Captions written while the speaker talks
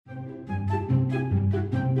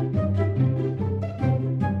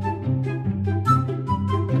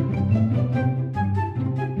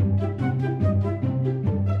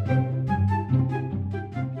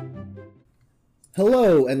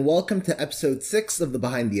Hello, and welcome to episode 6 of the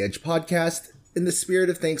Behind the Edge podcast. In the spirit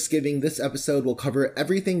of Thanksgiving, this episode will cover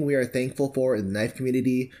everything we are thankful for in the knife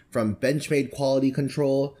community, from Benchmade quality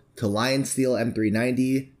control, to Lion Steel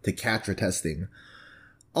M390, to Catra testing.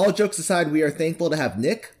 All jokes aside, we are thankful to have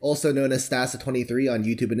Nick, also known as Stassa23 on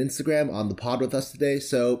YouTube and Instagram, on the pod with us today.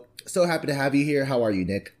 So happy to have you here. How are you,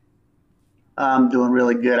 Nick? I'm doing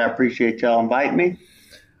really good. I appreciate y'all inviting me.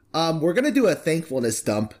 We're going to do a thankfulness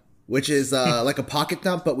dump, which is like a pocket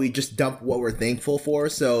dump, but we just dump what we're thankful for.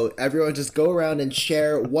 So everyone just go around and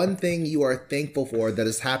share one thing you are thankful for that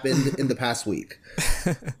has happened in the past week.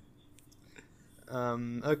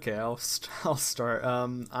 Okay, I'll start.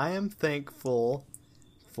 I am thankful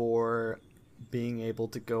for being able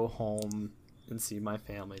to go home and see my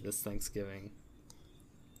family this Thanksgiving.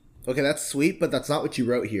 Okay, that's sweet, but that's not what you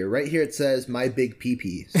wrote here. Right here it says, my big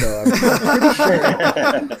pee-pee. So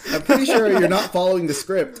I'm pretty sure you're not following the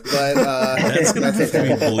script, but that's going to have to be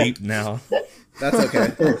bleeped now. That's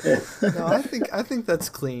okay. No, I think that's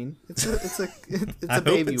clean. It's a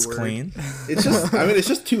baby it's word. Clean. It's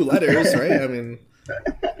just 2 letters, right? I mean,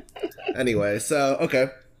 anyway, so, okay.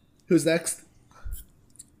 Who's next?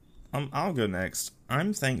 I'll go next.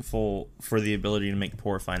 I'm thankful for the ability to make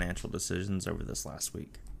poor financial decisions over this last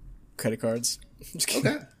week. Credit cards.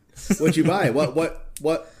 Okay. What'd you buy?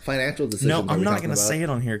 What financial decision? No, I'm not going to say it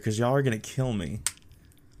on here because y'all are going to kill me.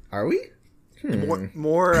 Are we?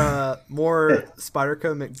 More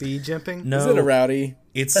Spyderco McBee jumping. No, Is it a rowdy?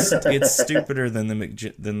 It's stupider than the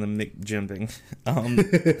McJimping.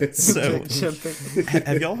 So, Jumping.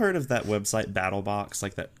 have y'all heard of that website BattleBox,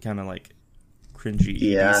 like that kind of like cringy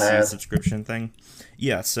Yeah, I EDC have. subscription thing?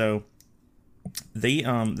 Yeah, so they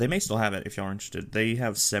may still have it if y'all are interested. They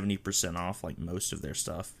have 70% off like most of their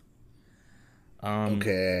stuff.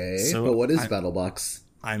 Okay, so but what is BattleBox?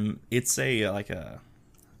 It's a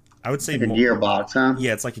I would say Like a more, gearbox, huh?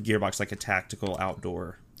 Yeah, it's like a gearbox, like a tactical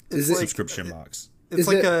outdoor Is it subscription box. It's is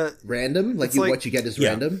like it random? Like, it's like- what you get is Yeah.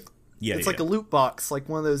 random? Yeah, It's yeah. like a loot box, like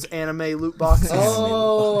one of those anime loot boxes.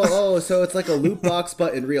 Oh, so it's like a loot box,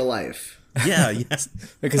 but in real life. Yeah, yes.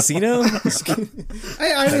 A casino?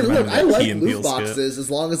 I mean, look, I that like Key and loot Peele skit. boxes as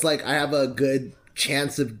long as like I have a good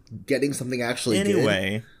chance of getting something actually good,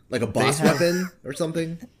 Anyway, like a boss have- weapon or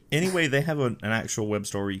something. they have an actual web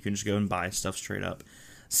store where you can just go and buy stuff straight up.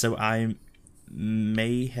 So I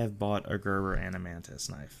may have bought a Gerber and a Mantis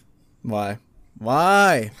knife. Why?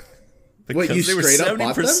 Why? Because Wait, you they were straight up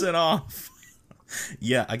bought them? 70% off.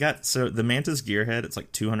 Yeah, so the Mantis gearhead, it's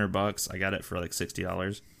like $200. I got it for like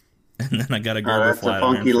 $60. And then I got a Gerber That's a flat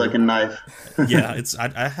iron funky for- looking knife. Yeah,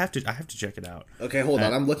 I have to check it out. Okay, hold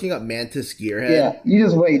on. I'm looking up Mantis gearhead. Yeah, you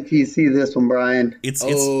just wait till you see this one, Brian. It's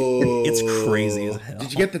Oh. crazy as hell.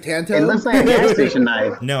 Did you get the It Tanto? looks like a gas station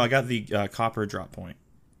knife. No, I got the copper drop point.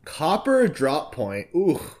 Copper drop point.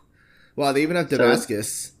 Ooh. Wow, they even have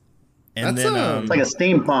Damascus. And That's, then It's It's like a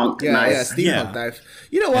steampunk Yeah, knife. yeah, steampunk Yeah. knife.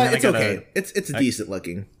 You know And what? then I It's got okay. It's decent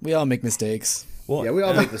looking. We all make mistakes. well, Yeah, we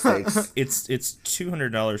all make mistakes. it's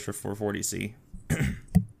 $200 for 440C.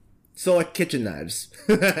 So like kitchen knives.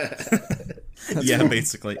 Yeah,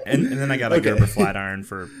 basically. And then I got a Okay. Gerber flat iron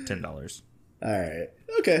for $10. All right.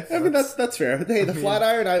 Okay. I mean that's fair. But hey, the flat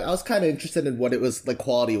iron. I was kind of interested in what it was like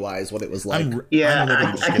quality wise. What it was like. Yeah,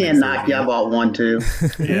 I'm I can't knock you. I bought one too.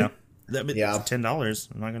 Yeah. Yeah.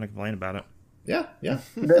 $10. I'm not going to complain about it. Yeah.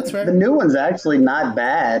 That's The fair. new one's actually not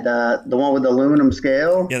bad. The one with the aluminum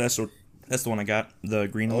scale. Yeah, that's the one I got. The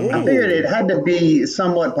green Oh. I aluminum. figured it had to be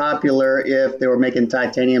somewhat popular if they were making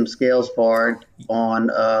titanium scales for it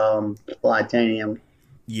on titanium.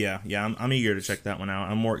 Yeah. I'm eager to check that one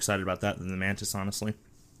out. I'm more excited about that than the Mantis, honestly.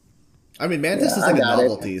 I mean, Mantis Yeah, is I like a got it.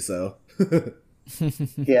 novelty. So.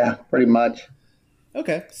 Yeah, pretty much.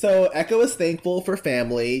 Okay. So Echo is thankful for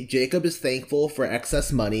family. Jacob is thankful for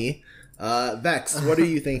excess money. Vex, what are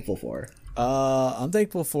you thankful for? I'm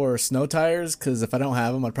thankful for snow tires because if I don't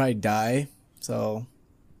have them, I'd probably die. So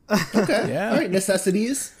Okay. Yeah. All right.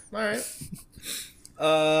 Necessities. All right.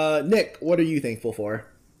 Nick, what are you thankful for?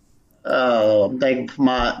 Oh, I'm thankful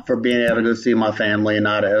for being able to go see my family in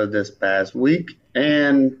Idaho this past week,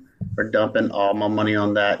 and for dumping all my money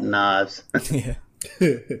on that and knives yeah.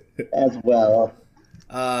 as well.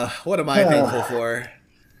 What am I thankful for?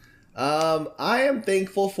 I am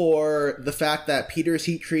thankful for the fact that Peter's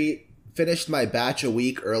Heat Treat finished my batch a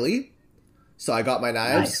week early, so I got my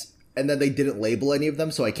knives. Nice. And then they didn't label any of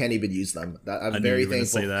them, so I can't even use them. I'm I knew very you were going to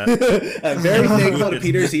thankful. say that. I'm very thankful to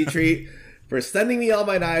Peter's Heat Treat for sending me all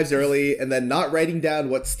my knives early and then not writing down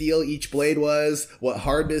what steel each blade was, what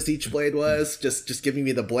hardness each blade was, just giving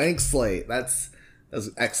me the blank slate. That's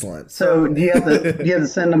was excellent. So do you have to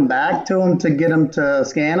send them back to them to get them to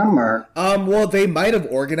scan them, or? Well, they might have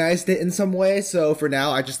organized it in some way. So for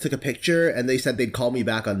now, I just took a picture, and they said they'd call me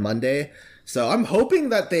back on Monday. So I'm hoping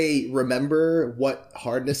that they remember what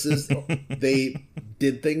harnesses they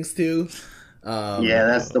did things to. Yeah,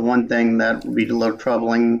 that's the one thing that would be a little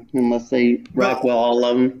troubling unless they rock well all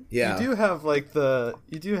of them. Yeah. You do have like the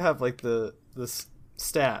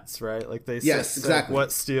stats, right? Like they Yes, said exactly.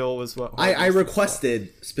 what steel was what. I hardness and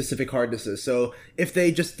requested specific harnesses, so if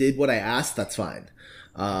they just did what I asked, that's fine.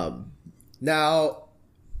 Now,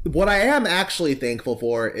 what I am actually thankful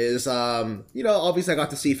for is, obviously I got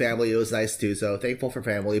to see family. It was nice too, so thankful for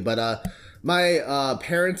family. But my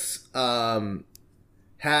parents had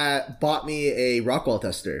bought me a Rockwell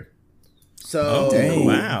tester. So dang.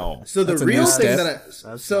 Wow. So the That's a real new thing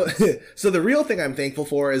step. so the real thing I'm thankful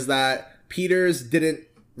for is that Peters didn't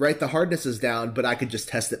write the harnesses down, but I could just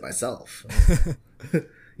test it myself.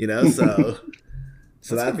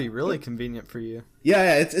 So That's gonna be really convenient for you.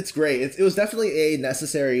 yeah, it's great. It was definitely a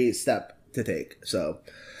necessary step to take. So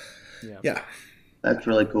yeah. That's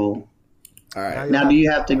really cool. All right. Now, do you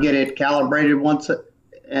have to get it calibrated once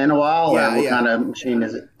in a while, Yeah, or what yeah. kind of machine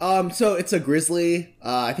is it? So it's a Grizzly,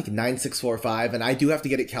 I think 9645, and I do have to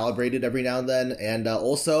get it calibrated every now and then. And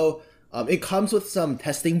also, it comes with some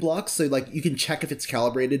testing blocks, so like you can check if it's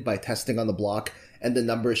calibrated by testing on the block, and the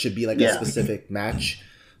number should be like a Yeah. specific match.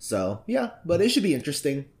 So yeah, but it should be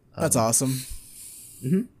interesting. That's awesome.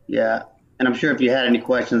 Yeah, and I'm sure if you had any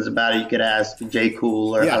questions about it, you could ask Jay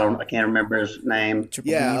Cool, or Yeah. I can't remember his name.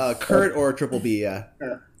 Triple Yeah, B. Kurt or Triple B. Yeah.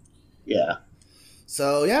 Yeah,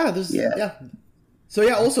 So yeah, Yeah. So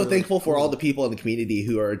yeah, also thankful for all the people in the community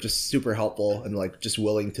who are just super helpful and like just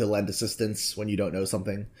willing to lend assistance when you don't know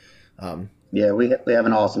something. yeah, we have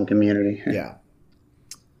an awesome community. Yeah.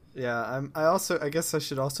 Yeah, I guess I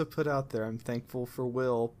should also put out there I'm thankful for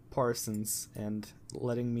Will Parsons and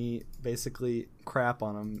letting me basically crap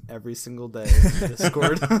on him every single day in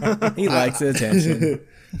Discord. He likes the attention.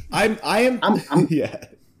 I am I'm- yeah.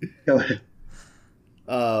 Go ahead.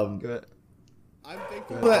 Good. I'm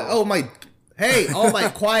thankful for that. Oh my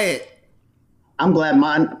quiet. I'm glad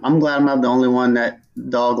I'm the only one that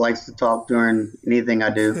dog likes to talk during anything I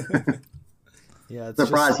do. Yeah, it's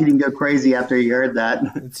Surprised just, he didn't go crazy after he heard that.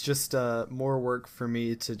 it's just more work for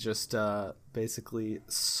me to just basically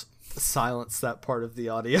silence that part of the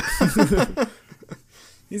audio.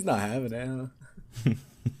 He's not having it, huh? Dude,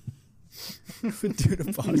 a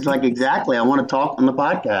He's podcast. like, exactly. I want to talk on the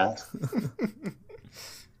podcast.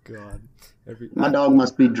 God. My dog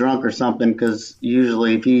must be drunk or something, because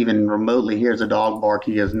usually if he even remotely hears a dog bark,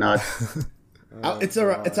 he goes nuts. It's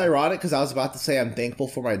ironic because I was about to say I'm thankful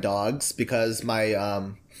for my dogs because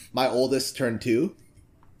my my oldest turned 2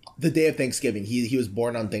 the day of Thanksgiving. He was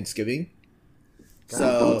born on Thanksgiving.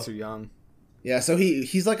 Dogs are young. Yeah, so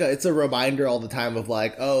he's like it's a reminder all the time of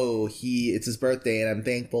like, oh, it's his birthday and I'm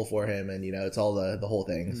thankful for him, and it's all the whole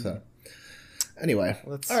thing. So anyway,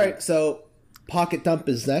 Let's all right, so pocket dump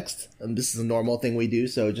is next. This is a normal thing we do,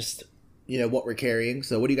 so just what we're carrying.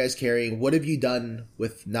 So what are you guys carrying? What have you done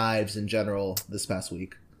with knives in general this past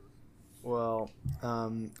week? Well,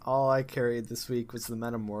 all I carried this week was the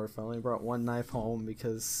Metamorph. I only brought one knife home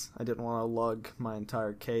because I didn't want to lug my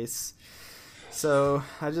entire case. So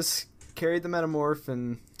I just carried the Metamorph,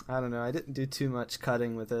 and I don't know, I didn't do too much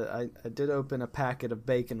cutting with it. I did open a packet of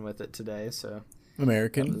bacon with it today, so that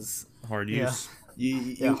American. was Hard yeah,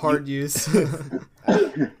 use. hard use.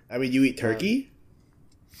 I mean, you eat turkey?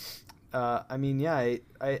 I mean, yeah,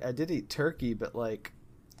 I did eat turkey, but like,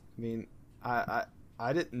 I mean, I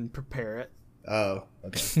didn't prepare it. Oh,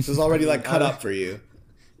 okay. So it's already like cut up for you.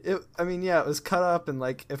 I mean, yeah, it was cut up, and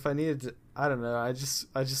like if I needed to, I don't know, I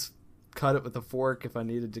just cut it with a fork if I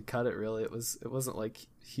needed to cut it. Really, it wasn't like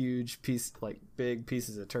huge big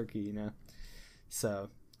pieces of turkey, So,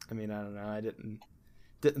 I mean, I don't know, I didn't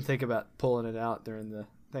think about pulling it out during the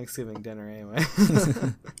Thanksgiving dinner anyway.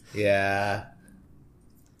 Yeah.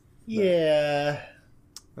 Yeah.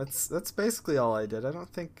 That's basically all I did. I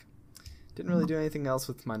didn't really do anything else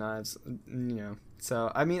with my knives,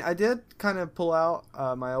 So, I mean, I did kind of pull out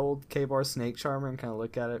my old K-Bar snake charmer and kind of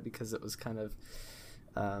look at it because it was kind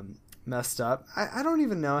of messed up. I don't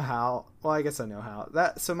even know how. Well, I guess I know how.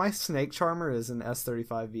 So my snake charmer is an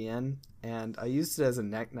S35VN, and I used it as a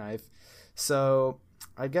neck knife. So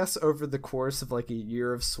I guess over the course of like a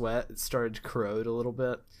year of sweat, it started to corrode a little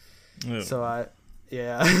bit. Ew. So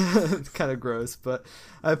it's kind of gross, but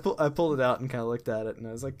I pulled it out and kind of looked at it, and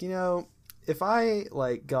I was like, if I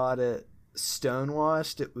like got it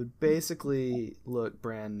stonewashed, it would basically look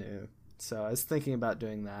brand new. So I was thinking about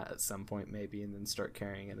doing that at some point maybe, and then start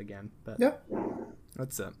carrying it again. But Yeah.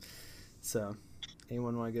 That's it. So,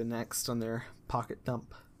 anyone want to go next on their pocket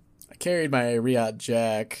dump? I carried my Riot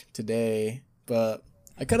Jack today, but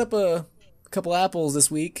I cut up a couple apples this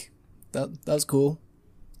week. That was cool.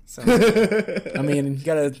 Sounds good. I mean, you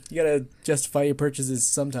gotta justify your purchases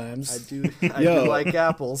sometimes. I do like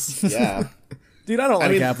apples. Yeah. Dude, I don't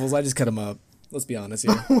like mean- apples. I just cut them up. Let's be honest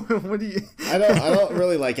here. What do you? I don't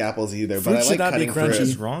really like apples either, but I Fruit should like not be cutting crunchy. What fruit.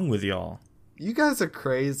 is wrong with y'all? You guys are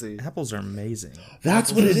crazy. Apples are amazing.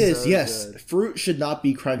 That's what it Apples are is. so Yes, good. fruit should not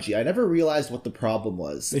be crunchy. I never realized what the problem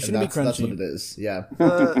was. They and shouldn't be that's crunchy. what it is. Yeah.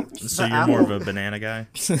 So The you're more of apple- a banana guy?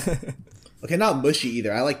 Okay, not mushy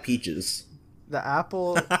either. I like peaches. The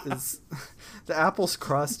apple is the apple's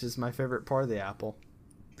crust is my favorite part of the apple.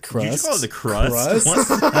 Crust. Did you just call it the crust?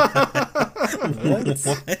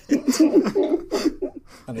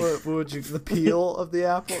 What would you? The peel of the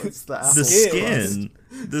apple? It's the apple. The skin.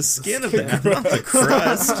 The skin of the apple, not the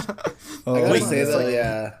crust. Oh, I gotta wait, say that,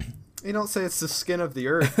 yeah. You don't say it's the skin of the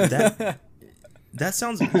earth. That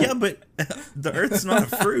sounds... Yeah, but the earth's not a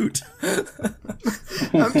fruit.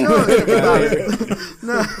 I'm telling you about it.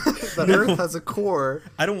 No, the earth has a core.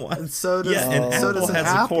 I don't want... So does- yeah, an so apple does an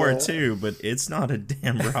has a core apple. too, but it's not a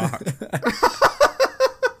damn rock.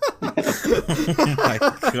 Oh my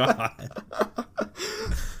god.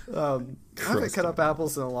 I haven't cut up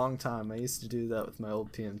apples in a long time. I used to do that with my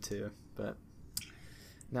old PM2, but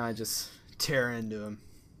now I just tear into them.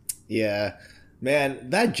 Yeah. Man,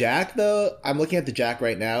 that jack, though, I'm looking at the jack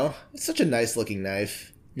right now. It's such a nice looking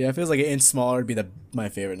knife. Yeah, it feels like an inch smaller would be my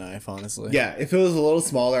favorite knife, honestly. Yeah, if it was a little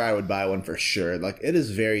smaller, I would buy one for sure. Like, it is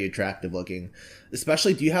very attractive looking.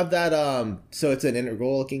 Especially, do you have that, so it's an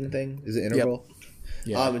integral looking thing? Is it integral?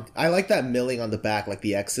 Yeah. I like that milling on the back, like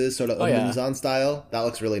the X's, sort of Oh, yeah. Amazon style. That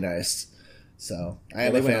looks really nice. So, I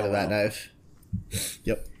am they a went fan out of that well. knife.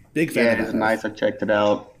 Yep. Big fan Yeah, of it's that knife. nice. I checked it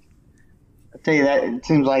out. I tell you that it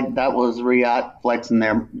seems like that was Riot flexing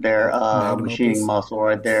their Magnum machining opus. muscle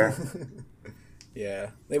right there. Yeah.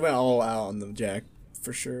 They went all out on the jack,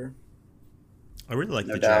 for sure. I really like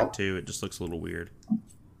No the doubt. jack too. It just looks a little weird.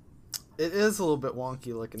 It is a little bit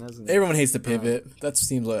wonky looking, isn't it? Everyone hates the pivot. That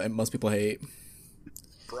seems like most people hate.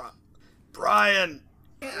 Brian!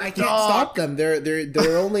 I can't stop them.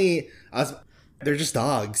 They're only... they're just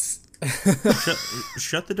dogs.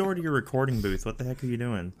 Shut the door to your recording booth. What the heck are you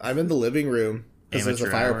doing? I'm in the living room because there's a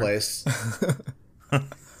Amateur hour. fireplace.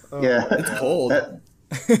 Yeah, It's cold.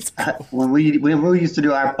 when we used to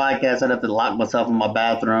do our podcast, I'd have to lock myself in my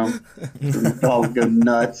bathroom. The dog would go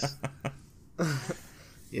nuts.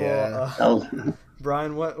 Yeah. That was,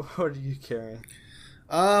 Brian, what are you carrying?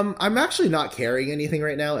 I'm actually not carrying anything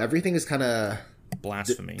right now. Everything is kind of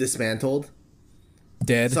Blasphemy. dismantled.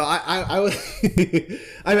 Dead. So I would,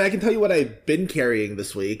 I mean, I can tell you what I've been carrying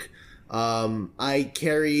this week. I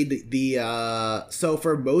carried the, so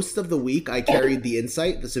for most of the week, I carried the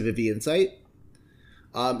Insight, the Civivi Insight.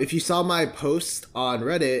 If you saw my post on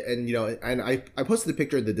Reddit, and, you know, and I posted a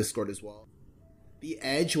picture in the Discord as well. The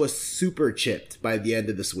edge was super chipped by the end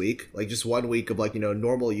of this week. Like, just 1 week of, like, you know,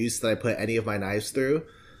 normal use that I put any of my knives through.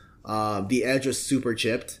 The edge was super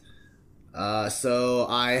chipped. So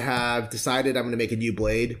I have decided I'm going to make a new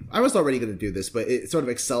blade. I was already going to do this, but it sort of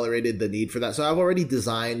accelerated the need for that. So I've already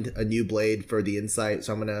designed a new blade for the Insight.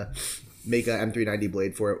 So I'm going to make a M390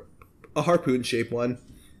 blade for it. A harpoon-shaped one.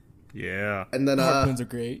 Yeah. And then, Harpoons are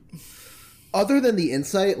great. other than the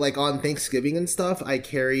Insight, like on Thanksgiving and stuff, I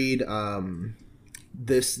carried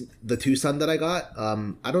the Tucson that I got.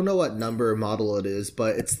 I don't know what number model it is,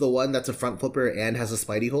 but it's the one that's a front flipper and has a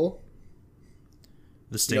Spidey hole.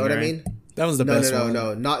 The Stingray. You know what I mean? That was the No, best one.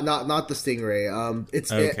 not the Stingray.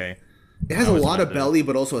 Okay. It has I a was lot of about to- belly,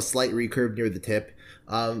 but also a slight recurve near the tip.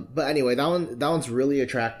 But anyway, that one's really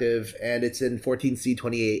attractive, and it's in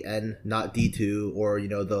 14C28N, not D2 or, you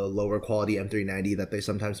know, the lower quality M390 that they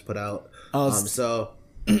sometimes put out. Oh, it's- So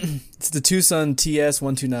It's the Tucson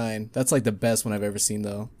TS129. That's like the best one I've ever seen,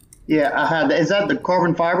 though. yeah, I had. Is that the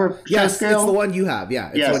carbon fiber yes, scale? it's the one you have. Yeah,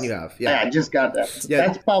 it's Yes. the one you have. Yeah, I Yeah, just got that. Yeah.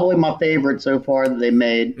 That's probably my favorite so far that they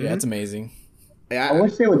made. Yeah, it's amazing. I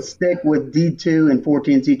wish they would stick with D2 and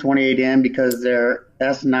 14C28N because their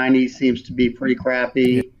S90 seems to be pretty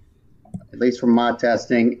crappy, at least from my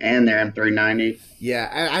testing, and their M390.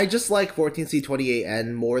 Yeah, I just like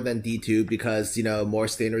 14C28N more than D2 because, you know, more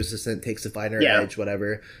stain resistant, takes a finer Yeah. edge,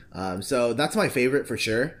 whatever. So that's my favorite for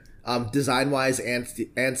sure. Design wise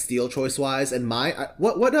and steel choice wise. And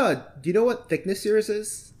what do you know what thickness yours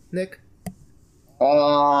is, Nick?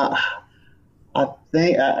 I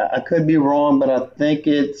think I could be wrong, but I think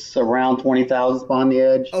it's around 20 thousandths on the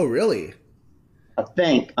edge. Oh, really? I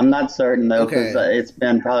think. I'm not certain though, Okay. because it's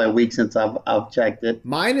been probably a week since I've checked it.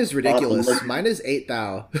 Mine is ridiculous. look. Mine is 8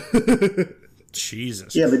 thou.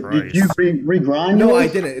 Jesus Yeah, but Christ. did you regrind? No, I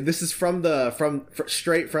yours? didn't. This is from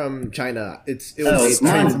straight from China. It Oh, was 8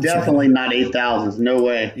 mine's thou. definitely not 8,000s. No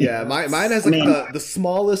way. Yeah, mine has like I mean- the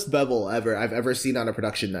smallest bevel I've ever seen on a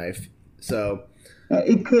production knife. So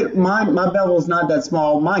It could. My bevel's not that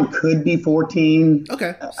small. Mine could be 14.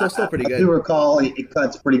 okay, so still pretty I do good. recall it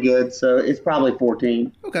cuts pretty good, so it's probably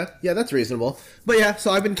 14. Okay, yeah, that's reasonable. But yeah,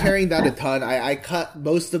 so I've been carrying that a ton. I cut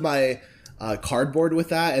most of my cardboard with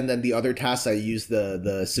that, and then the other tasks I used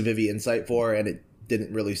the Civivi Insight for, and it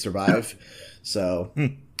didn't really survive. So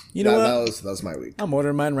You know that what? was my week. I'm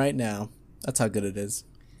ordering mine right now. That's how good it is.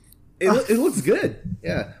 It looks good.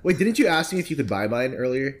 Yeah. Wait, didn't you ask me if you could buy mine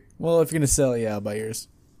earlier? Well, if you're gonna sell, yeah, I'll buy yours.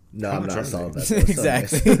 No, How I'm much not are selling they? that. That's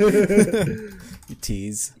so Exactly. nice. You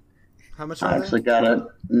tease. How much I are actually they? got a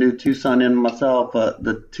new Tucson in myself.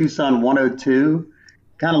 The Tucson 102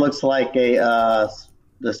 kind of looks like the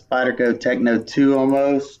Spyderco Techno 2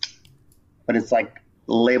 almost, but it's like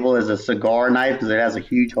labeled as a cigar knife because it has a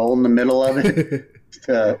huge hole in the middle of it.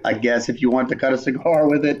 I guess if you want to cut a cigar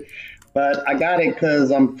with it. But I got it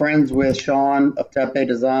because I'm friends with Sean of Tepe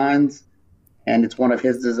Designs, and it's one of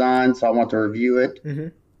his designs, so I want to review it. Mm-hmm.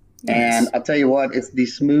 And I'll tell you what, it's the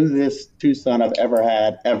smoothest Tucson I've ever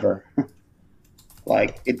had, ever.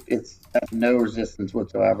 Like, it's has no resistance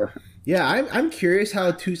whatsoever. Yeah, I'm curious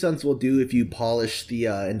how Tucson's will do if you polish the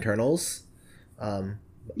internals. Might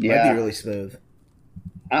Yeah. be really smooth.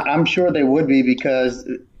 I'm sure they would be because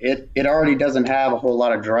it already doesn't have a whole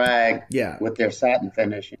lot of drag Yeah. with their satin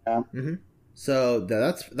finish, you know? So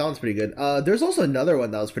that one's pretty good. There's also another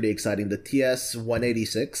one that was pretty exciting, the TS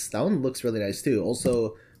 186. That one looks really nice too.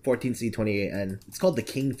 Also 14C28N. It's called the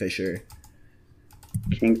Kingfisher.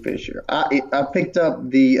 Kingfisher. I picked up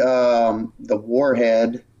the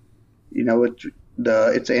Warhead, you know,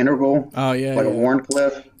 it's integral, Oh yeah, like a yeah.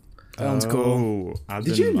 Warncliffe. That one's cool. I've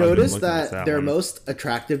Did been you notice looking at that their one. most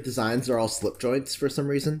attractive designs are all slip joints for some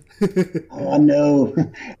reason? Oh, I know.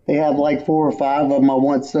 They have like 4 or 5 of them I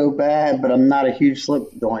want so bad, but I'm not a huge slip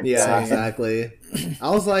joint Yeah, guy. exactly. I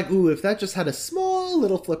was like, ooh, if that just had a small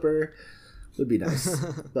little flipper, would be nice.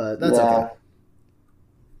 But that's Yeah. okay.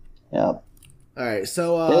 Yeah. All right,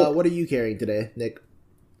 so what are you carrying today, Nick?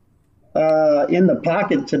 In the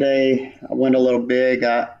pocket today, I went a little big.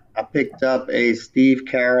 I picked up a Steve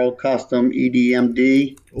Carroll custom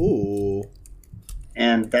EDMD, Ooh.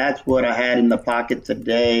 and that's what I had in the pocket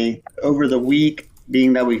today. Over the week,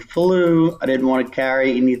 being that we flew, I didn't want to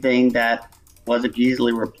carry anything that wasn't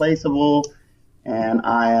easily replaceable, and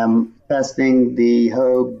I am testing the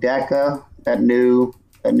Hogue Deca, that new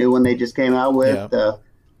one they just came out with, Yeah. the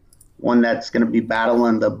one that's going to be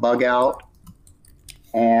battling the bug out,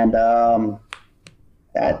 and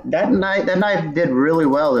that knife did really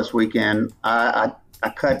well this weekend. I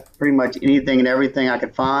cut pretty much anything and everything I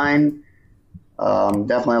could find.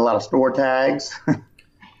 Definitely a lot of store tags.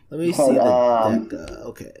 Let me see But, the deck.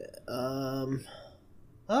 Okay. Oh,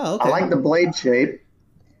 okay. I like the blade shape,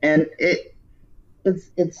 and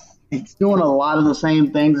it's doing a lot of the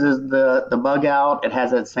same things as the bug out. It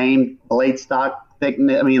has that same blade stock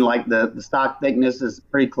thickness. I mean, like the stock thickness is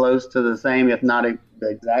pretty close to the same, if not the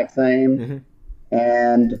exact same. Mm-hmm.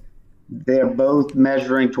 And they're both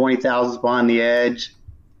measuring 20 thousandths behind the edge.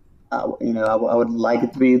 I would like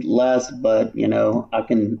it to be less, but I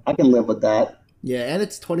can live with that. Yeah, and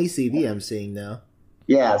it's 20 CV I'm seeing now.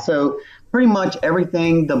 Yeah, so pretty much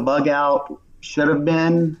everything the bug out should have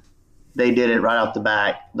been, they did it right off the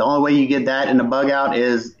back. The only way you get that in the bug out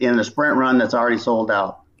is in a sprint run that's already sold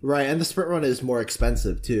out. Right, and the sprint run is more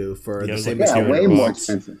expensive too for Yeah, the it's same like Yeah, material. way more bucks.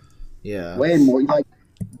 expensive. Yeah. Way more. Like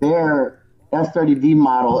their F30V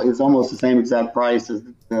model is almost the same exact price as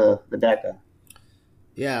the Deca.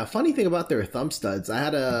 Yeah, funny thing about their thumb studs, I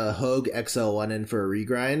had a Hogue XL1 in for a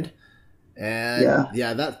regrind, and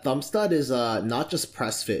yeah, that thumb stud is not just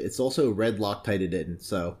press fit, it's also red Loctited in,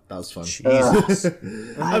 so that was fun. Jesus.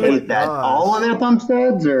 I hate that. gosh. All of their thumb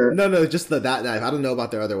studs, or No, just that knife. I don't know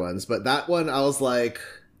about their other ones, but that one I was like,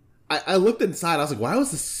 I looked inside, I was like, why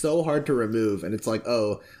was this so hard to remove? And it's like,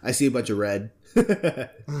 oh, I see a bunch of red.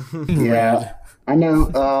 yeah. I know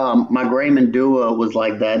my Grayman Dua was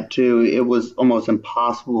like that too. It was almost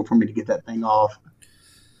impossible for me to get that thing off.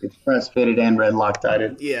 It's press fitted and red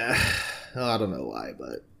Loctited. Yeah. Oh, I don't know why,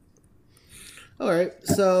 but all right.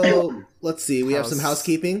 So let's see. We have some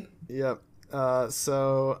housekeeping. Yep.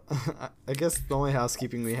 So I guess the only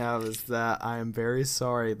housekeeping we have is that I am very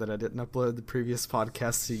sorry that I didn't upload the previous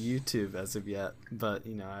podcast to YouTube as of yet. But,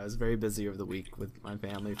 I was very busy over the week with my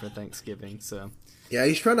family for Thanksgiving, so... Yeah,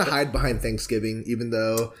 he's trying to hide behind Thanksgiving, even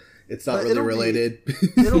though it's not really it'll related.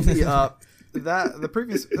 It'll be up. Most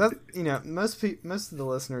of the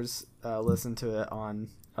listeners listen to it on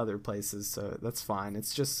other places, so that's fine.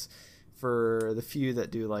 It's just for the few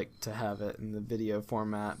that do like to have it in the video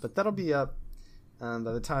format, but that'll be up by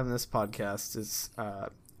the time this podcast is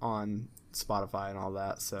on Spotify and all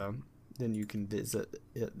that, so then you can visit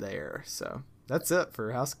it there. So that's it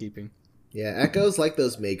for housekeeping. Yeah, Echo's like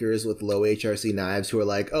those makers with low HRC knives who are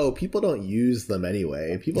like, oh, people don't use them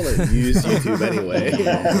anyway. People don't use YouTube anyway.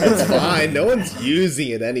 It's fine. No one's using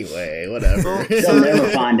it anyway. Whatever. They'll never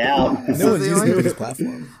find out. No one's using this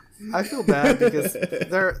platform. I feel bad because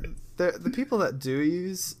the people that do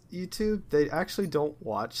use YouTube, they actually don't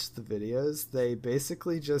watch the videos. They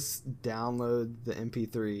basically just download the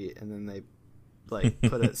MP3 and then they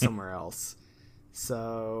put it somewhere else.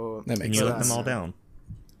 So that makes sense. You let sense. them all down.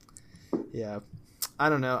 Yeah, I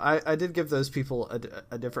don't know. I did give those people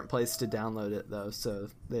a different place to download it though, so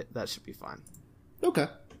that should be fine. Okay.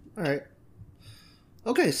 All right.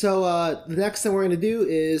 Okay, so the next thing we're going to do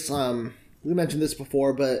is we mentioned this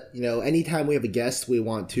before, but anytime we have a guest, we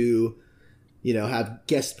want to have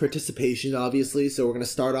guest participation, obviously. So we're going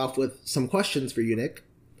to start off with some questions for you, Nick.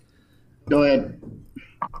 Go ahead.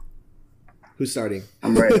 Who's starting?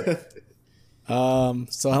 I'm ready.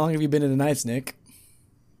 So how long have you been into knives, Nick?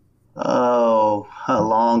 Oh, a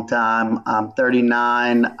long time. I'm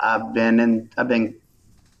 39. I've been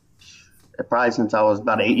probably since I was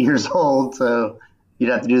about 8 years old. So you'd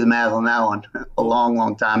have to do the math on that one. A long,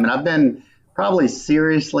 long time. And I've been probably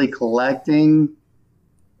seriously collecting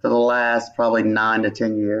for the last probably 9 to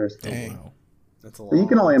 10 years. Dang. Wow. That's a lot. So you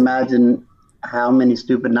can only imagine how many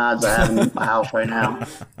stupid knives I have in my house right now.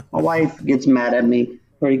 My wife gets mad at me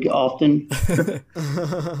pretty often.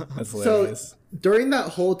 That's hilarious. So during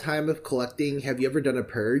that whole time of collecting, have you ever done a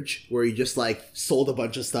purge where you just sold a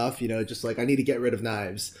bunch of stuff, just I need to get rid of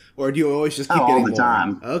knives? Or do you always just keep getting all the more?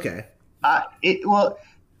 time. Okay.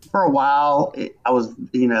 For a while, I was,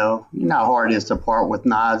 you know how hard it is to part with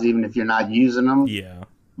knives, even if you're not using them. Yeah.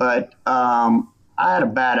 But I had a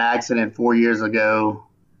bad accident 4 years ago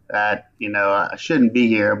that, I shouldn't be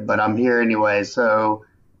here, but I'm here anyway. So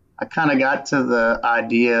I kind of got to the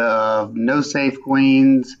idea of no safe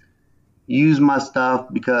queens, use my stuff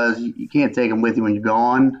because you can't take them with you when you're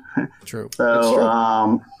gone. True.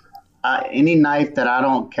 So any knife that I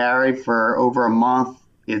don't carry for over a month,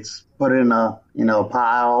 it's put in a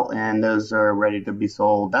pile, and those are ready to be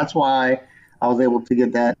sold. That's why I was able to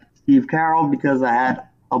get that Steve Carroll, because I had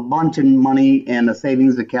a bunch of money in a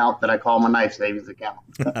savings account that I call my knife savings account.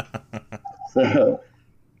 So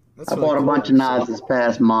That's I really bought a cool, bunch of knives this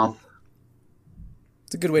past month.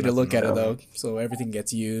 It's a good way to look at it, wrong. though. So everything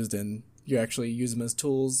gets used, and you actually use them as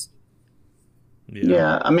tools.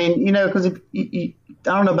 Yeah, I mean, because I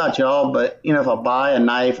don't know about y'all, but if I buy a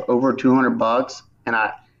knife over $200 and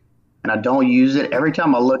I don't use it, every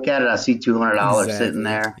time I look at it, I see $200 Exactly. sitting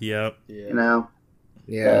there. Yep. Yeah.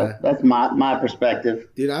 Yeah. So that's my perspective.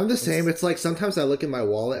 Dude, I'm the same. It's like sometimes I look in my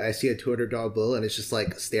wallet, I see a $200 bill, and it's just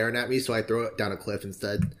staring at me, so I throw it down a cliff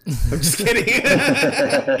instead. I'm just kidding.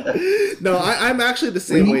 No, I'm actually the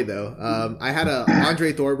same way though. I had a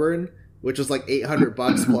Andre Thorburn, which was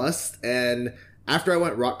 $800 plus, and after I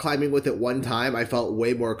went rock climbing with it one time, I felt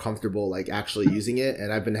way more comfortable actually using it,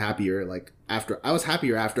 and I've been happier after I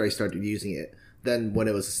started using it than when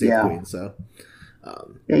it was a safe Yeah. queen. So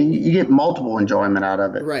Yeah, you get multiple enjoyment out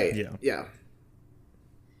of it. right, Yeah. yeah.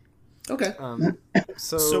 Okay.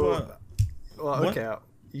 So, what? Okay,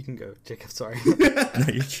 you can go, Jacob. Sorry, No,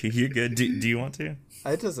 you're good. Do you want to?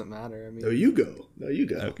 it doesn't matter. I mean, No, you go.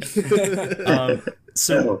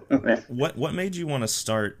 So, what made you want to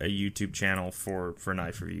start a YouTube channel for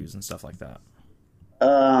knife reviews and stuff like that?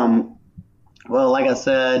 Well, like I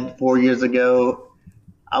said, 4 years ago,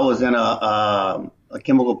 I was in a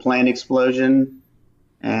chemical plant explosion,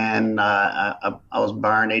 and I was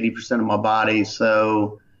burned 80% of my body.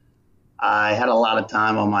 So I had a lot of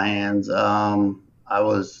time on my hands. I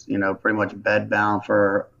was, pretty much bedbound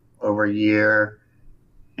for over a year,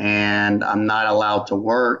 and I'm not allowed to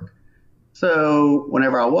work. So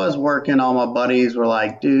whenever I was working, all my buddies were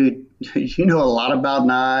like, dude, you know a lot about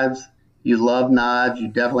knives. You love knives. You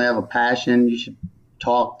definitely have a passion. You should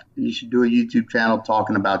do a YouTube channel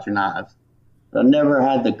talking about your knives. But I never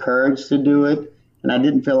had the courage to do it, and I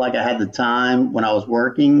didn't feel like I had the time when I was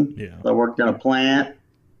working. Yeah. So I worked in a plant.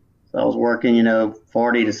 So I was working,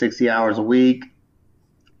 40 to 60 hours a week.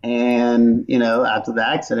 And, after the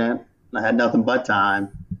accident, I had nothing but time.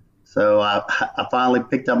 So I finally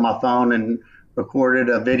picked up my phone and recorded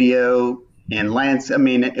a video in it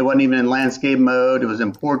wasn't even in landscape mode. It was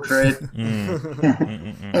in portrait.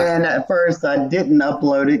 And at first I didn't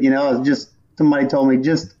upload it. I was just, somebody told me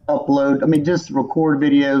just record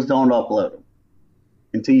videos, don't upload them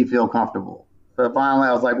until you feel comfortable. So finally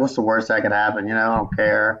I was like, what's the worst that could happen? I don't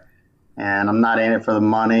care. And I'm not in it for the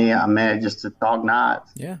money. I'm in it just to talk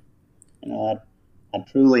knives. Yeah. I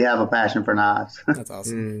truly have a passion for knives. That's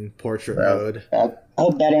awesome. Portrait mode. I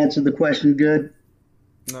hope that answered the question good.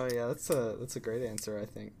 No, yeah, that's a great answer, I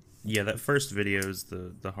think. Yeah, that first video is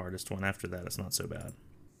the hardest one. After that, it's not so bad.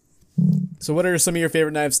 So what are some of your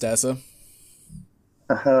favorite knives, Stassa?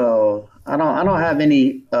 Oh, I don't have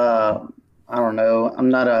any. I don't know. I'm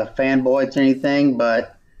not a fanboy to anything,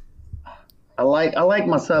 but I like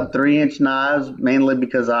my sub 3-inch knives mainly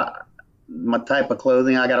because my type of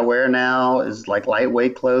clothing I gotta wear now is like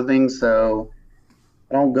lightweight clothing, so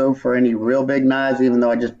I don't go for any real big knives, even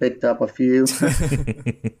though I just picked up a few.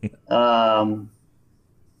 I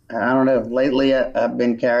don't know. Lately, I've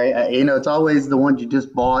been carrying. It's always the ones you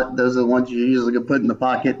just bought. Those are the ones you usually can put in the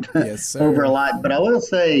pocket over a lot. But I will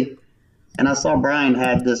say, and I saw Brian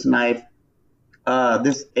had this knife,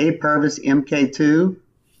 this A. Purvis MK2.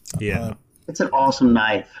 Yeah, it's an awesome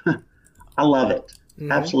knife. I love it.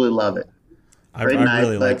 Mm-hmm. Absolutely love it. I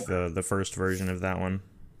really like the first version of that one.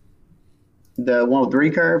 The one with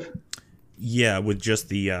recurve. Yeah, with just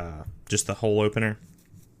the hole opener.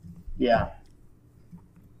 Yeah.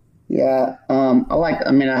 Yeah, I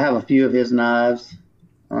have a few of his knives,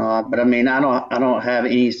 but I don't have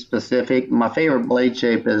any specific. My favorite blade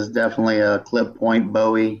shape is definitely a clip point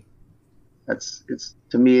Bowie. It's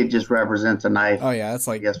to me, it just represents a knife. Oh yeah, that's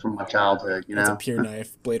like, I guess, from my childhood. It's a pure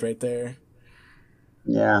knife blade right there.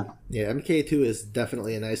 Yeah. Yeah, MK2 is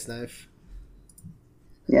definitely a nice knife.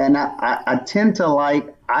 Yeah, and I tend to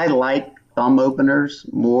like thumb openers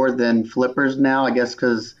more than flippers now. I guess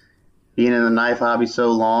because being in the knife hobby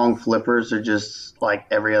so long, flippers are just like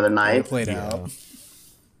every other knife. Played out.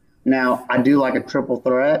 Now, I do like a triple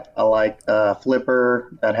threat. I like a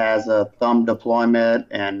flipper that has a thumb deployment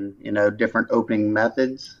and, different opening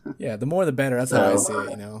methods. Yeah, the more the better. That's how I see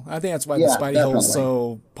it, I think that's why the Spidey hole is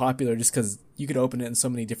so popular, just because you could open it in so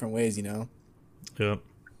many different ways, Yep.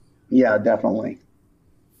 Yeah, definitely.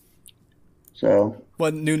 So,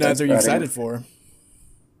 what new knives are you excited for?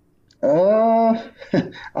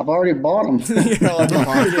 I've already bought them.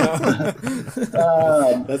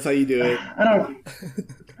 That's how you do it.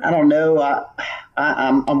 I don't know.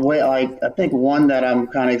 I think one that I'm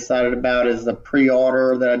kind of excited about is the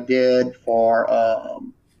pre-order that I did for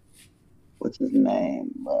what's his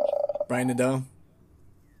name? Brian Nadeau.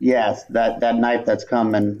 Yes, that knife that's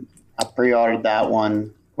coming. I pre-ordered that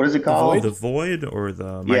one. What is it called? The Void or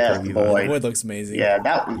the Micro Yes, the Void. The Void looks amazing. Yeah,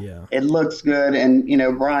 that one. Yeah. It looks good, and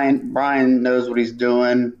Brian knows what he's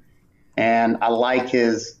doing, and I like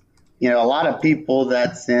his. A lot of people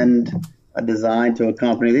that send a design to a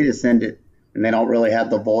company, they just send it, and they don't really have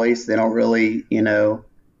the voice. They don't really,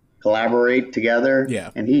 collaborate together. Yeah.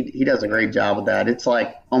 And he does a great job with that. It's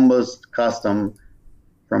like almost custom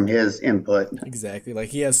from his input. Exactly. Like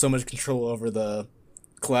he has so much control over the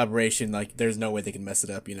collaboration, like there's no way they can mess it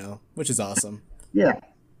up, which is awesome. Yeah,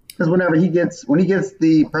 because when he gets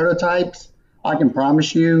the prototypes, I can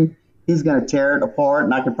promise you he's going to tear it apart,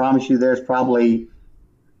 and I can promise you there's probably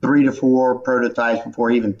 3 to 4 prototypes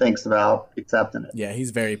before he even thinks about accepting it. Yeah,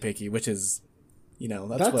 he's very picky, which is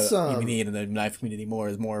that's what you need in the knife community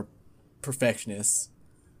more perfectionists.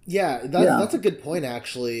 Yeah, that's a good point,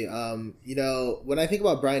 actually. When I think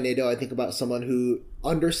about Brian Nadeau, I think about someone who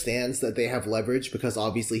understands that they have leverage because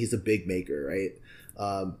obviously he's a big maker, right?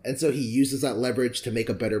 And so he uses that leverage to make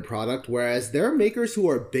a better product, whereas there are makers who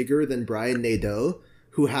are bigger than Brian Nadeau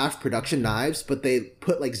who have production knives, but they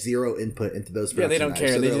put like zero input into those production knives. Yeah,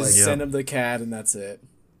 they don't care. So they just send them the CAD and that's it.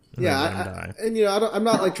 Yeah, I'm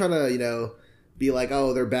not like trying to, be like,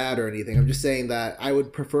 oh, they're bad or anything. I'm just saying that I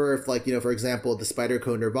would prefer if, like, for example, the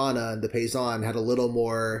Spyderco Nirvana and the Payson had a little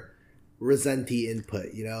more Resenti input,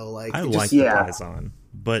 like I like the Payson,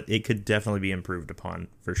 but it could definitely be improved upon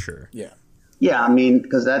for sure. Yeah. Yeah,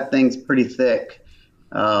 because that thing's pretty thick.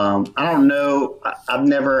 I don't know. I've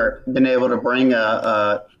never been able to bring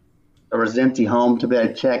a Resenti home to be able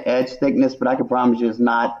to check edge thickness, but I can promise you it's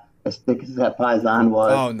not as thick as that Payson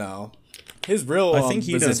was. Oh, no. His real I think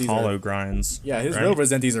he does hollow grinds. Yeah, his real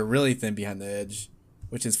Resentis are really thin behind the edge,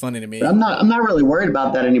 which is funny to me. But I'm not really worried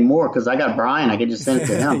about that anymore because I got Brian. I can just send it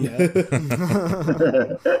to him.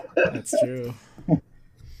 That's true.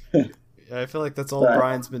 I feel like that's all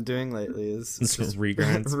Brian's been doing lately is It's just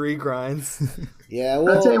regrinds. regrinds. Yeah, I'll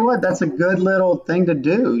well, tell you what, that's a good little thing to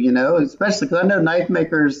do, especially because I know knife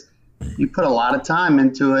makers, you put a lot of time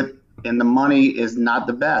into it, and the money is not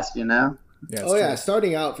the best. Yeah, it's oh yeah, true.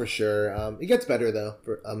 starting out for sure. It gets better though.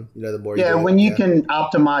 For the more you Yeah, do it. when you can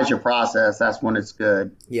optimize your process, that's when it's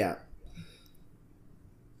good. Yeah.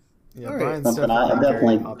 Yeah, All right. Brian's Something I very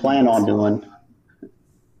definitely plan on optimistic. doing.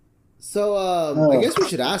 So I guess we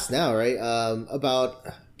should ask now, right? About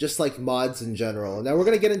just like mods in general. Now we're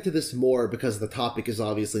gonna get into this more because the topic is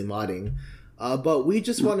obviously modding. But we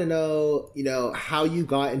just want to know, how you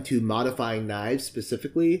got into modifying knives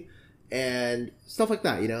specifically, and stuff like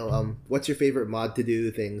that. What's your favorite mod to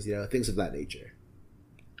do? Things of that nature.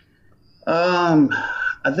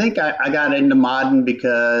 I think I got into modding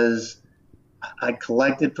because I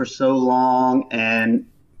collected for so long, and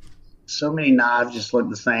so many knives just look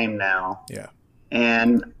the same now. Yeah.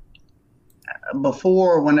 And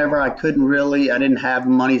before, whenever I didn't have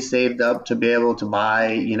money saved up to be able to buy,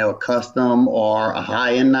 a custom or a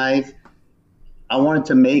high-end knife, I wanted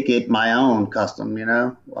to make it my own custom,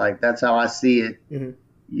 like that's how I see it. Mm-hmm.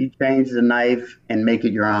 You change the knife and make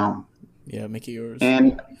it your own. Yeah, make it yours.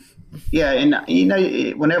 And yeah, and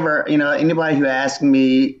whenever, anybody who asks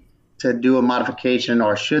me to do a modification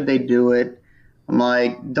or should they do it, I'm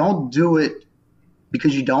like, don't do it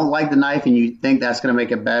because you don't like the knife and you think that's going to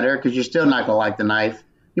make it better, because you're still not going to like the knife.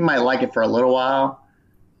 You might like it for a little while,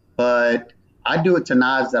 but I do it to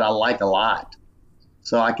knives that I like a lot.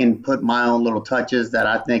 So I can put my own little touches that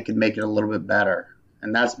I think could make it a little bit better.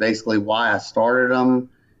 And that's basically why I started them.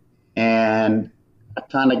 And I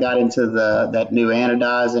kind of got into that new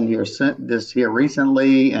anodizing here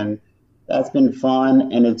recently, and that's been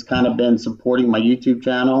fun. And it's kind of been supporting my YouTube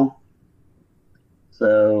channel.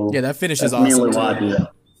 So yeah, that finish is that's mainly awesome. why I do that.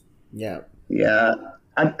 Yeah. Yeah,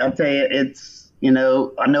 I tell you, it's I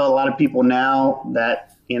know a lot of people now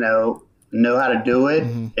that know how to do it,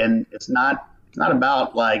 and it's not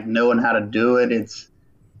about like knowing how to do it. It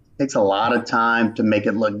takes a lot of time to make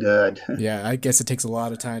it look good. Yeah, I guess it takes a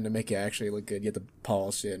lot of time to make it actually look good. You have to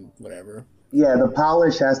polish it and whatever. Yeah, the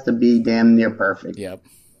polish has to be damn near perfect. Yep.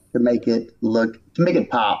 To make it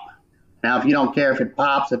pop. Now, if you don't care if it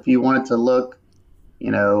pops, if you want it to look,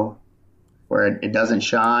 where it doesn't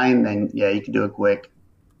shine, then yeah, you can do it quick.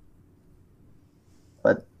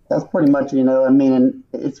 But that's pretty much,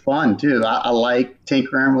 it's fun too. I like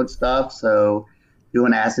tinkering with stuff, so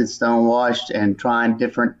doing acid stone washed and trying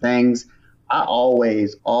different things. I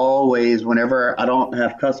always, whenever I don't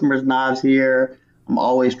have customers' knives here, I'm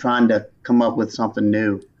always trying to come up with something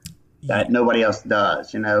new that nobody else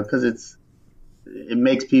does, because it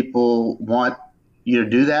makes people want you to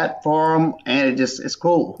do that for them, and it's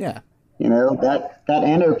cool. Yeah. That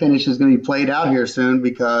ando finish is going to be played out here soon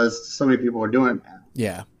because so many people are doing it now.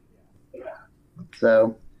 Yeah.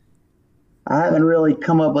 So I haven't really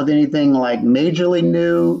come up with anything like majorly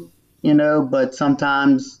new, but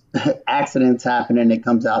sometimes accidents happen and it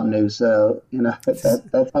comes out new. So,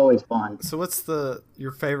 that's always fun. So what's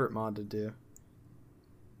your favorite mod to do?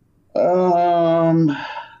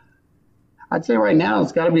 I'd say right now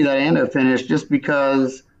it's got to be that ando finish, just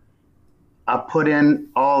because I put in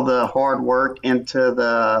all the hard work into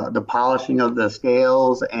the polishing of the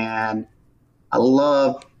scales, and I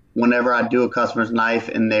love whenever I do a customer's knife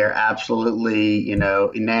and they're absolutely,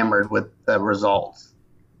 enamored with the results.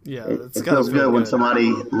 Yeah, it feels good when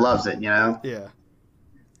somebody loves it, Yeah.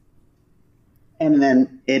 And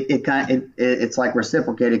then it's like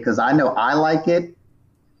reciprocated, because I know I like it,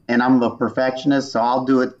 and I'm a perfectionist, so I'll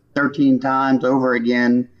do it 13 times over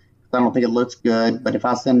again because I don't think it looks good. But if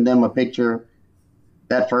I send them a picture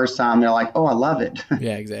that first time, they're like, "Oh, I love it."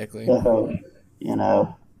 Yeah, exactly. So,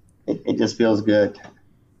 it just feels good.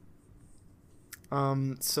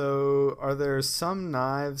 So are there some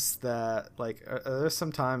knives that, like, are there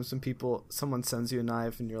some times when someone sends you a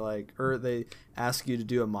knife and you're like, or they ask you to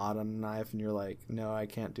do a mod on a knife and you're like, no, I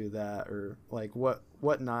can't do that, or like what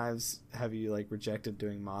knives have you like rejected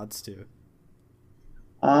doing mods to?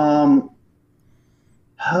 A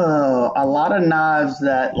lot of knives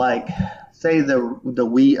that, like, say the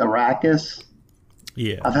Wee Arrakis.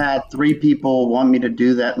 Yeah. I've had 3 people want me to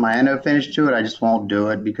do that my endo finish to it. I just won't do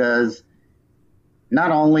it because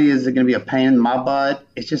not only is it going to be a pain in my butt,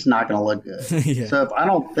 it's just not going to look good. Yeah. So if I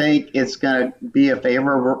don't think it's going to be a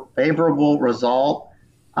favorable result,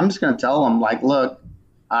 I'm just going to tell them, like, look,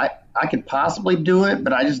 I could possibly do it,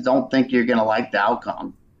 but I just don't think you're going to like the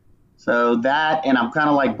outcome. So that, and I'm kind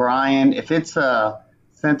of like Brian, if it's a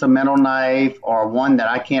sentimental knife or one that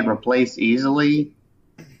I can't replace easily,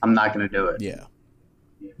 I'm not going to do it. Yeah.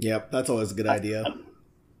 Yep, that's always a good idea.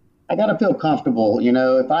 I got to feel comfortable. You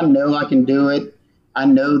know, if I know I can do it, I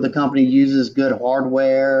know the company uses good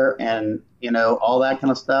hardware and, you know, all that kind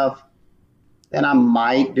of stuff, then I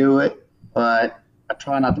might do it. But I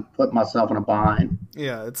try not to put myself in a bind.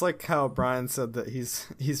 Yeah, it's like how Brian said that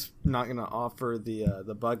he's not gonna offer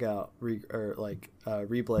the bug out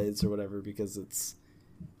reblades or whatever because it's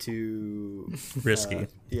too Risky.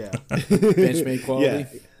 Yeah, Benchmade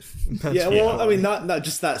quality. Yeah, well, I mean, not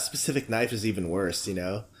just that specific knife is even worse, you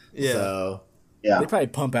know? Yeah. So, Yeah. They probably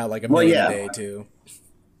pump out like a million a day too.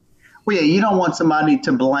 Well, yeah, you don't want somebody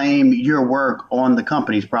to blame your work on the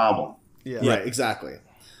company's problem. Yeah. right, exactly.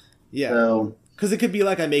 Yeah. So, Because it could be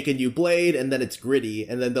like I make a new blade and then it's gritty,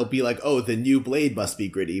 and then they'll be like, "Oh, the new blade must be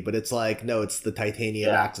gritty," but it's like, no, it's the titanium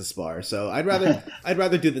axis bar. So I'd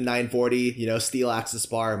rather do the 940, you know, steel axis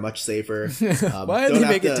bar, much safer. Why did they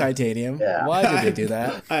make it titanium? Yeah. Why did they do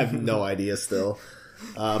that? I have no idea still,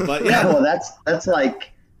 but yeah, well, that's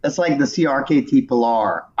like the CRKT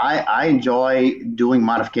Pilar. I enjoy doing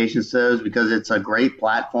modifications to those because it's a great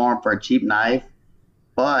platform for a cheap knife.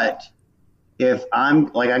 But if I'm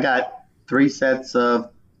like, I got 3 sets of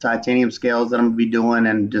titanium scales that I'm gonna be doing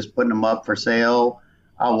and just putting them up for sale.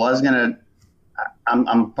 I'm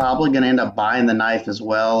probably gonna end up buying the knife as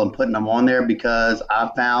well and putting them on there because I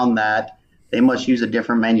found that they must use a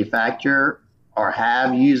different manufacturer or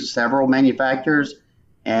have used several manufacturers,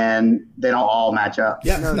 and they don't all match up.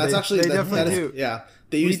 yeah, No, that's they actually definitely do. Yeah,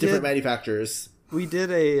 they use different did- manufacturers. We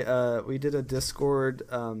did a Discord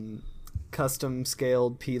custom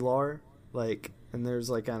scaled Pilar, and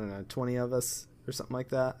there's I don't know, 20 of us or something like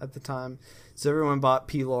that at the time. So everyone bought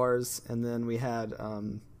Pilars, and then we had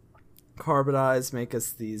Carbonize make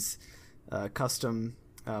us these custom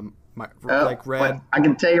red. But I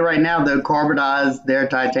can tell you right now, though, Carbonize, their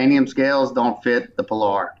titanium scales don't fit the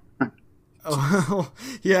Pilar. Oh,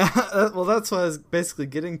 yeah. Well, that's what I was basically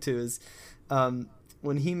getting to is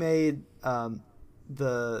when he made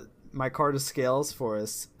micarta scales for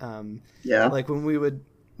us. Like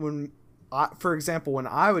for example, when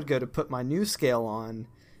I would go to put my new scale on,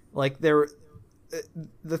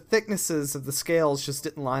 the thicknesses of the scales just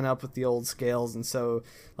didn't line up with the old scales, and so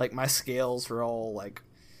my scales were all like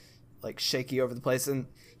shaky over the place. And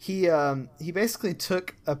he basically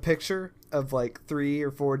took a picture of 3 or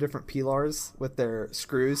 4 different Pilars with their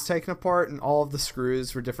screws taken apart, and all of the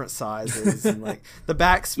screws were different sizes, and the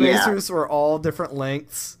back spacers were all different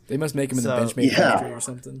lengths. They must make them in the Benchmade factory or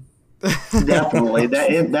something. Definitely.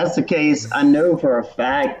 If that's the case, I know for a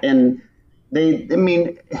fact. And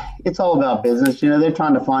it's all about business. You know, they're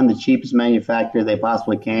trying to find the cheapest manufacturer they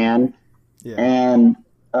possibly can. Yeah. And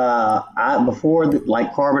before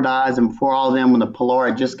Carbonize and before all of them, when the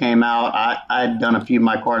Pilar just came out, I had done a few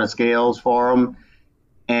micarta scales for them,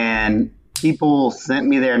 and people sent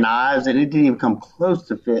me their knives, and it didn't even come close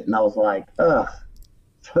to fit. And I was like, ugh.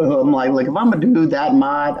 So I'm like, if I'm gonna do that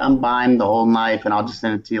mod, I'm buying the whole knife, and I'll just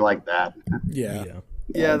send it to you like that. Yeah.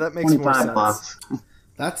 Yeah, that makes more sense. $25.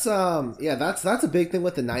 That's that's a big thing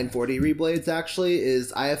with the 940 reblades. Actually,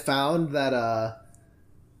 is I have found that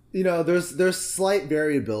there's slight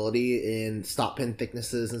variability in stop pin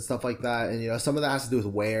thicknesses and stuff like that, and some of that has to do with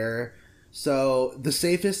wear. So the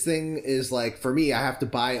safest thing is for me, I have to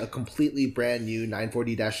buy a completely brand new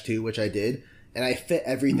 940-2, which I did, and I fit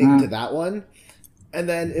everything to that one. And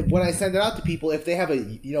then when I send it out to people, if they have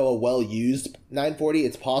a well-used 940,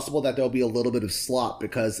 it's possible that there'll be a little bit of slop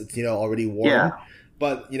because it's already worn. Yeah.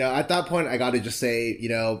 But at that point, I got to just say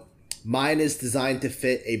mine is designed to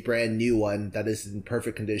fit a brand new one that is in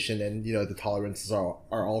perfect condition, and the tolerances are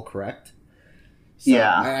all correct. So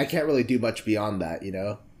Yeah. I can't really do much beyond that.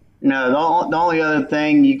 No, the only other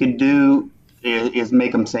thing you could do is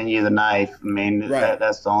make them send you the knife. I mean, Right.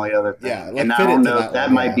 That's the only other thing. Yeah, and I fit it don't to know that if that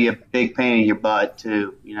one, might yeah. be a big pain in your butt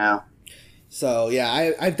too. So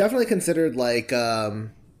yeah, I've definitely considered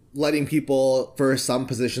letting people for some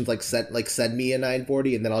positions send me a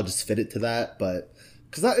 940 and then I'll just fit it to that, but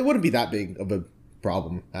because it wouldn't be that big of a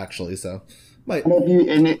problem actually. So mine's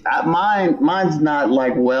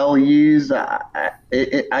not well used. I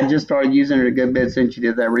just started using it a good bit since you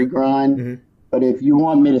did that regrind. Mm-hmm. But if you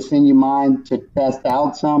want me to send you mine to test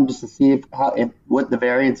out some, just to see what the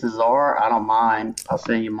variances are, I don't mind. I'll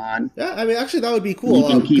send you mine. Yeah, I mean, actually, that would be cool You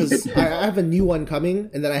can keep because it. I have a new one coming,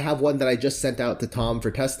 and then I have one that I just sent out to Tom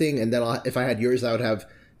for testing, and then if I had yours, I would have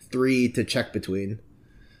 3 to check between.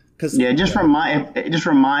 Just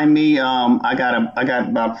remind me. I got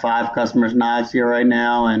about 5 customers' knives here right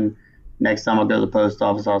now, and next time I go to the post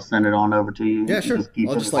office, I'll send it on over to you. Yeah, sure.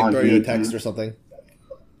 I'll just throw you a text or something.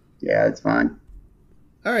 Yeah, it's fine.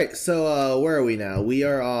 All right, so where are we now? We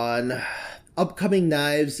are on upcoming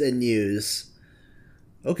knives and news.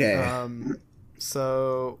 Okay.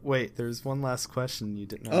 So wait, there's one last question you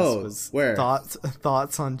didn't ask. Oh, was where?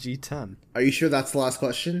 Thoughts on G10? Are you sure that's the last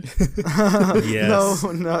question? Yes.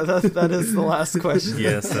 No, that is the last question.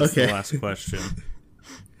 Yes, that's Okay. the last question.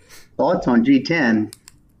 Thoughts on G10?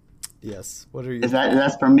 Yes. What are your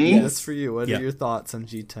That's for me? That's for you. What Yeah. are your thoughts on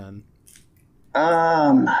G10?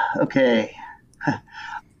 Okay.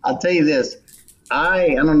 I'll tell you this.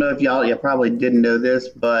 I don't know if you probably didn't know this,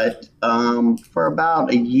 but for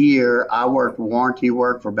about a year, I worked warranty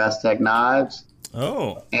work for Best Tech Knives,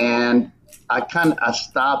 Oh. and I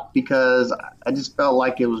stopped because I just felt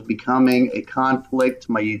like it was becoming a conflict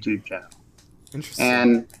to my YouTube channel. Interesting.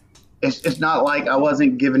 And it's not like I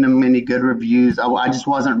wasn't giving them any good reviews. I just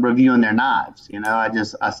wasn't reviewing their knives. You know,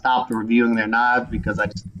 I stopped reviewing their knives because I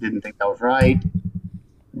just didn't think that was right.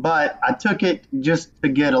 But I took it just to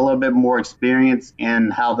get a little bit more experience in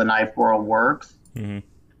how the knife world works. Hmm.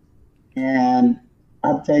 And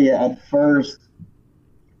I'll tell you, at first,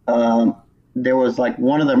 there was like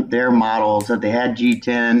one of their models that they had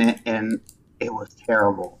G10, and it was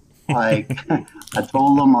terrible. Like I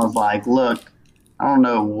told them, I was like, look, I don't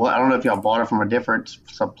know if y'all bought it from a different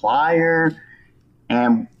supplier.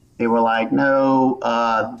 And they were like, no,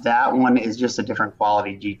 that one is just a different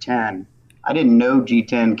quality G10. I didn't know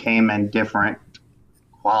G10 came in different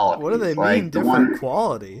qualities. What do they like mean different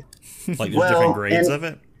quality? Like there's Well, different grades and- of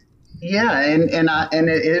it? Yeah, and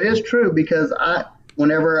it is true because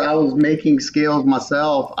whenever I was making scales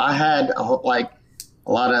myself, I had a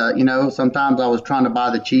lot of sometimes I was trying to buy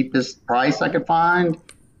the cheapest price I could find,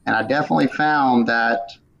 and I definitely found that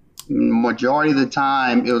majority of the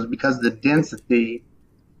time it was because the density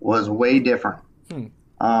was way different.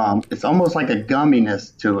 It's almost like a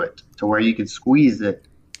gumminess to it, to where you could squeeze it,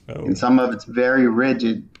 Oh. and some of it's very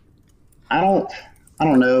rigid. I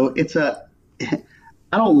don't know.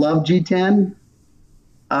 I don't love G10,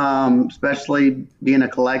 especially being a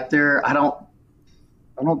collector. I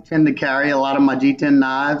don't tend to carry a lot of my G10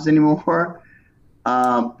 knives anymore,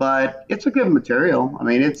 but it's a good material. I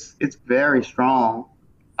mean, it's very strong.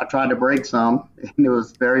 I tried to break some, and it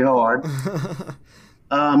was very hard.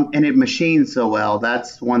 And it machines so well.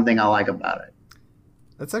 That's one thing I like about it.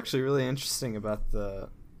 That's actually really interesting about the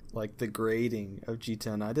grading of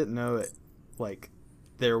G10. I didn't know it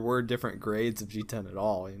there were different grades of G10 at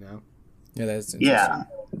all, you know? Yeah, that's interesting. Yeah.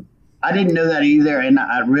 I didn't know that either, and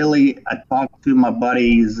I talked to my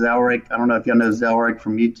buddy Zelric. I don't know if y'all know Zelric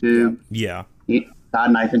from YouTube. Yeah.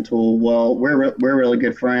 Todd Knife and Tool. Well, we're really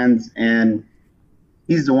good friends, and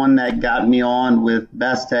he's the one that got me on with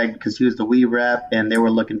Best Tech because he was the Wii rep, and they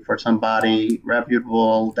were looking for somebody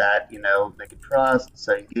reputable that they could trust.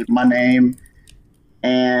 So he gave my name,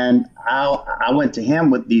 and I went to him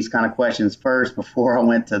with these kind of questions first before I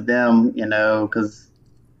went to them, because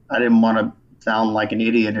I didn't want to sound like an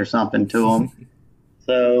idiot or something to him.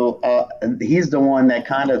 So he's the one that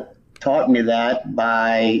kind of taught me that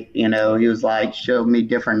by, he was like, showed me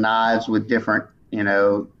different knives with different,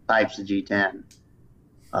 types of G10.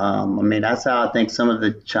 I mean, that's how I think some of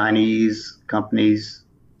the Chinese companies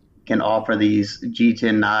can offer these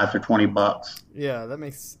G10 knives for $20. Yeah, that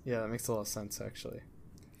makes a lot of sense, actually.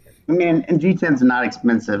 I mean, and G10's not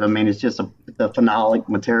expensive. I mean, it's just the phenolic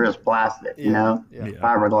material is plastic, Yeah.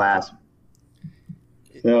 fiberglass.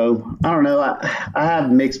 So I don't know. I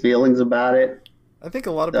have mixed feelings about it. I think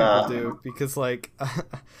a lot of people do because,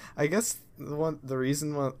 I guess the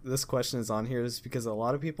reason this question is on here is because a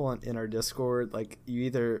lot of people in our Discord,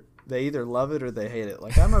 they either love it or they hate it.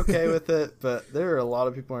 Like, I'm okay with it, but there are a lot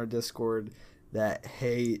of people in our Discord that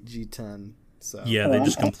hate G10. So Yeah, they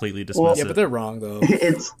just completely dismiss Yeah, it. but they're wrong though.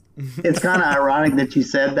 It's kind of ironic that you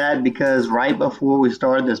said that because right before we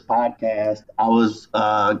started this podcast, I was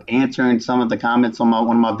answering some of the comments on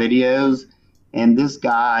one of my videos, and this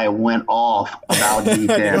guy went off about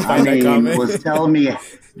G10. Find that comment. Was telling me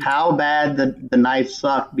how bad the knife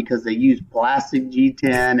sucked because they used plastic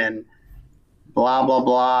G10 and blah blah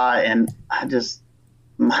blah. And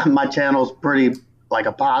my channel's pretty like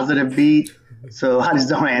a positive beat. So I just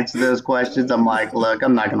don't answer those questions. I'm like, look,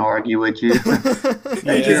 I'm not going to argue with you. You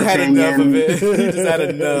just had enough of it. You just had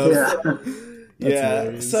enough. Yeah.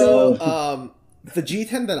 Yeah. So the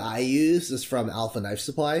G10 that I use is from Alpha Knife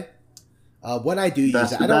Supply. When I do use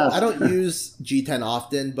That's it, the I best. don't use G10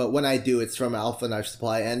 often, but when I do, it's from Alpha Knife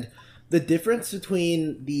Supply. And the difference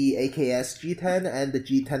between the AKS G10 and the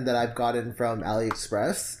G10 that I've gotten from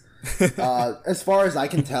AliExpress, as far as I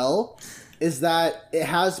can tell, is that it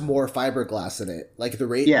has more fiberglass in it. Like the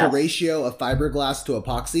Yes. ratio of fiberglass to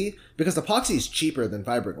epoxy, because epoxy is cheaper than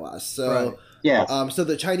fiberglass. So. Right. Yes. So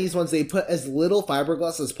the Chinese ones, they put as little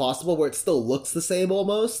fiberglass as possible where it still looks the same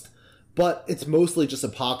almost, but it's mostly just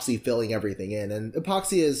epoxy filling everything in, and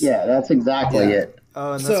epoxy is Yeah, that's exactly Yeah. it.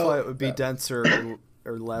 Oh, and that's why it would be denser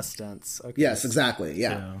or less dense. Okay. yes, exactly,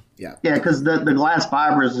 yeah. Yeah, because the glass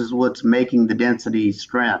fibers is what's making the density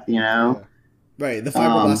strength, you know? Right, the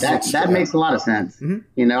fiberglass. That makes a lot of sense. Mhm.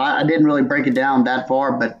 You know, I didn't really break it down that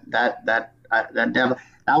far, but that definitely.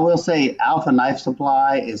 I will say, Alpha Knife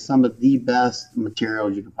Supply is some of the best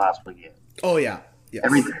materials you could possibly get. Oh yeah, yes.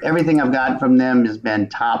 Everything I've gotten from them has been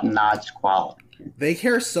top notch quality. They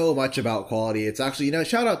care so much about quality. It's actually,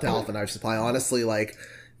 shout out to Alpha Knife Supply. Honestly, like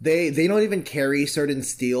they don't even carry certain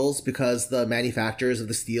steels because the manufacturers of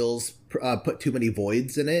the steels put too many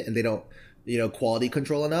voids in it, and they don't, quality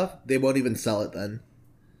control enough. They won't even sell it then.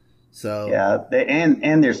 So Yeah,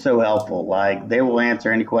 and they're so helpful. Like they will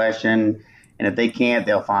answer any question, and if they can't,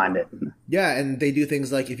 they'll find it. yeah, and they do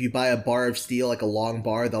things like if you buy a bar of steel, like a long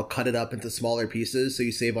bar, they'll cut it up into smaller pieces, so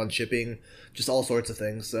you save on shipping. Just all sorts of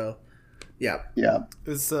things. So yeah. Yeah.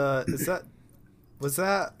 Was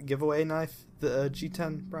that giveaway knife the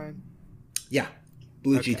G10, Brian? Yeah,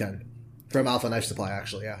 blue Okay. G10 from Alpha Knife Supply,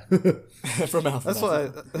 actually. Yeah. From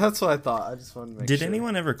Alpha. That's what I thought. I just wanted to make Did sure.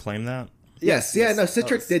 anyone ever claim that? yes. Yeah. No, That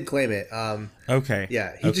Citric was- did claim it. Okay.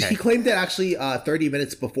 Yeah. Okay. He claimed it actually 30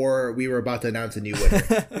 minutes before we were about to announce a new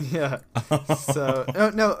winner. Yeah. So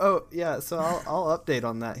So I'll update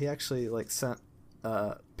on that. He actually sent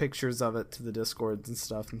pictures of it to the Discords and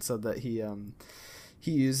stuff, and said that he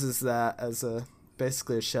uses that as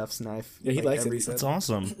basically a chef's knife. Yeah, he likes it, he said. That's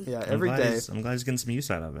awesome. Yeah, I'm every glad day. he's- I'm glad he's getting some use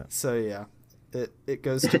out of it. So yeah, it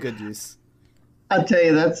goes to good use. I tell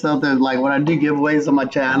you, that's something like when I do giveaways on my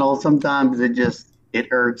channel, sometimes it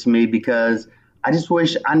hurts me because I just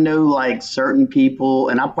wish I know like certain people,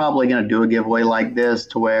 and I'm probably going to do a giveaway like this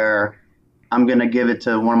to where I'm going to give it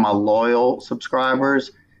to one of my loyal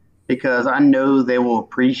subscribers because I know they will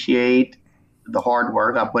appreciate the hard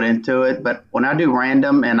work I put into it. But when I do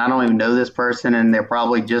random and I don't even know this person and they're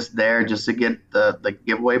probably just there just to get the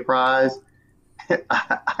giveaway prize,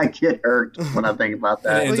 I get hurt when I think about It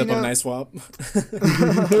that. ends Well, up on Nice Swap.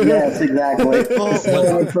 Yes, exactly.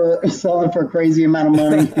 selling for a crazy amount of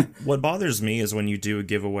money. What bothers me is when you do a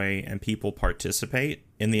giveaway and people participate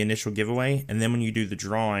in the initial giveaway, and then when you do the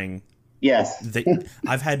drawing, Yes.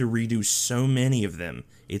 I've had to redo so many of them.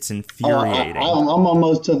 It's I'm infuriating.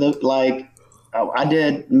 almost to the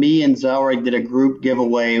me and Zelric did a group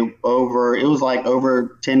giveaway it was like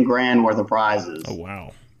over 10 grand worth of prizes. Oh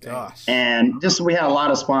wow. Gosh. And we had a lot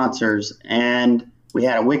of sponsors, and we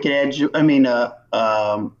had a Wicked Edge. I mean,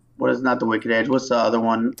 what is not the Wicked Edge? What's the other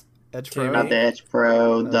one? Edge Pro. Not the Edge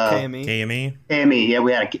Pro. The KME. KME? KME. Yeah,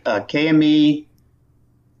 we had a KME.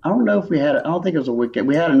 I don't know if we had. I don't think it was a Wicked.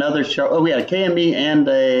 We had another show. Oh, we had a KME and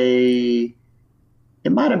a.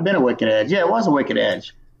 It might have been a Wicked Edge. Yeah, it was a Wicked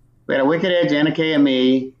Edge. We had a Wicked Edge and a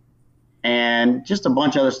KME, and just a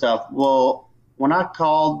bunch of other stuff. Well, when I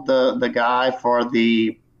called the guy for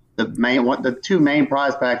the two main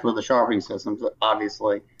prize packs were the sharpening systems,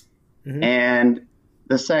 obviously, and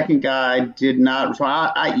the second guy did not. So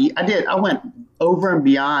I went over and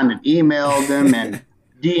beyond and emailed him and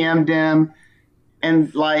DM'd him,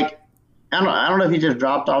 and like I don't know if he just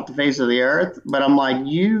dropped off the face of the earth, but I'm like,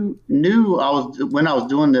 you knew when I was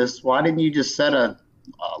doing this. Why didn't you just set a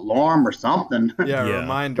alarm or something? Yeah, Yeah.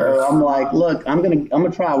 reminder. So I'm like, look, I'm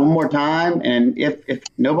gonna try one more time, and if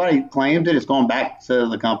nobody claims it, it's going back to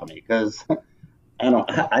the company because I don't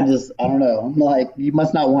know. I'm like, you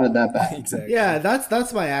must not want it that bad. Exactly. Yeah,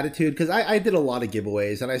 that's my attitude, because I did a lot of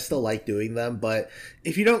giveaways and I still like doing them, but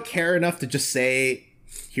if you don't care enough to just say,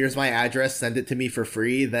 here's my address, send it to me for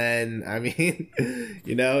free, then I mean,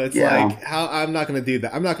 it's Yeah. like, how I'm not going to do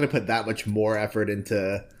that. I'm not going to put that much more effort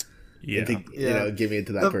into Yeah. giving it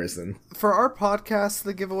to that person. For our podcast,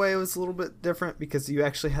 the giveaway was a little bit different because you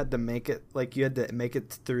actually had to make it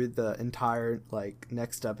through the entire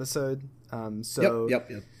next episode.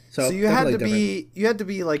 Yep. So you had to definitely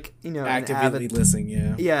be like an Actively avid, listening,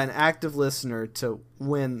 yeah. yeah, an active listener to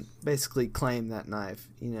basically claim that knife.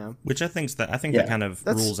 Which I think Yeah. that kind of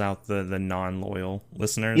That's- rules out the non-loyal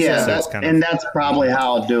listeners. Yeah, so it's kind and of that's probably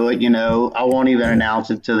how I'll do it. I won't even announce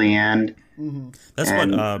it to the end. that's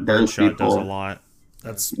and what those Birdshot does a people- lot.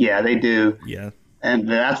 That's Yeah, they do, yeah. and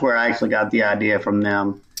that's where I actually got the idea from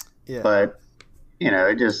them. Yeah. But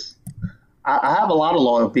it just I have a lot of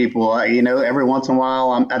loyal people. Every once in a while,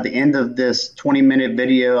 I'm at the end of this 20-minute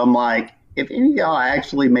video. I'm like, if any of y'all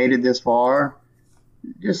actually made it this far,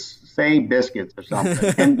 just say biscuits or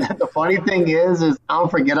something. And the funny thing is I'll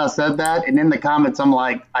forget I said that, and in the comments, I'm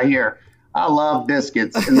like, I hear, I love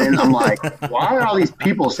biscuits, and then I'm like, why are all these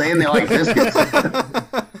people saying they like biscuits?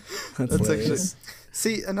 That's That's hilarious.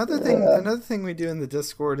 See, another thing we do in the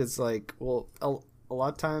Discord is like, well, a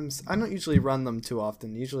lot of times I don't usually run them too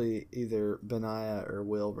often. Usually either Benaya or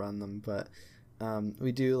Will run them, but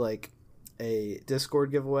we do like a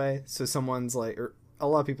Discord giveaway. So someone's like, or a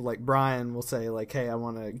lot of people like Brian will say like, hey, I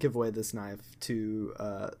want to give away this knife to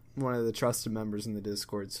one of the trusted members in the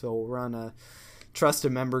Discord. So we'll run a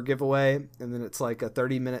trusted member giveaway, and then it's like a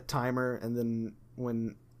 30-minute timer, and then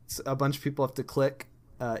when a bunch of people have to click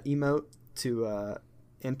emote to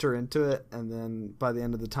enter into it, and then by the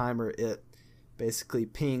end of the timer it basically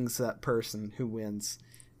pings that person who wins,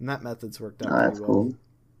 and that method's worked out pretty well. Cool.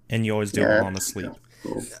 And you always do it on the sleep.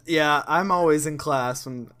 Cool. Yeah, I'm always in class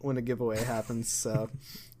when a giveaway happens. So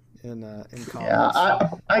in college. Yeah,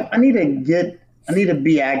 I need to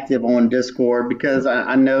be active on Discord because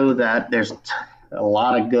I know that there's a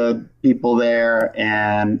lot of good people there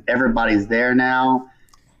and everybody's there now.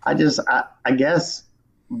 I guess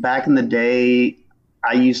back in the day,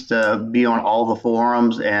 I used to be on all the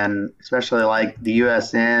forums, and especially like the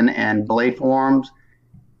USN and Blade forums,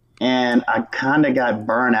 and I kind of got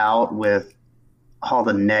burnt out with all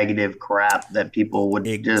the negative crap that people would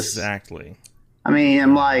Exactly. I mean,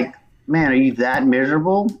 I'm like, man, are you that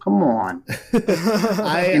miserable? Come on. You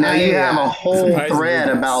have a whole thread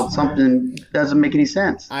about something that doesn't make any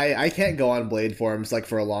sense. I can't go on Blade forums like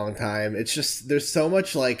for a long time. It's just there's so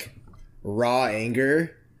much like raw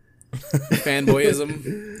anger.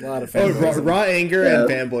 Fanboyism. A lot of fanboyism. Raw anger and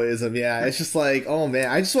fanboyism. Yeah, it's just like, oh man,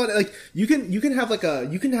 I just want like you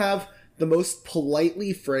can have the most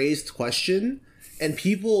politely phrased question, and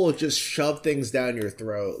people will just shove things down your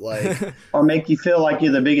throat, like or make you feel like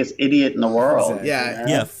you're the biggest idiot in the world.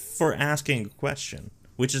 Exactly. Yeah, for asking a question,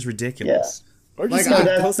 which is ridiculous. Or just Like,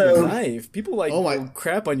 posting a knife. People go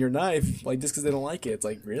crap on your knife like just because they don't like it. It's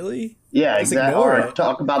like, really? Yeah, Just exactly. ignore Or it.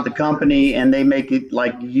 talk about the company and they make it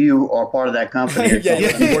like you are part of that company. Or yeah,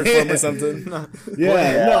 something. you work for them or something.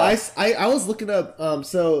 Yeah, no, I was looking up.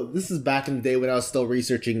 So this is back in the day when I was still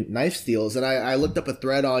researching knife steals, and I looked up a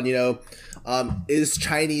thread on is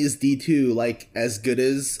Chinese D2 like as good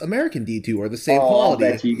as American D2 or the same quality?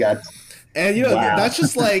 I bet you got. And Wow. that's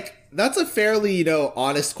just like that's a fairly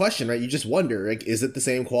honest question, right? You just wonder like, is it the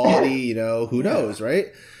same quality? Who knows, right?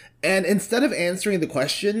 And instead of answering the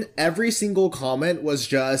question, every single comment was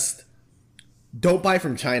just, don't buy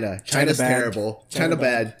from China. China's bad. terrible. China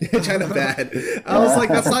bad. China bad. I was like,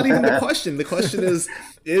 that's not even the question. The question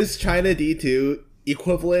is China D2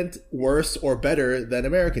 equivalent, worse, or better than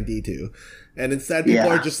American D2? And instead, people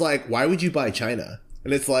are just like, why would you buy China?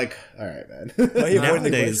 And it's like, all right, man.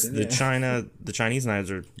 Nowadays, the Chinese knives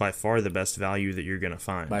are by far the best value that you're going to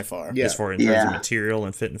find. By far. Yeah. As far as in terms of material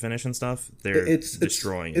and fit and finish and stuff, they're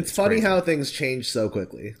destroying it. It's funny crazy. how things change so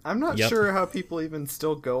quickly. I'm not sure how people even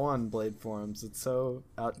still go on Blade forums. It's so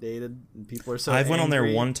outdated, and people are so I went on there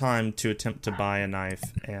angry. one time to attempt to buy a knife,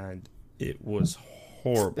 and it was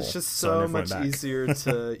horrible. It's just I so never went much back. easier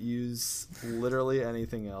to use literally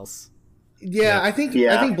anything else. Yeah, I think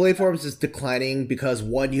Blade Forums is declining because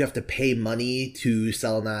one, you have to pay money to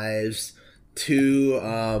sell knives. Two,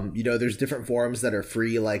 there's different forums that are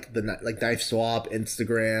free, like Knife Swap,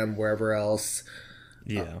 Instagram, wherever else.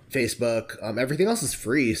 Yeah, Facebook. Everything else is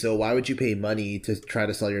free, so why would you pay money to try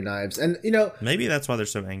to sell your knives? And maybe that's why they're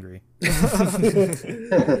so angry.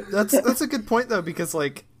 That's a good point though, because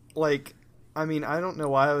like I mean, I don't know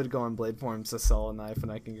why I would go on Blade forums to sell a knife,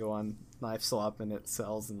 and I can go on Knife Swap and it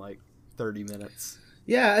sells in like 30 minutes.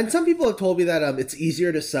 Yeah, and some people have told me that it's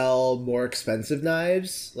easier to sell more expensive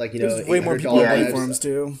knives, like There's way more $800 people on knives. platforms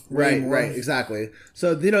too. Way Right, more. right, exactly.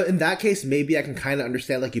 So in that case, maybe I can kind of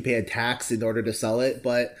understand like you pay a tax in order to sell it,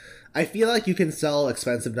 but I feel like you can sell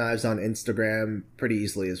expensive knives on Instagram pretty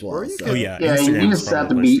easily as well. Or you so. can- Oh yeah, Yeah, Instagram you is just have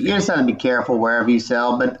to probably be the place to go. careful wherever you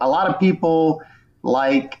sell. But a lot of people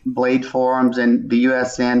like Blade forums and the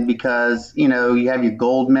USN because you have your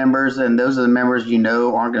gold members, and those are the members aren't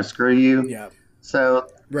going to screw you. Yeah. So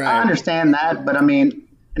Right. I understand that, but I mean,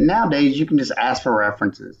 nowadays you can just ask for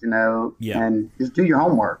references, Yeah. and just do your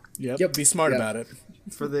homework. Yep. Be smart about it.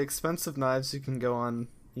 For the expensive knives, you can go on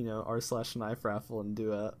r/knife raffle and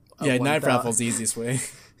do a Yeah, 1,000 knife raffle's the easiest way.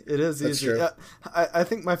 It is That's easy. true. Yeah, I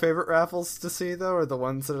think my favorite raffles to see though are the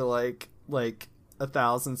ones that are like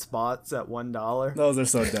 1,000 spots at $1. Those are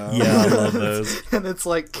so dumb. Yeah, I love those. And it's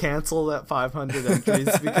like canceled at 500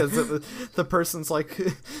 entries because the person's like,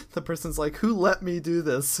 who let me do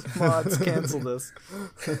this? Mods, cancel this.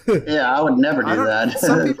 Yeah, I would never do that.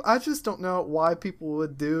 Some people, I just don't know why people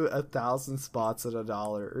would do 1,000 spots at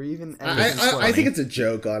 $1 or even anything. I think it's a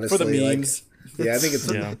joke, honestly. For the like- memes. yeah, I think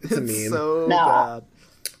it's Yeah. it's a meme. so Now, bad.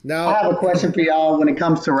 Now, I have a question for y'all when it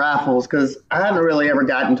comes to raffles, because I haven't really ever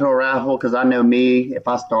gotten to a raffle, because I know me, if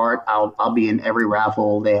I start, I'll be in every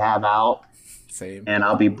raffle they have out, Same. and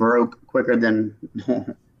I'll be broke quicker than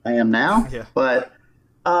I am now. Yeah. But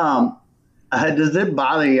does it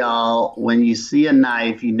bother y'all when you see a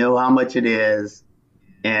knife, you know how much it is,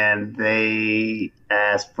 and they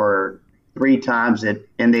ask for 3 times it,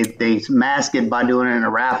 and they mask it by doing it in a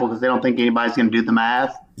raffle because they don't think anybody's going to do the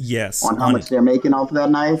math Yes. on how much they're making off of that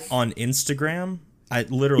knife? On Instagram, I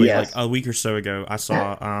literally, Yes. like a week or so ago, I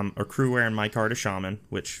saw a crew wearing my card, a shaman,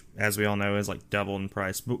 which, as we all know, is like double in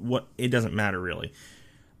price. But it doesn't matter really.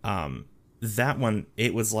 That one,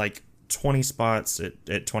 it was like 20 spots at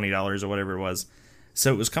 $20 or whatever it was.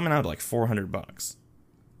 So it was coming out to like $400.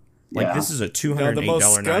 Like, Yeah. this is a No, $208 the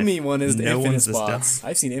most knife. scummy one is the No infinite one's this spots. dumb.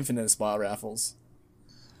 I've seen infinite spot raffles.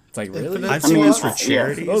 It's like, really? Infinite I've I seen mean, those for yeah,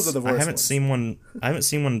 charities. those are the I worst haven't ones. seen one. I haven't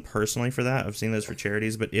seen one personally for that. I've seen those for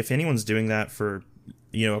charities. But if anyone's doing that for,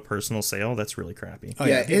 a personal sale, that's really crappy. Oh,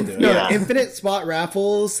 yeah, people do it. Yeah. infinite spot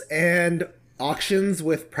raffles and auctions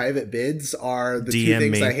with private bids are the two DM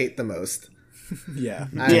things me. I hate the most. Yeah.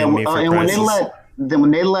 Yeah, me for and when prices.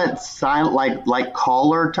 they let silent like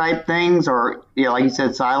caller type things, or like you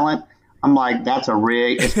said, silent. I'm like, that's a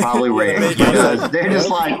rig. It's probably rigged because they're just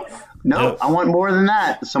like, nope, I want more than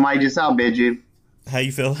that. Somebody just outbid you. How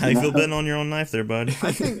you feel? How you feel betting on your own knife, there, bud?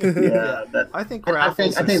 I think Yeah, I think I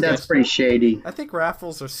raffles. think that's are pretty shady. I think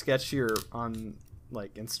raffles are sketchier on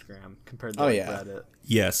like Instagram compared to Oh, like, yeah. Reddit.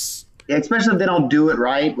 Yes. Yeah, especially if they don't do it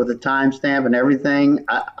right with the timestamp and everything.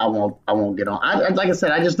 I won't get on. Like I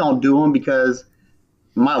said, I just don't do them because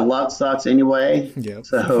my luck sucks anyway. Yep.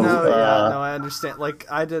 So No, I understand. Like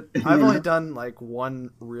I've only done like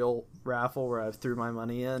one real raffle where I threw my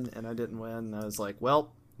money in and I didn't win. And I was like,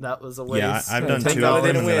 well, that was a waste. Yeah, I've done Thank 2 God I of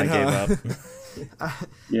them didn't and then win, I gave huh? up.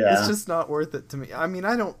 yeah. It's just not worth it to me. I mean,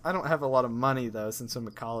 I don't have a lot of money though since I'm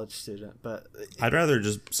a college student, but I'd rather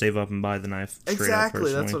just save up and buy the knife straight up exactly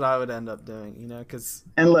personally. that's what I would end up doing. Because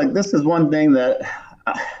And look, this is one thing that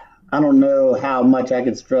I don't know how much I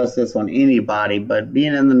could stress this on anybody, but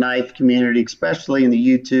being in the knife community, especially in the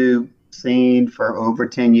YouTube scene for over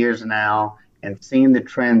 10 years now, and seeing the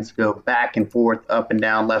trends go back and forth, up and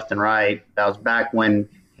down, left and right. That was back when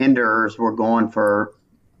Hinderers were going for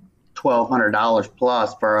 $1,200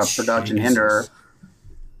 plus for a production Jesus. Hinderer.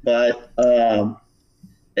 But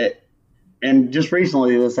and just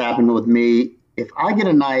recently this happened with me. If I get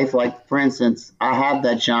a knife, like for instance, I have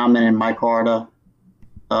that shaman in my Carta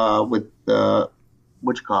with the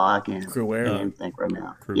what you call it? I can't Crewware. think right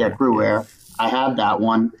now. Crewware, Yeah, Crewware. I have that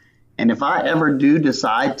one. And if I ever do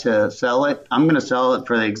decide to sell it, I'm going to sell it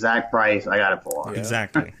for the exact price I got it for. Yeah.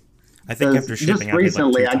 Exactly. I think after shipping, Just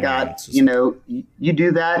recently, I got, you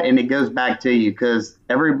do that and it goes back to you because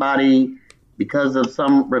everybody, because of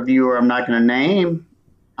some reviewer I'm not going to name,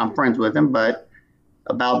 I'm friends with him, but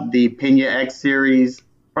about the Pena X series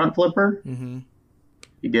front flipper, Mm-hmm.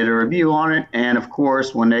 he did a review on it, and of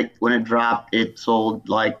course, when it dropped, it sold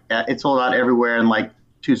out everywhere in like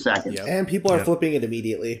 2 seconds. Yep. And people are Yep. flipping it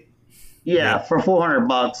immediately. Yeah, for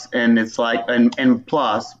 $400, and it's like, and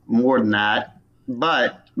plus more than that.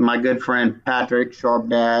 But my good friend Patrick Sharp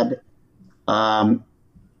Dad,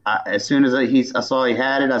 as soon as I saw he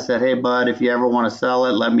had it, I said, "Hey, bud, if you ever want to sell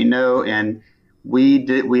it, let me know." And we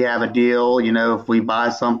have a deal. If we buy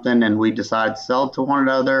something and we decide to sell it to one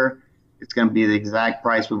another, it's going to be the exact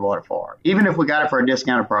price we bought it for, even if we got it for a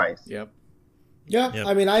discounted price. Yep. Yeah, Yep.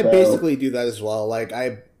 I mean, I So- basically do that as well. Like,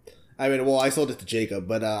 I sold it to Jacob,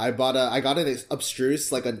 but I got an abstruse,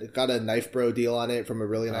 got a Knife Bro deal on it from a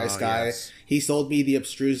really nice Oh, guy. yes. He sold me the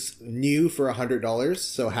abstruse new for $100,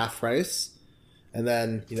 so half price. And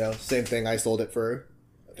then, same thing, I sold it for,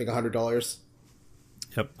 I think, $100.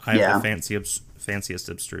 Yep, I have Yeah. the fanciest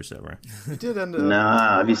abstruse ever. you did end up. No,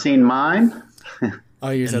 have you seen mine? Oh,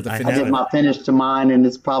 you just have And to I I finish did it. my finish to mine, and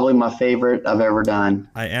it's probably my favorite I've ever done.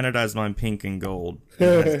 I anodized mine pink and gold.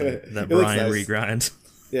 It has that It looks Brian nice. regrind.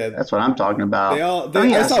 Yeah, That's what I'm talking about. I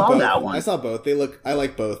I saw saw both. that one. I saw both. I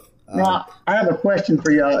like both. Now, I have a question for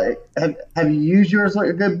y'all. Have you used yours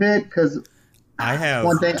a good bit? Because I have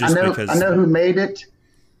one thing just I because know who made it.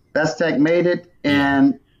 Best Tech made it,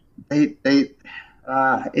 and they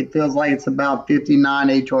it feels like it's about 59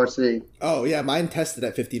 HRC. Oh yeah, mine tested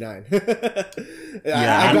at 59. I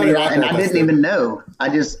got it rock and roll I didn't tested. even know.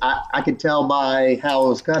 I could tell by how it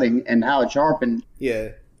was cutting and how it sharpened Yeah,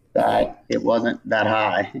 that it wasn't that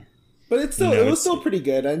high. but it was it's- still pretty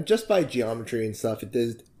good, and just by geometry and stuff, it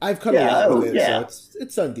did. I've cut Yeah, a lot with oh, it, yeah. so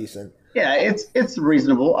it's done decent. Yeah, it's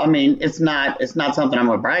reasonable. I mean, it's not something I'm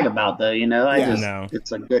gonna brag about though. Yeah. No.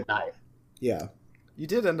 It's a good knife. Yeah, You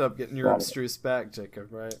did end up getting your Got it. abstruse back, Jacob,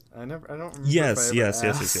 right? I don't remember. Yes, if I ever yes.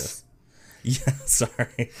 asked. Yeah,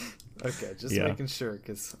 sorry. Okay, just Yeah. making sure,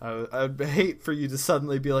 because I'd hate for you to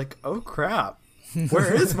suddenly be like, "Oh crap,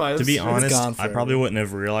 where is my?" To be abstruse?" honest, gone I forever. probably wouldn't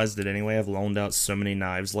have realized it anyway. I've loaned out so many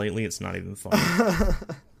knives lately, it's not even funny.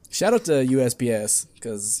 Shout out to USPS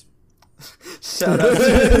because Shout out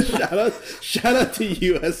to shout out to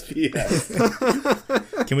USPS.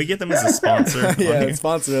 Can we get them as a sponsor? on yeah, here?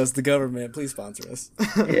 sponsor us, the government. Please sponsor us.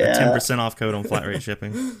 Yeah. 10% off code on flat rate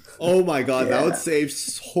shipping. Oh my god, that Yeah. would save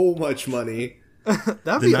so much money. That'd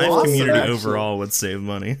The be knife awesome. community actually. overall would save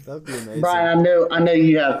money. That'd be amazing. Brian, I know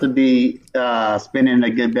you have to be spending a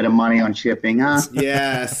good bit of money on shipping, huh?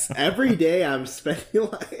 Yes, every day I'm spending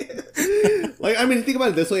like I mean, think about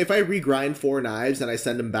it this way: if I regrind 4 knives and I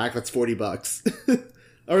send them back, that's $40,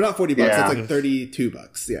 or not $40. Yeah. That's like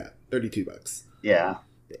 $32. Yeah, $32. Yeah.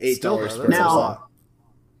 $8 Still, though, per that's a Now- lot.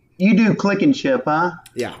 You do click and ship, huh?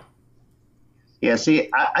 Yeah. Yeah, see,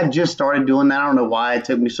 I just started doing that. I don't know why it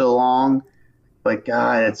took me so long, but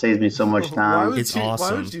God, it saves me so much Why time. would It's you? Why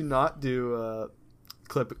awesome. would you not do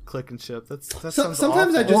click and ship? That So, sounds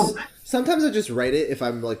sometimes awful. sometimes I just write it if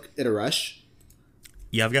I'm like in a rush.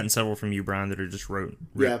 Yeah, I've gotten several from you, Brian, that are just wrote.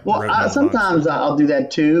 Yeah. Well, wrote in the box. sometimes I'll do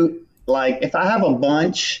that too. Like if I have a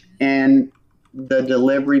bunch and the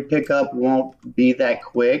delivery pickup won't be that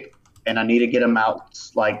quick, and I need to get them out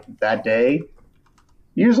like that day.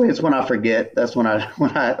 Usually it's when I forget. That's when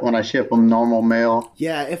I ship them normal mail.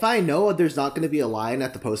 Yeah, if I know there's not going to be a line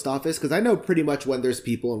at the post office, because I know pretty much when there's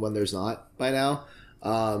people and when there's not by now.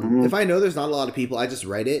 If I know there's not a lot of people, I just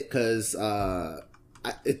write it because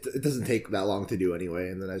it doesn't take that long to do anyway,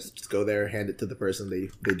 and then I just go there, hand it to the person, they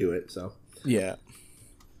do it. So Yeah.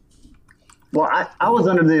 Well, I was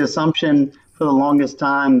under the assumption for the longest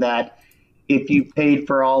time that if you paid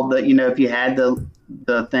for all the, if you had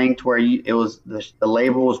the thing to where it was the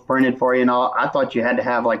label was printed for you and all, I thought you had to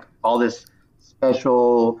have like all this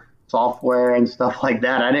special software and stuff like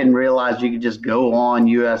that. I didn't realize you could just go on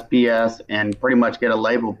USPS and pretty much get a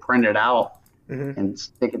label printed out and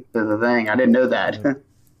stick it to the thing. I didn't know that,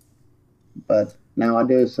 but now I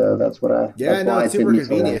do. So that's what I. yeah, that's no, why it's it took super me so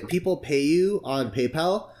convenient. long. If people pay you on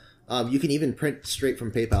PayPal, you can even print straight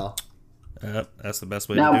from PayPal. That's the best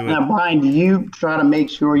way Now, to do it. now, Brian, do you try to make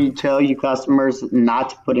sure you tell your customers not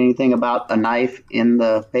to put anything about a knife in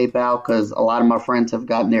the PayPal? Because a lot of my friends have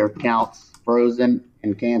gotten their accounts frozen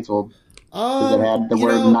and canceled because it had the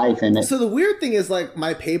word knife in it. So the weird thing is, like,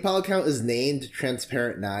 my PayPal account is named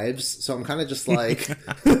Transparent Knives, so I'm kind of just like,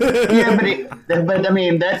 Yeah, but I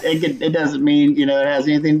mean it doesn't mean it has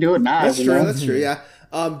anything to do with knives. That's true. That's true. Yeah.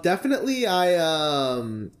 Definitely.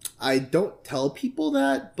 I don't tell people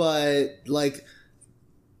that, but like,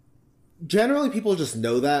 generally people just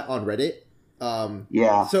know that on Reddit.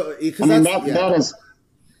 Yeah. So I because mean that's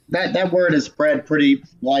that word is spread pretty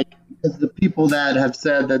because the people that have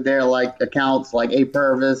said that they're like accounts like A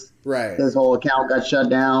Purvis, right. his whole account got shut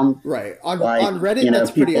down. Right. On Like, Reddit,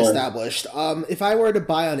 that's pretty people- established. If I were to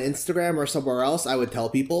buy on Instagram or somewhere else, I would tell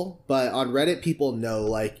people. But on Reddit, people know,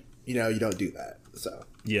 like, you don't do that. So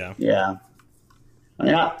Yeah. Yeah. I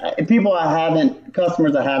mean,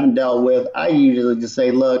 customers I haven't dealt with, I usually just say,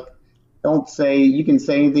 look, you can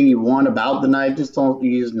say anything you want about the knife, just don't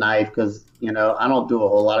use knife because, I don't do a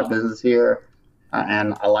whole lot of business here.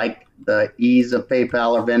 And I like the ease of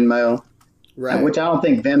PayPal or Venmo, right. which I don't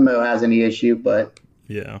think Venmo has any issue, but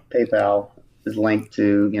Yeah. PayPal is linked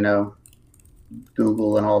to,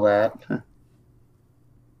 Google and all that.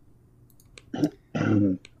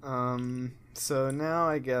 So now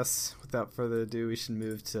I guess without further ado, we should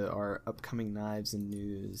move to our upcoming knives and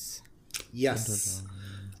news. Yes.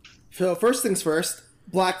 So first things first,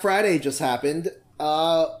 Black Friday just happened.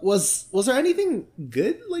 Was there anything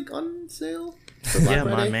good like on sale? For Black Yeah,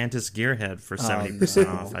 my Friday? Mantis Gearhead for 70%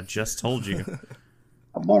 off. I just told you.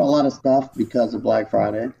 I bought a lot of stuff because of Black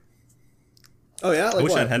Friday. Oh yeah, I like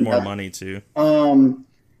wish what? I'd had more money too.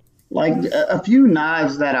 Like a few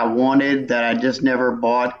knives that I wanted that I just never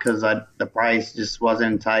bought because the price just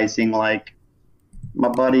wasn't enticing. Like my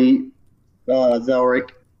buddy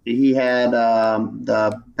Zelric, he had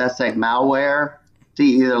the Bestech Malware.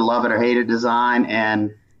 He either love it or hate it design,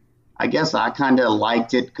 and I guess I kind of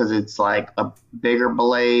liked it because it's like a bigger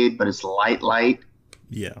blade, but it's light.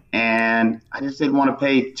 Yeah. And I just didn't want to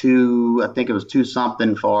pay I think it was $2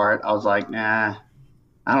 something for it. I was like, nah,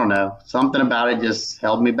 I don't know. Something about it just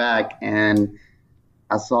held me back. And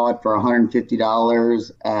I saw it for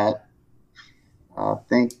 $150 at, I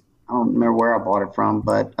don't remember where I bought it from,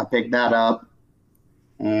 but I picked that up.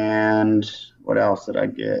 And what else did I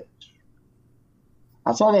get?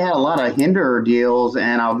 I saw they had a lot of Hinder deals,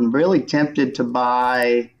 and I'm really tempted to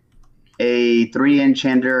buy a 3-inch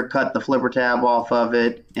Hinder, cut the flipper tab off of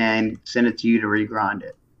it, and send it to you to regrind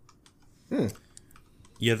it.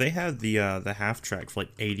 Yeah, they had the half track for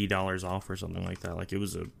like $80 off or something like that. Like, it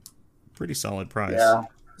was a pretty solid price. Yeah,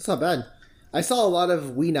 It's not bad. I saw a lot of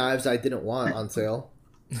Wii knives I didn't want on sale.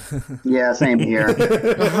 yeah, same here.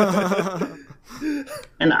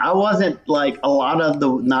 And I wasn't like a lot of the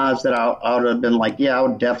knives that I would have been like, yeah, I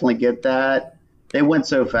would definitely get that. They went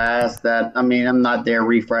so fast that, I mean, I'm not there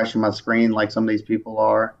refreshing my screen like some of these people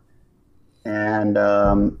are. And,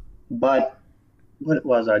 but what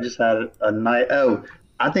was I just had a night. Oh,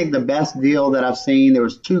 I think the best deal that I've seen, there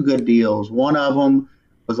was 2 good deals. One of them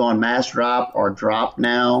was on Mass Drop or Drop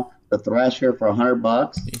Now, the Thresher for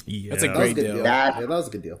 $100. Yeah. That's a That was great a good deal. deal. That- Yeah, that was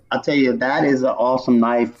a good deal. I'll tell you, that is an awesome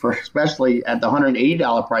knife for, especially at the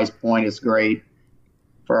 $180 price point. It's great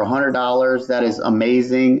for $100. That is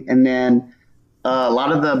amazing. And then a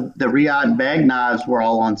lot of the Riyadh bag knives were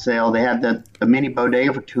all on sale. They had the mini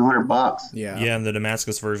bodega for $200. Yeah. Yeah, and the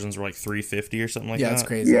Damascus versions were like $350 or something like Yeah, that. it's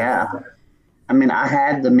crazy. Yeah, I mean, I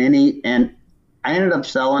had the mini, and I ended up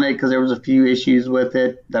selling it because there was a few issues with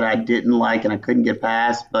it that I didn't like and I couldn't get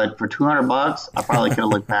past. But for $200, I probably could have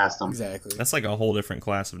looked past them. Exactly. That's like a whole different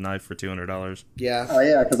class of knife for $200. Yeah. Oh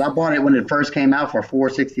yeah, because I bought it when it first came out for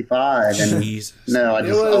 $465, and Jesus. no, I It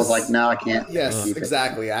was was- like, no, I can't. Yes, keep it.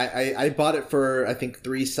 exactly. I bought it for I think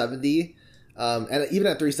 $370, and even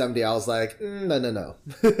at $370, I was like, no.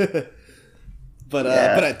 But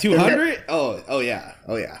Yeah. but at $200, oh yeah.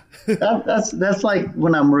 That's like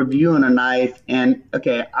when I'm reviewing a knife, and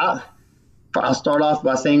okay, I'll start off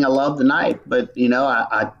by saying I love the knife, but you know,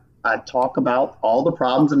 I talk about all the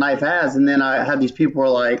problems the knife has, and then I have these people who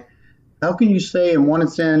are like, how can you say in one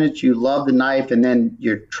sentence you love the knife and then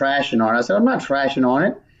you're trashing on it? I said, I'm not trashing on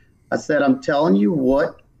it. I said, I'm telling you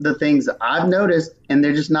what the things I've noticed, and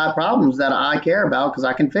they're just not problems that I care about because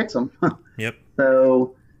I can fix them. Yep.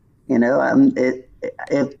 So, you know,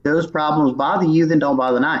 if those problems bother you, then don't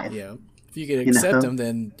buy the knife. Yeah. If you could accept know? them,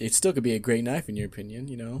 then it still could be a great knife in your opinion,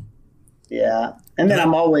 you know? Yeah. And then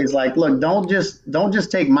I'm always like, look, don't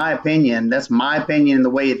just take my opinion. That's my opinion and the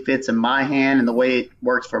way it fits in my hand and the way it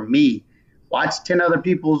works for me. Watch 10 other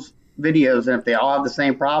people's videos, and if they all have the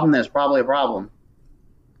same problem, then it's probably a problem.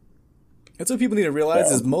 That's what people need to realize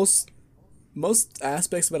Yeah. is most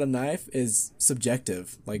aspects about a knife is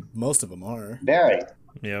subjective. Like most of them are. Very,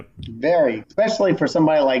 Yep. very, especially for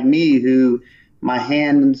somebody like me who my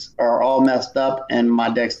hands are all messed up and my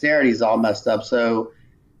dexterity is all messed up. So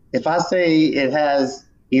if I say it has,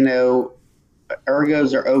 you know,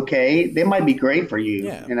 ergos are okay, they might be great for you.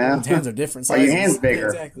 Yeah. You know, Everyone's hands are different Or sizes. your hands bigger.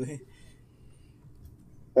 Exactly.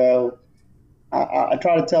 So I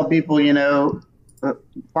try to tell people, you know,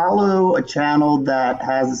 follow a channel that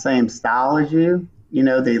has the same style as you. You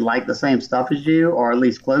know, they like the same stuff as you, or at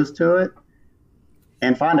least close to it.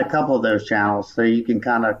 And find a couple of those channels so you can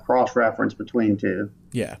kind of cross-reference between two.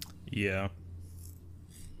 Yeah. Yeah.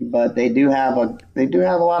 But they do have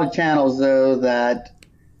a lot of channels though that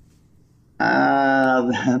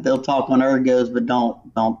they'll talk on ergos, but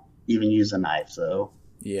don't even use a knife. So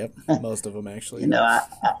Yep. Most of them actually. you know,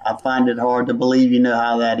 I find it hard to believe you know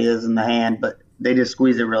how that is in the hand, but they just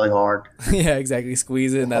squeeze it really hard. Yeah, exactly.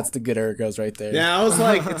 Squeeze it, and that's the good ergos right there. Yeah, I was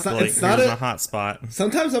like, it's not. Like, It's not here's my a. hot spot.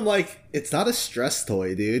 Sometimes I'm like, it's not a stress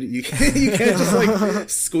toy, dude. You can't just like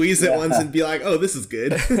squeeze it once and be like, oh, this is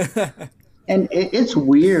good. And it's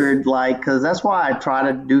weird, like, because that's why I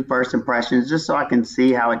try to do first impressions, just so I can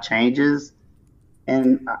see how it changes.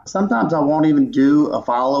 And sometimes I won't even do a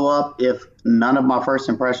follow-up if none of my first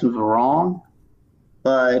impressions were wrong.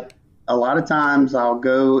 But a lot of times I'll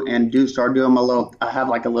go and start doing I have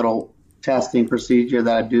like a little testing procedure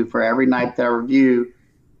that I do for every knife that I review.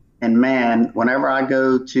 And man, whenever I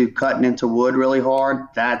go to cutting into wood really hard,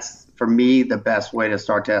 that's, for me, the best way to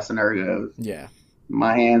start testing ergos. Yeah.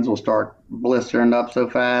 My hands will start blistering up so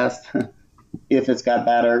fast if it's got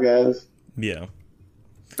bad ergos. Yeah.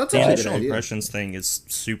 That's The a good initial idea. impressions thing is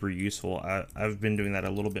super useful. I've been doing that a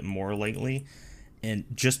little bit more lately, and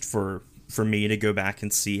just for me to go back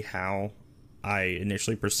and see how I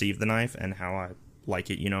initially perceived the knife and how I like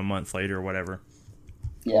it, you know, a month later or whatever.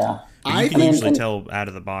 Yeah. But you can I mean, usually and- tell out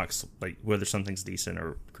of the box like whether something's decent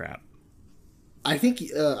or crap. I think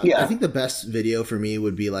Yeah. I think the best video for me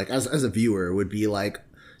would be like as a viewer would be like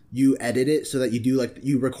you edit it so that you do like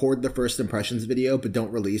you record the first impressions video but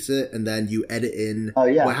don't release it, and then you edit in Oh,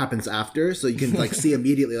 yeah. what happens after so you can like see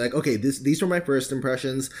immediately like, okay, these were my first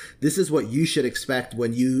impressions. This is what you should expect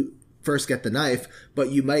when you first get the knife, but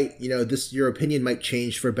you might, your opinion might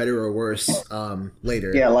change for better or worse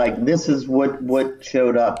later. Yeah, like this is what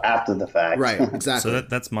showed up after the fact. Right, exactly. So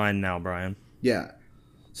that's mine now, Brian. Yeah.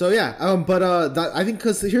 So yeah, I think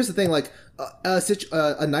because here's the thing, like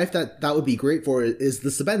a knife that would be great for it is the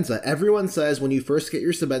Sebenza. Everyone says when you first get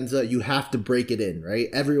your Sebenza, you have to break it in, right?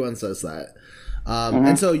 Everyone says that.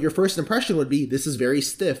 And so your first impression would be this is very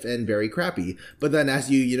stiff and very crappy. But then as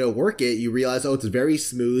you work it, you realize, oh, it's very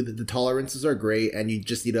smooth. The tolerances are great, and you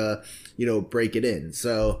just need to break it in.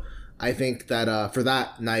 So I think that for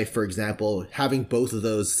that knife, for example, having both of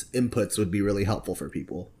those inputs would be really helpful for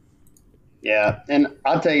people. Yeah, and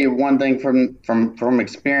I'll tell you one thing from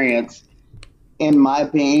experience. In my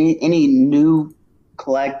opinion, any new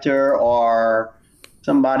collector or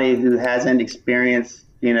somebody who hasn't experienced,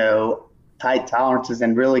 tight tolerances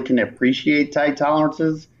and really can appreciate tight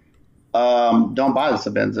tolerances, don't buy the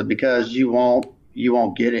Sebenza because you won't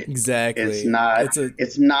get it. Exactly.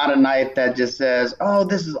 It's not a knife that just says, "Oh,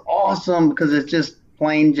 this is awesome," because it's just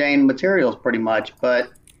plain Jane materials pretty much. But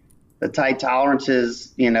the tight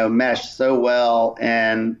tolerances, mesh so well,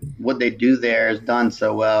 and what they do there is done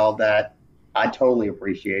so well that I totally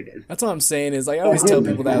appreciate it. That's what I'm saying is, like, I always tell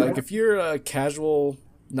people that, like, if you're a casual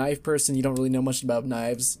knife person, you don't really know much about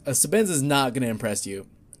knives, a Sebenza is not going to impress you.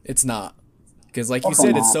 It's not. Because, like you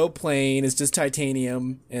said, it's so plain, it's just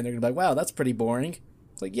titanium, and they're going to be like, wow, that's pretty boring.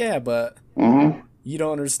 It's like, yeah, but you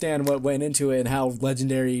don't understand what went into it and how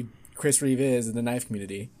legendary Chris Reeve is in the knife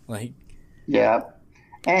community. Like, yeah.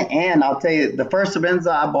 And I'll tell you, the first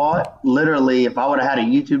Sebenza I bought, literally, if I would have had a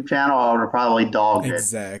YouTube channel, I would have probably dogged it.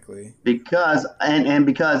 Exactly. Because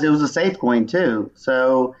it was a safe coin too.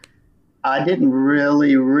 So I didn't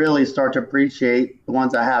really start to appreciate the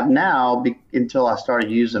ones I have now until I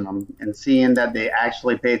started using them and seeing that they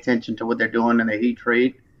actually pay attention to what they're doing and they heat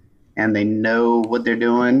treat and they know what they're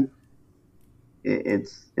doing.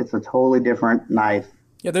 It's a totally different knife.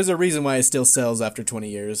 Yeah, there's a reason why it still sells after 20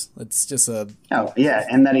 years. It's just a... Oh, yeah,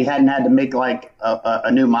 and that he hadn't had to make, like,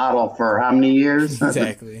 a new model for how many years?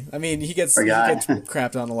 Exactly. I mean, he gets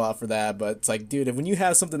crapped on a lot for that, but it's like, dude, when you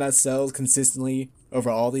have something that sells consistently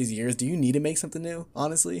over all these years, do you need to make something new,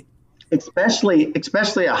 honestly? Especially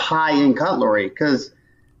a high-end cutlery, because,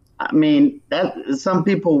 I mean, some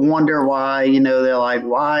people wonder why, they're like,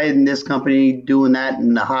 why isn't this company doing that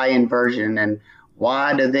in the high-end version, and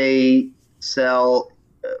why do they sell...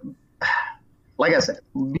 Like I said,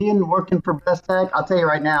 working for Best Tech, I'll tell you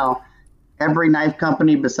right now, every knife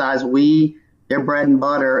company besides their bread and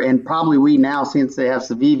butter, and probably we now, since they have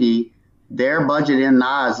Civivi, their budget in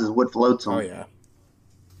knives is what floats them. Oh, yeah.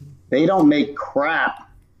 They don't make crap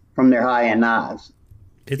from their high-end knives.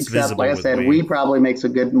 It's Except, visible. like I said, we probably makes a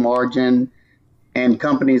good margin, and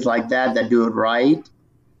companies like that do it right.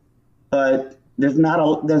 But there's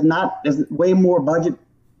way more budget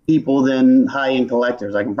people than high-end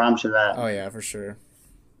collectors. I can promise you that. Oh yeah, for sure.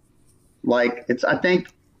 Like I think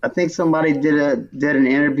somebody did an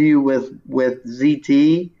interview with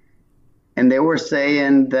ZT, and they were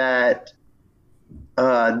saying that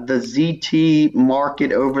the ZT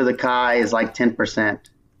market over the Kai is like 10%.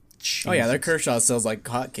 Oh yeah, their Kershaw sells like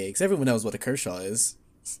hotcakes. Everyone knows what a Kershaw is.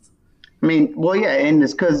 I mean, well, yeah, and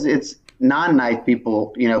it's because it's non-knife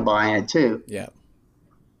people, buying it too. Yeah.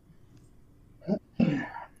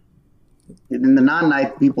 And the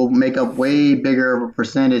non-knife people make up way bigger of a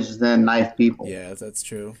percentage than knife people. Yeah, that's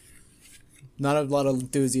true. Not a lot of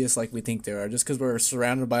enthusiasts like we think there are. Just because we're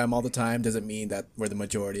surrounded by them all the time doesn't mean that we're the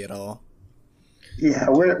majority at all. Yeah,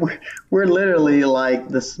 we're literally like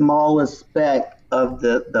the smallest speck of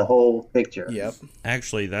the whole picture. Yep.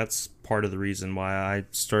 Actually, that's part of the reason why I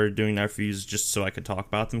started doing knife reviews, just so I could talk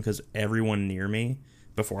about them, because everyone near me,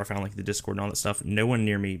 before I found like the Discord and all that stuff, no one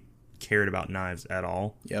near me cared about knives at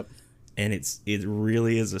all. Yep. And it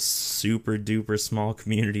really is a super duper small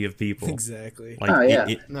community of people. Exactly. Like, like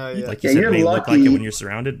you said, it may look like it when you're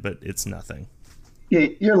surrounded, but it's nothing. Yeah,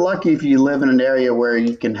 you're lucky if you live in an area where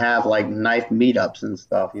you can have like knife meetups and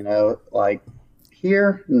stuff. Like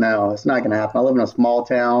here, no, it's not going to happen. I live in a small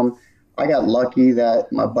town. I got lucky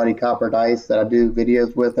that my buddy Copper Dice, that I do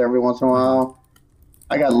videos with every once in a while,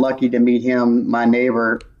 I got lucky to meet him, my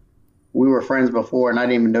neighbor. We were friends before, and I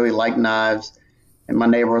didn't even know he liked knives. And my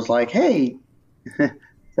neighbor was like, "Hey,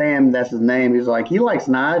 Sam, that's his name." He's like, "He likes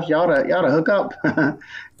knives. You ought to hook up."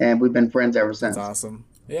 And we've been friends ever since. That's awesome.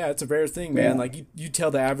 Yeah, it's a rare thing, man. Yeah. Like you tell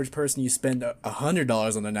the average person you spend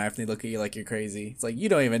 $100 on a knife, and they look at you like you're crazy. It's like you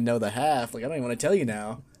don't even know the half. Like I don't even want to tell you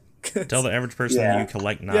now. Tell the average person that you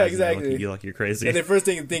collect knives. Yeah, exactly. And they look at you like you're crazy. And the first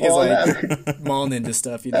thing you think is like mall ninja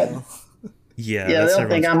stuff, Yeah, they'll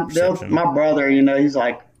think my brother. He's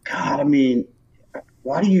like, God, I mean,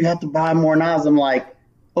 why do you have to buy more knives? I'm like,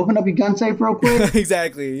 open up your gun safe real quick.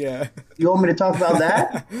 Exactly. Yeah. You want me to talk about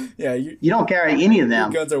that? Yeah. You don't carry any of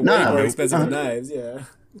them. Guns are way None of more them. expensive than knives. Yeah.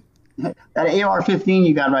 That AR-15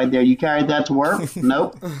 you got right there, you carried that to work?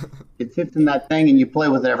 Nope. It fits in that thing, and you play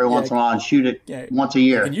with it every once in a while and shoot it once a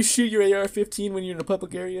year. Can you shoot your AR-15 when you're in a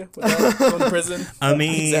public area without going to prison? I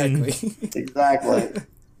mean, Exactly. Exactly.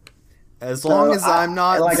 As long as I'm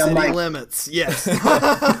not like, in I'm city like- limits, yes.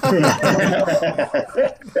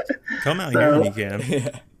 come out here when you can.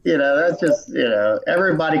 You know, that's just, you know,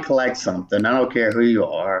 everybody collects something. I don't care who you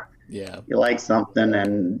are. Yeah. You like something,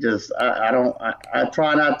 and just I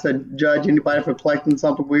try not to judge anybody for collecting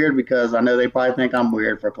something weird, because I know they probably think I'm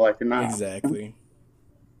weird for collecting knives. Exactly.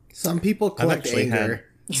 Some people collect actually anger.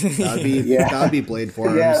 That'd be blade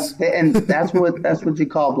forms. Yeah, and that's what you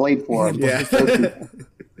call blade forms. Yeah.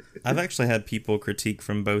 I've actually had people critique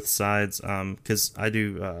from both sides, because I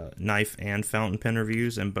do knife and fountain pen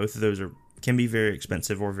reviews, and both of those can be very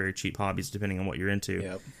expensive or very cheap hobbies depending on what you're into.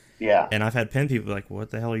 Yep. Yeah. And I've had pen people like,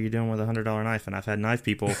 "What the hell are you doing with $100 knife?" And I've had knife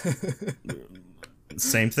people,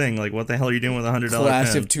 same thing. Like, "What the hell are you doing with $100 Clash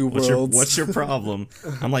pen? of two What's worlds." What's your problem?"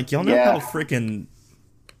 I'm like, "Y'all know Yeah. how freaking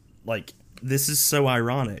like this is so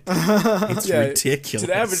ironic. It's ridiculous." To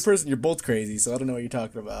the average person, you're both crazy, so I don't know what you're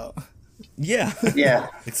talking about. Yeah, Yeah.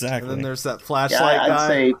 exactly. And then there's that flashlight I'd guy.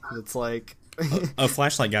 say- It's like, Oh,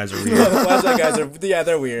 flashlight guys are weird. The flashlight guys are,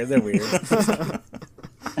 they're weird. They're weird.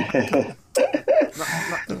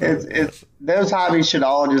 It's those hobbies should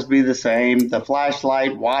all just be the same. The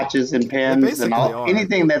flashlight, watches, and pens, and basically all are.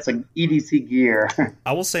 anything that's a EDC gear.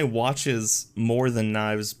 I will say watches more than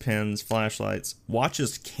knives, pens, flashlights.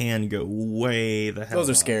 Watches can go way the hell. Those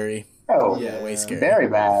are up. scary. Oh, Yeah, way scary. very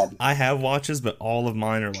bad. I have watches, but all of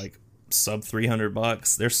mine are like sub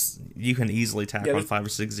 $300. There's you can easily tack Yeah, on there's- 5 or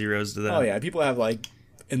 6 zeros to that. Oh yeah, people have like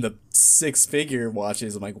in the 6-figure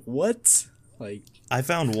watches. I'm like, what? Like, I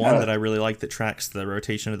found one that I really like that tracks the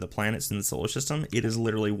rotation of the planets in the solar system. It is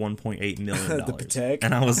literally $1.8 million. The Patek?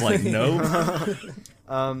 And I was like, nope.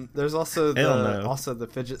 there's also Hell no. the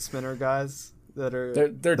fidget spinner guys that are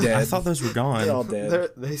they're dead. I thought those were gone. They're all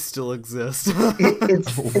dead. they still exist.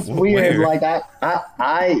 It's Where? weird. Like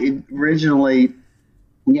I originally,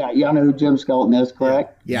 y'all know who Jim Skelton is,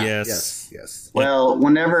 correct? Yeah. Yes. Yes. Well,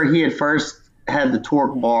 whenever he had first had the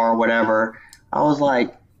torque bar or whatever, I was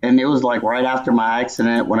like, and it was like right after my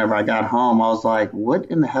accident, whenever I got home, I was like, what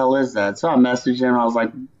in the hell is that? So I messaged him. I was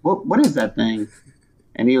like, what is that thing?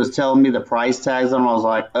 And he was telling me the price tags on them. I was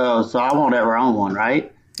like, oh, so I won't ever own one,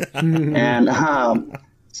 right? And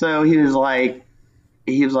so he was like,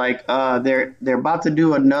 they're about to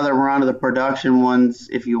do another run of the production ones.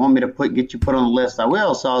 If you want me to get you put on the list, I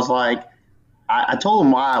will. So I was like, I told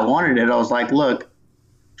him why I wanted it. I was like, look,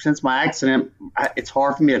 since my accident, it's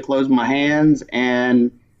hard for me to close my hands, and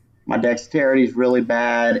my dexterity is really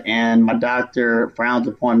bad, and my doctor frowns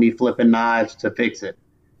upon me flipping knives to fix it.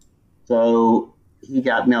 So he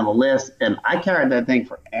got me on the list, and I carried that thing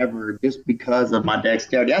forever just because of my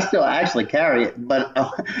dexterity. I still actually carry it, but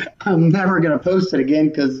I'm never going to post it again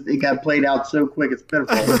because it got played out so quick. It's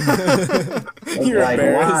pitiful. You're like,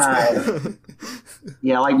 embarrassed. why?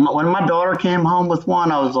 Yeah, like when my daughter came home with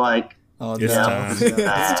one, I was like, Oh It's no. time.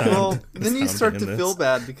 It's time. Well, It's then you time start end to this. feel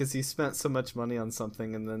bad because you spent so much money on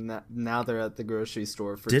something, and then now they're at the grocery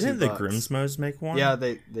store for Didn't the $2. Grimsmos make one? Yeah,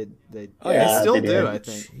 they Oh, yeah, still they do. did. I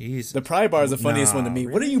think Jeez. The pry bar is the funniest one to me.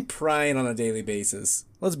 Nah, What are you prying on a daily basis?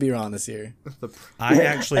 Let's be honest here. I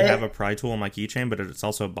actually have a pry tool on my keychain, but it's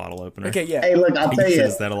also a bottle opener. Okay, yeah. hey, look, I'll He tell you,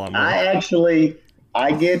 says that a lot more.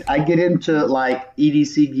 I get into like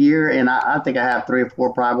EDC gear, and I think I have 3 or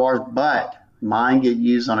 4 pry bars, but mine get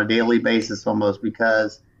used on a daily basis almost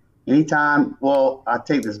because anytime, well, I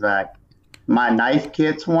take this back. My knife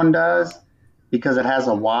kits one does because it has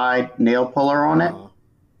a wide nail puller on it.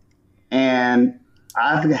 And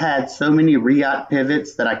I've had so many Riot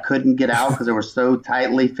pivots that I couldn't get out because they were so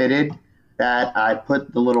tightly fitted that I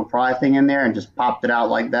put the little pry thing in there and just popped it out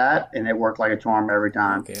like that, and it worked like a charm every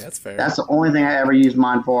time. Okay, that's fair. That's the only thing I ever use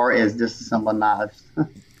mine for is disassembling knives.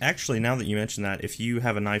 Actually, now that you mention that, if you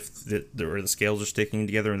have a knife where the scales are sticking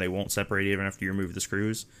together and they won't separate even after you remove the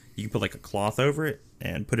screws, you can put like a cloth over it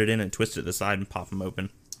and put it in and twist it to the side and pop them open.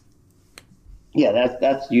 Yeah,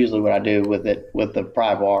 that's usually what I do with it, with the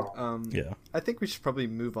pry bar. Yeah. I think we should probably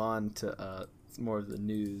move on to more of the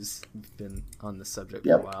news. We've been on this subject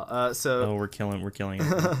Yep. for a while. So Oh, we're killing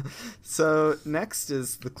it. So next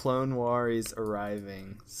is the Clone Waries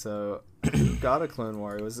arriving. So who got a Clone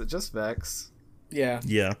Wari? Was it just Vex? yeah.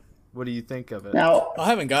 Yeah. What do you think of it? Now, I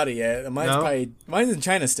haven't got it yet. Mine's No? mine's in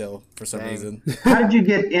China still for some Dang. reason. how did you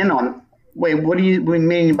get in on Wait, what do you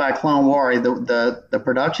mean by Clone War? The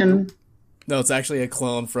production? No, it's actually a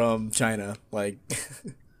clone from China. Like,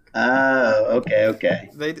 Oh, okay.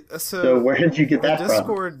 They So where did you get that from?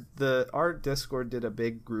 Discord, our Discord did a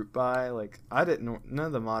big group buy. Like I didn't know, none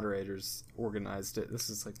of the moderators organized it. This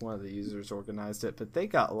is like one of the users organized it, but they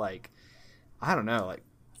got like, I don't know, like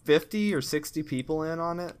 50 or 60 people in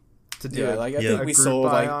on it to do yeah, it. like I think we sold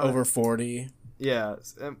like over 40. Yeah,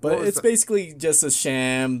 but it's basically just a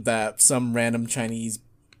sham that some random Chinese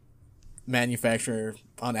manufacturer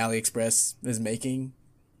on AliExpress is making.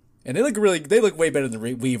 And they look way better than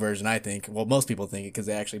the Wii version, I think. Well, most people think it because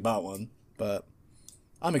they actually bought one, but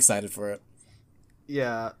I'm excited for it.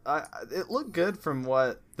 Yeah, it looked good from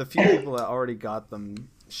what the few people that already got them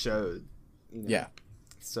showed. You know? Yeah.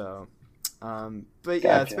 So, but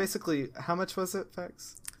yeah, it's basically, how much was it,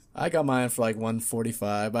 Fex? I got mine for like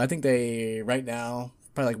 145, but I think they right now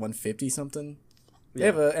probably like 150 something. They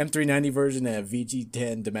have a M390 version and a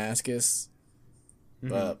VG10 Damascus.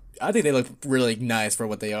 But I think they look really nice for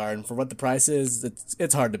what they are, and for what the price is,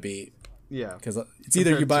 it's hard to beat. Yeah, because it's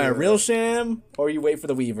either you buy a real sham or you wait for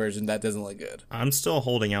the Wii version. That doesn't look good. I'm still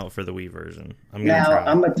holding out for the Wii version. I'm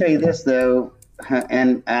gonna tell you this though,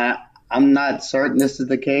 and I'm not certain this is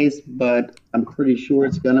the case, but I'm pretty sure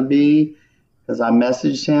it's gonna be because I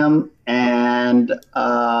messaged him, and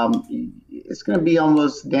it's going to be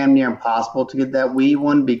almost damn near impossible to get that Wii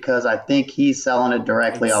one because I think he's selling it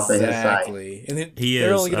directly off of his site. Exactly. And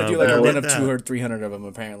they're only going to do like a run of 200 or 300 of them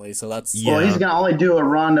apparently. So that's Well, he's going to only do a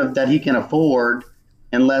run of that he can afford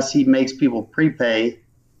unless he makes people prepay.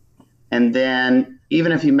 And then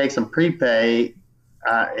even if he makes them prepay,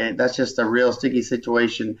 that's just a real sticky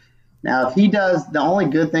situation. Now, if he does, the only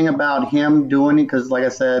good thing about him doing it, because like I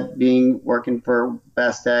said, working for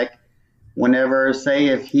Best Tech, whenever, say,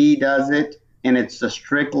 if he does it and it's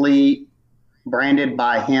strictly branded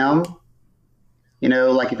by him,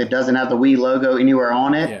 like if it doesn't have the Wii logo anywhere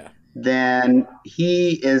on it, then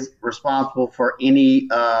he is responsible for any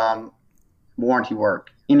warranty work,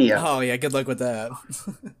 any of it. Oh, yeah, good luck with that.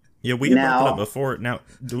 Yeah, we had brought it up before. Now,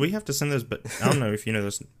 do we have to send those? But I don't know if you know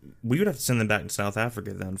this. We would have to send them back to South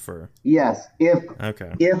Africa then for. Yes, if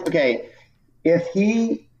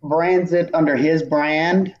he brands it under his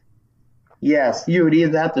brand, yes, you would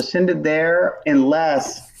either have to send it there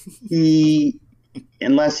unless he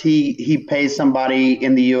pays somebody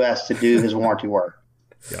in the U.S. to do his warranty work.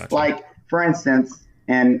 Gotcha. Like, for instance,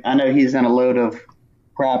 and I know he's in a load of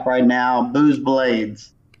crap right now, Booze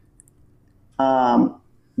Blades.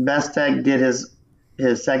 Best Tech did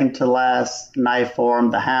his second to last knife for him,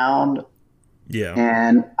 the Hound. Yeah.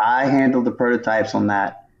 And I handled the prototypes on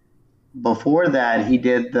that. Before that, he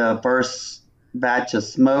did the first batch of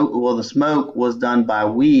smoke. Well, the smoke was done by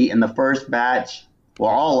Wii, and the first batch,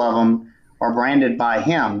 all of them are branded by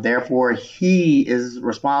him. Therefore, he is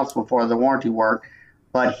responsible for the warranty work,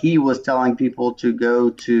 but he was telling people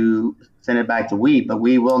to send it back to Wii, but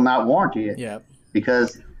Wii will not warranty it. Yeah.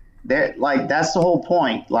 Because that's the whole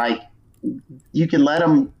point. Like, you can let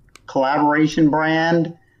them collaboration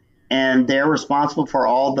brand, and they're responsible for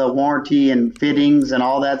all the warranty and fittings and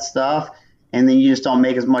all that stuff, and then you just don't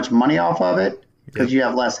make as much money off of it because you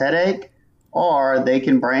have less headache. Or he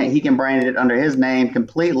can brand it under his name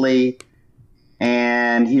completely,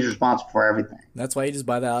 and he's responsible for everything. That's why you just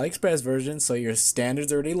buy the AliExpress version, so your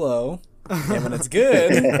standards are already low, and when it's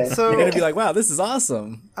good, so you're gonna be like, "Wow, this is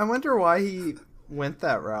awesome." I wonder why he went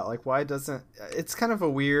that route. Like, why doesn't it's kind of a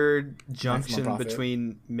weird junction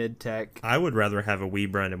between mid-tech. I would rather have a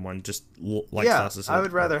Wii branded one, just like Sasa said. I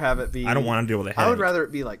would rather have it be. I don't want to deal with it. I would rather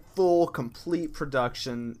it be like full, complete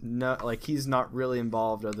production. No, like he's not really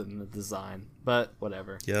involved other than the design, but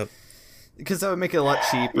whatever. Yep. Because that would make it a lot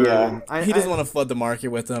cheaper. Yeah. He doesn't want to flood the market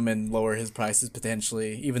with them and lower his prices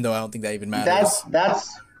potentially, even though I don't think that even matters.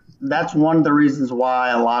 That's one of the reasons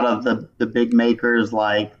why a lot of the big makers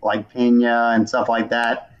like Pena and stuff like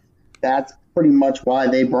that, that's pretty much why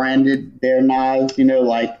they branded their knives.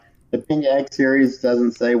 Like the Pena X series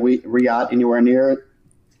doesn't say Riot anywhere near it,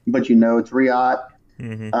 but it's Riot.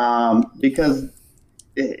 Mm-hmm. Because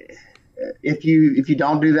if you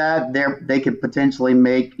don't do that, they could potentially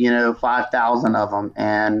make 5,000 of them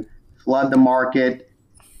and flood the market,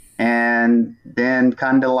 and then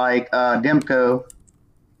kind of like Demco.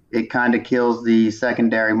 It kind of kills the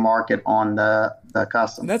secondary market on the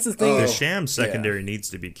custom. And that's the thing. The sham secondary needs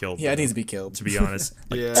to be killed. Yeah, it needs to be killed. To be honest,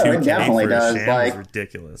 it definitely does. Is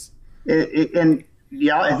ridiculous. And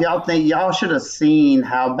y'all think y'all should have seen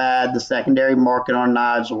how bad the secondary market on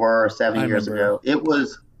knives were 7 years ago. It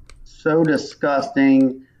was so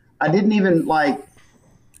disgusting. I didn't even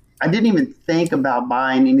I didn't even think about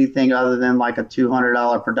buying anything other than like a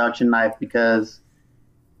 $200 production knife because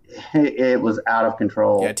it was out of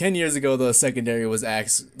control. Yeah, 10 years ago the secondary was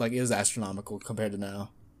it was astronomical compared to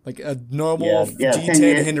now. Like a normal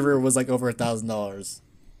G10 Hinderer was like over $1,000.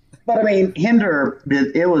 But I mean, Hinder,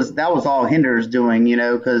 that was all Hinder's doing,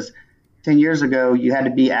 because 10 years ago you had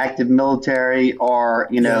to be active military or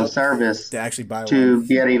service to actually buy to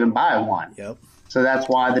be able to even buy one. Yep. So that's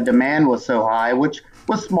why the demand was so high, which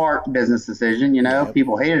was smart business decision. Yep.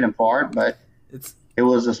 People hated him for it, but it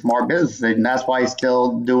was a smart business decision. That's why he's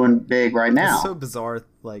still doing big right now. It's so bizarre,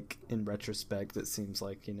 like in retrospect, it seems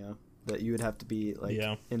like that you would have to be like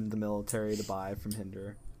in the military to buy from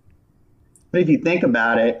Hinder. But if you think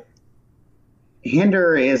about it,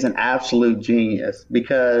 Hinder is an absolute genius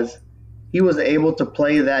because he was able to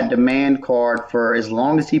play that demand card for as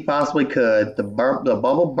long as he possibly could. The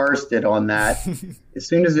bubble bursted on that. As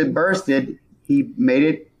soon as it bursted, he made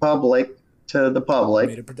it public to the public.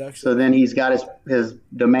 Made a production. So then he's got his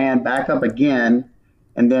demand back up again.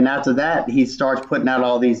 And then after that, he starts putting out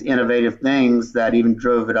all these innovative things that even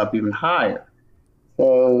drove it up even higher.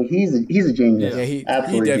 So he's a genius. Yeah, he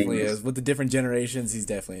definitely genius. is. With the different generations, he's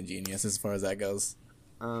definitely a genius as far as that goes.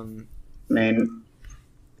 But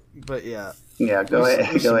yeah. Yeah, go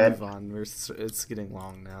ahead. Move on. It's getting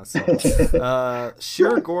long now. So,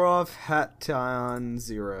 Shirogorov Hatan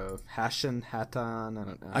 0. Hashan Hatan. I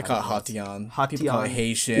don't know. I call it Hation. Hation. People call it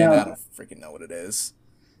Haitian. I don't freaking know what it is.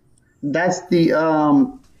 That's the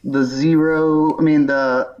zero. I mean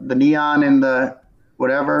the neon and the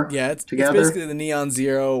whatever. Yeah, it's basically the neon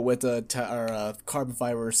zero with a carbon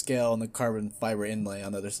fiber scale and the carbon fiber inlay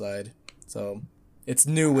on the other side. So it's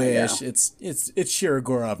newish. It's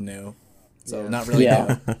Shirogorov new. So not really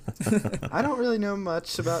new. I don't really know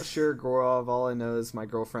much about Shirogorov. All I know is my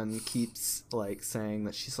girlfriend keeps like saying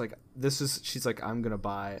that she's like I'm gonna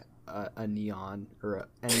buy a neon or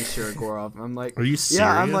any Shirogorov. I'm like, are you serious?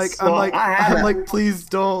 Yeah, I'm like, please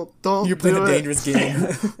don't. You're playing a dangerous game,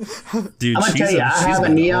 dude. I'm gonna tell you, I have a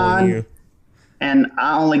neon, and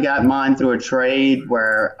I only got mine through a trade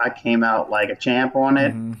where I came out like a champ on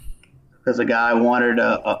it because a guy wanted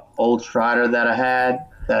a old Strider that I had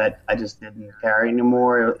that I just didn't carry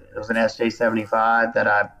anymore. It was an SJ75 that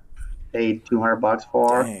I paid $200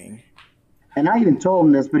 for. Dang. And I even told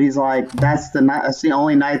him this, but he's like, that's the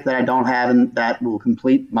only knife that I don't have and that will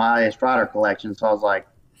complete my Strider collection. So I was like,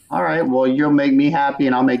 all right, well, you'll make me happy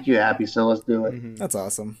and I'll make you happy, so let's do it. That's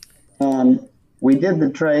awesome. We did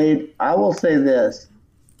the trade. I will say this.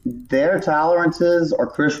 Their tolerances are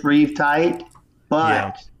Chris Reeve tight,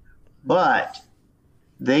 but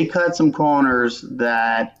they cut some corners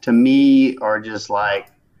that, to me, are just like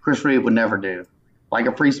Chris Reeve would never do. Like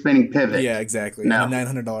a free spinning pivot. Yeah, exactly. No. A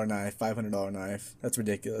 $900 knife, $500 knife. That's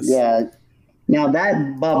ridiculous. Yeah. Now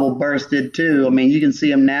that bubble bursted too. I mean, you can see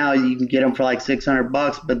them now. You can get them for like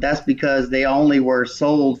 $600, but that's because they only were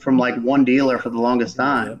sold from like one dealer for the longest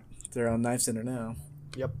time. Yep. They're on Knife Center now.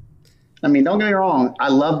 Yep. I mean, don't get me wrong. I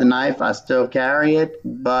love the knife. I still carry it,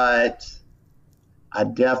 but I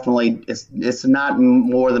definitely it's not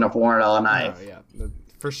more than a $400 knife. Oh, yeah,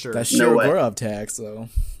 for sure. That's Shirogorov tax, though.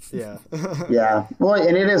 Yeah. Yeah. Well,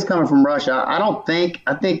 and it is coming from Russia. I think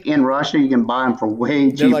in Russia you can buy them for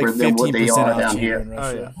way cheaper than what they are down here.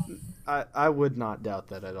 Oh yeah. I would not doubt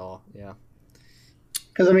that at all. Yeah.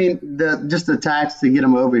 Because I mean, the tax to get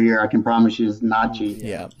them over here, I can promise you, is not cheap.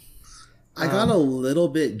 Yeah. I got a little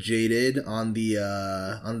bit jaded on the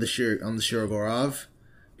Shirogorov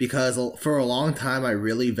because for a long time I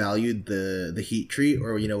really valued the heat treat,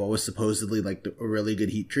 or what was supposedly like a really good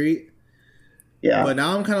heat treat. Yeah. But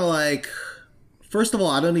now I'm kind of like, first of all,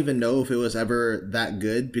 I don't even know if it was ever that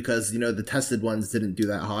good because, the tested ones didn't do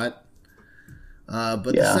that hot.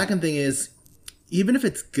 But the second thing is, even if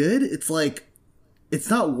it's good, it's like, it's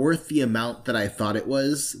not worth the amount that I thought it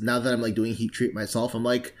was. Now that I'm like doing heat treat myself, I'm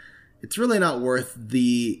like, it's really not worth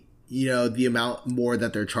the amount more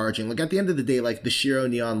that they're charging. Like at the end of the day, like the Shiro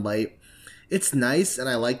Neon Light, it's nice and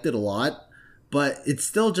I liked it a lot. But it's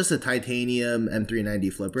still just a titanium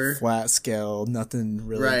M390 flipper. Flat scale, nothing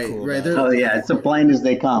really cool. Right. Oh, yeah. It's as plain as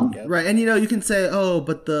they come. Yep. Right. And, you can say, oh,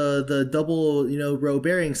 but the double, row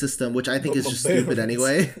bearing system, which I think is just stupid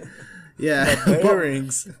anyway. Yeah.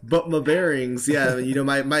 Bearings. But my bearings, yeah.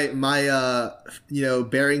 My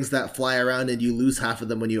bearings that fly around and you lose half of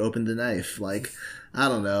them when you open the knife. Like, I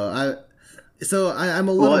don't know. I'm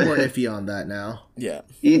a little more iffy on that now. Yeah.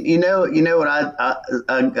 You know what?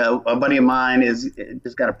 A buddy of mine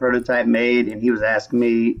just got a prototype made, and he was asking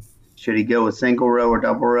me, should he go with single row or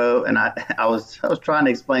double row? And I was trying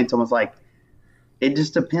to explain to him, I was like, it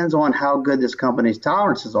just depends on how good this company's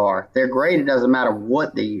tolerances are. If they're great, it doesn't matter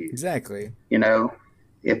what they use. Exactly. You know,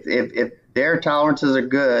 if their tolerances are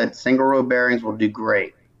good, single row bearings will do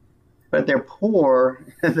great. But if they're poor,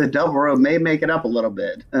 the double row may make it up a little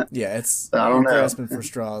bit. Yeah, it's I don't know. grasping for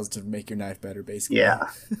straws to make your knife better, basically. Yeah.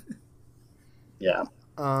 Yeah.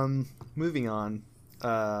 Moving on.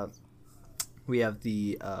 We have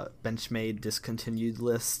the Benchmade discontinued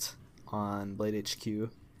list on Blade HQ.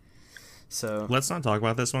 So Let's not talk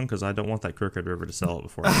about this one because I don't want that Crooked River to sell it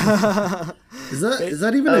before. Is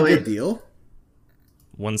that even a good deal?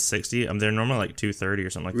 160. They're normally like 230 or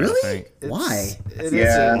something like Really? that. I think. Why? It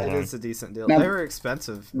Yeah. is a decent deal. Now- They were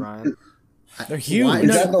expensive, Brian. They're huge. Why? Is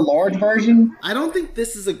No. that the large version? I don't think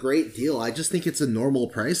this is a great deal. I just think it's a normal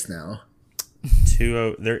price now. It's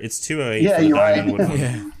 208 Yeah, for the you're right. Diamond Wood one,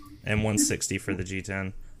 Yeah. and 160 for the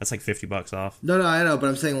G10. That's like $50 off. No, I know, but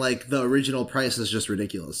I'm saying like the original price is just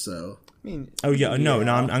ridiculous. So I mean, Oh yeah, no,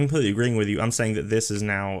 I'm completely agreeing with you. I'm saying that this is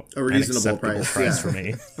now A reasonable an acceptable price, yeah. for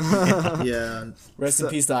me. yeah, Rest in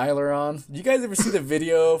peace to Aileron. Did you guys ever see the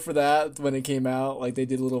video for that when it came out? Like they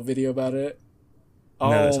did a little video about it. No,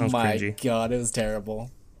 that Oh sounds my cringy. god, it was terrible.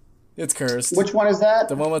 It's cursed. Which one is that?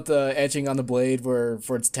 The one with the etching on the blade for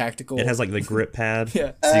its tactical. It has like the grip pad,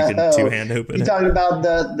 Yeah. so you can Oh, two-hand open You it. talking about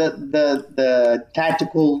the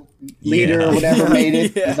tactical leader Yeah. or whatever made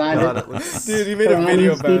it, Yeah. designed God, it? it looks Dude, he made a Piranha,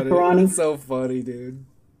 video Steve about it. Piranha. It's so funny, dude.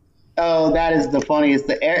 Oh, that is the funniest.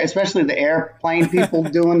 The air, especially the airplane people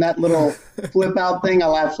doing that little flip out thing. I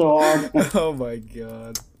laugh so hard. Oh my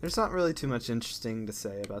god. there's not really too much interesting to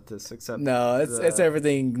say about this except No, it's the- it's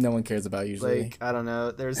everything no one cares about usually. like I don't know.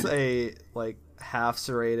 There's a like half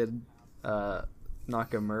serrated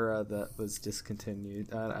Nakamura that was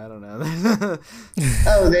discontinued. I don't know.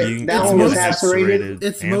 Oh, You- that it's one was mostly half serrated. serrated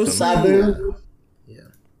It's Anthem. mostly- Sabu. yeah.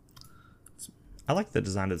 I like the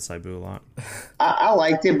design of the Saibu a lot. I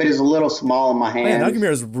liked it, but it's a little small in my Man, hands.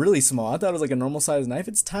 Nakamura is really small. I thought it was like a normal sized knife.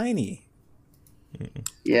 It's tiny. I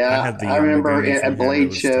Yeah, had the I remember Mogami at from him, it Blade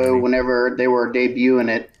was Show tiny. whenever they were debuting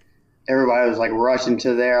it, everybody was like rushing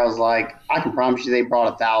to there. I was like, I can promise you they brought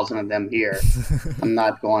 1,000 of them here. I'm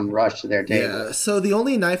not going rush to their table. Yeah, so the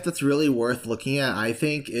only knife that's really worth looking at, I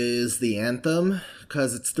think, is the Anthem,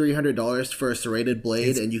 because it's $300 for a serrated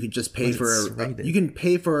blade, and you can just pay but for it's a, serrated. you can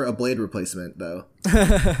pay for a blade replacement though.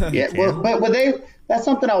 Yeah, well, but would they? That's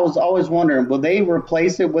something I was always wondering. Will they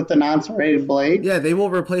replace it with the non-serrated blade? Yeah, they will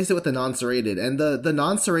replace it with the non-serrated, and the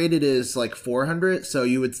non-serrated is like $400, so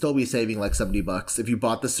you would still be saving like $70 if you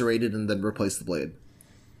bought the serrated and then replaced the blade.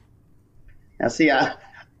 Now, see, I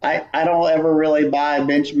don't ever really buy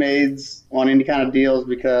Benchmades on any kind of deals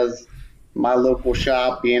because my local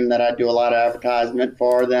shop, being that I do a lot of advertisement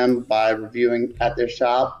for them by reviewing at their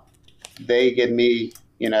shop, they give me,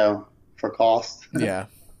 for cost. Yeah.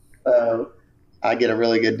 So I get a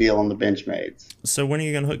really good deal on the Benchmades. So when are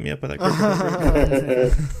you gonna hook me up with that Crooked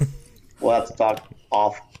River? We'll have to talk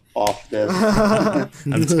off this.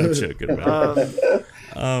 I'm joking about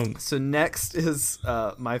it. so next is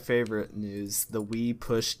my favorite news: the Wii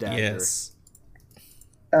Push Dagger. Yes.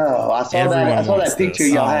 Oh, I saw Everyone that. I saw wants that picture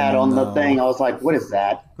this. y'all had on the no. thing. I was like, "What is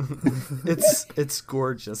that?" It's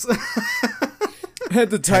gorgeous. Had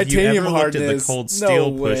the Have you titanium ever looked at the hardness. cold No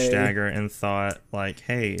steel push way. dagger and thought, like,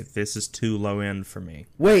 hey, this is too low end for me?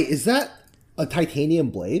 Wait, is that a titanium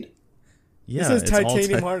blade? Yeah, It says it's all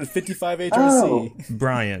titanium hardness 55 HRC. Oh.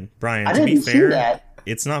 Brian, I to be didn't see fair, that.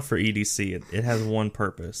 it's not for EDC. It has one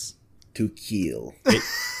purpose. To kill.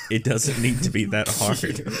 It doesn't need to be that hard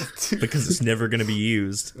because it's never going to be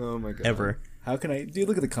used Oh my god. ever. How can I? Dude,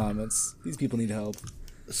 look at the comments. These people need help.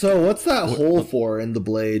 So what's that hole for in the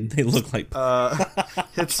blade? They look like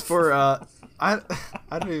It's for I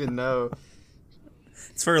don't even know.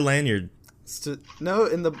 it's for a lanyard. No,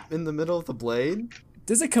 in the middle of the blade.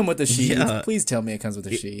 Does it come with a sheath? Yeah. Please tell me it comes with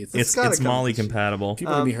a sheath. It's gotta come Molly with the- compatible.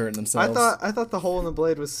 People are gonna be hurting themselves. I thought the hole in the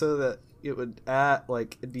blade was so that it would add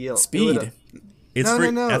like it'd be Speed. It's no,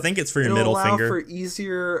 for no. I think it's for your It'll middle allow finger. for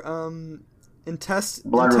easier Blood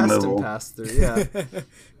intestine removal. pass through. Yeah.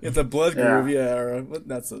 It's a blood Yeah. groove, yeah. Or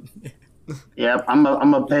that's a. Yep, I'm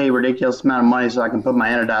gonna pay a ridiculous amount of money so I can put my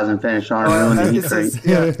anodizing finish on and ruin the heat It says- treat.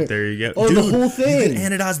 yeah. There you go. Oh, Dude, the whole you thing.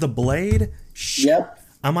 can anodize the blade? Yep.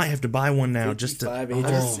 I might have to buy one now just to 55 oh,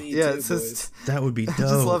 HRC. Yeah, too, it says. boys. that would be dope. I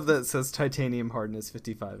just love that it says titanium hardness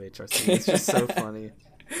 55 HRC. It's just so funny.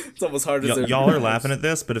 It's almost hard to Y'all are laughing at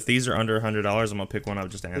this, but if these are under $100, I'm gonna pick one up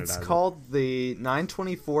just to It's anodize it. called the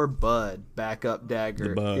 924 Bud backup dagger.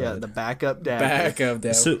 The Bud. Yeah, the backup dagger. back of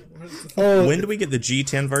that. So Oh, when do we get the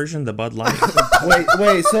G10 version, the Bud Light?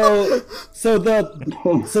 wait. So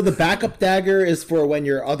the backup dagger is for when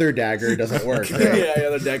your other dagger doesn't work. yeah, Right? the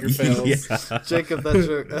other dagger fails. Yeah. Jacob,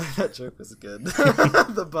 that joke was good.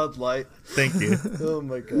 The Bud Light. Thank you. Oh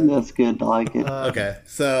my god. That's good. I like it. Okay.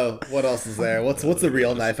 So what else is there? What's a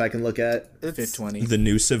real knife I can look at? It's 520. The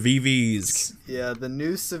new Civivis, yeah, the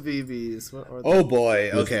new Civivis. What are they? Oh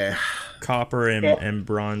boy. Okay. copper and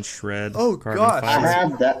bronze shred. Oh, carbon gosh. I fiber.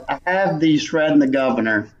 have that. I have the Shred and the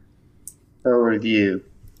Governor for review.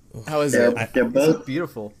 How is They're, it? they're It's both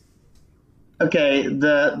beautiful. okay.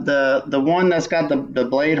 The one that's got the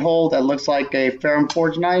blade hole that looks like a Ferrum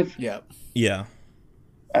Forge knife. Yeah. Yeah.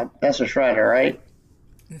 That's a shredder, right?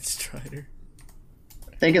 It's Strider.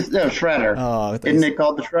 I think it's no shredder. Oh, Isn't it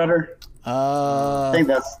called the shredder? I think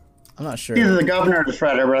that's I'm not sure. either the Governor or the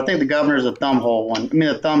shredder, but I think the Governor is a thumb hole one. I mean,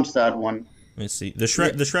 the thumb stud one. Let me see. The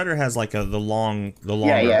shredder has like the longer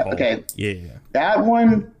yeah, hole. okay. Yeah. That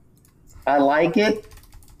one, I like it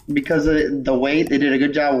because of the weight. They did a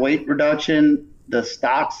good job of weight reduction. The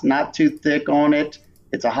stock's not too thick on it.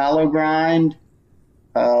 It's a hollow grind.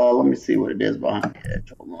 Let me see what it is behind the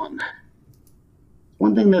edge. Hold on.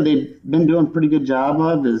 One thing that they've been doing a pretty good job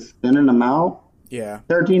of is thinning them out. Yeah.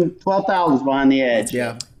 12,000 behind the edge.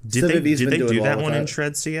 Yeah. Did they Civivi's been doing do well that with one in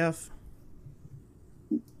Shred CF?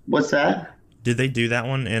 What's that? Did they do that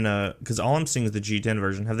one in a? Because all I'm seeing is the G10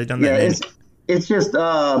 version. Have they done Yeah, that? it's just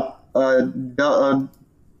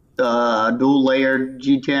dual layered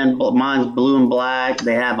G10. Mine's blue and black.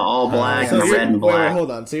 They have all black So and a you're- red and wait, black.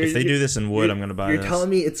 hold on. So If they do this in wood, I'm gonna buy You're this. telling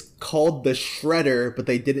me it's called the Shredder, but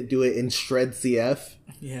they didn't do it in Shred CF?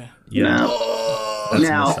 Yeah. Yeah. That's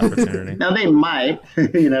Now- a missed opportunity. Now they might, I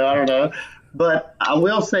don't know, but I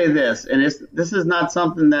will say this, and this is not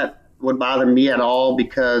something that would bother me at all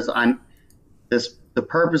because the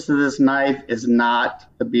purpose of this knife is not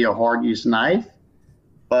to be a hard use knife,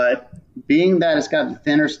 but being that it's got the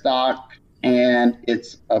thinner stock and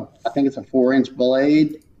I think it's a 4-inch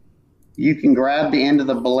blade, you can grab the end of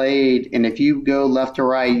the blade, and if you go left to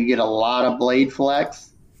right, you get a lot of blade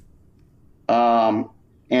flex.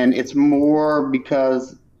 And it's more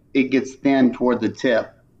because it gets thin toward the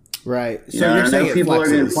tip. Right. So I you're know saying it people are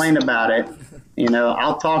going to flexes. complain about it.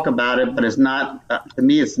 I'll talk about it, but it's not. To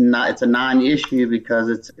me, it's not. It's a non-issue because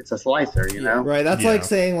it's a slicer. Right. That's Yeah. like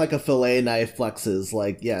saying like a fillet knife flexes.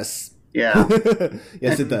 Like, yes. Yeah.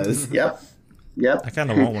 Yes, it does. Yep. I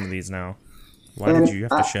kind of want one of these now. Why And did you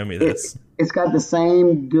have to show me this? It's got the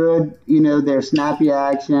same good. Their snappy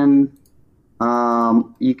action.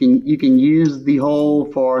 You can use the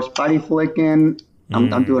hole for spotty flicking.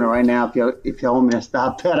 I'm doing it right now. If you want me to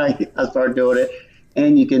stop that, I start doing it.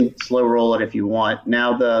 And you can slow roll it if you want.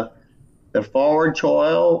 Now the forward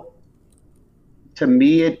choil, to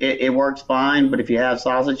me it works fine, but if you have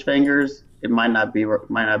sausage fingers, it might not be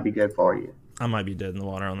good for you. I might be dead in the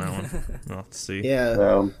water on that one. We'll have to see. Yeah.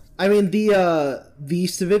 So I mean the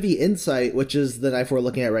Civivi Insight, which is the knife we're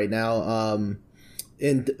looking at right now, and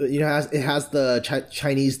it has the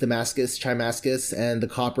Chinese Chimascus and the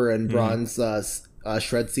copper and bronze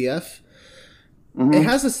Shred CF. It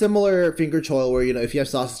has a similar finger choil where if you have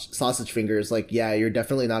sausage fingers, you're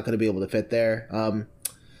definitely not going to be able to fit there.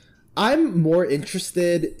 I'm more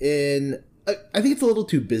interested in. I think it's a little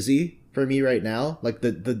too busy for me right now. Like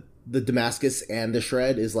the Damascus and the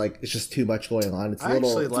Shred is it's just too much going on. It's a I little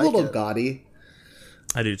actually it's like a little it. gaudy.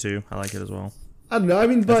 I do too. I like it as well. I don't know. I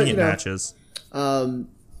mean, I but think it matches.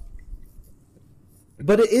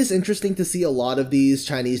 But it is interesting to see a lot of these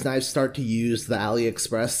Chinese knives start to use the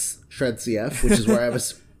AliExpress Shred CF, which is where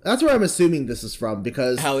that's where I'm assuming this is from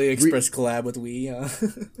because AliExpress collab with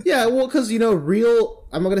Wii. yeah, well, because real.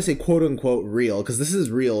 I'm not gonna say quote unquote real because this is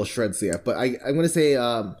real Shred CF, but I'm gonna say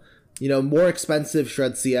more expensive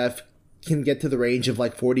Shred CF can get to the range of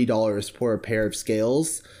 $40 per pair of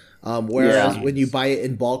scales. Whereas when you buy it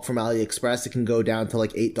in bulk from AliExpress, it can go down to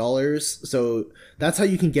 $8. So that's how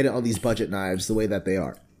you can get it on these budget knives the way that they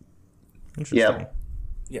are. Interesting. Yep.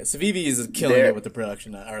 Yeah, Civivi is killing it with the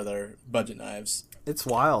production or their budget knives. It's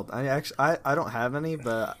wild. I don't have any,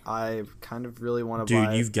 but I kind of really want to Dude,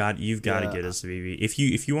 buy. you've got to get a Civivi. If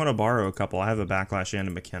you want to borrow a couple, I have a Backlash and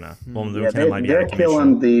a McKenna. Well, the yeah, McKenna might be out they're of commission.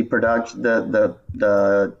 killing the production,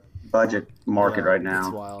 the budget market right It's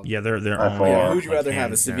now. wild. Yeah, they're By on. far. Who would you rather have, a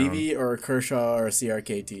hands down. Civivi or a Kershaw or a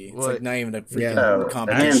CRKT? It's What? not even a freaking Yeah. So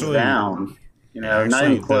competition. hands Actually- down, not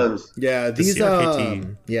actually, even close. Yeah, The these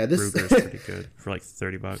CRKT yeah, this Ruger's pretty good for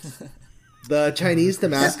 $30. The Chinese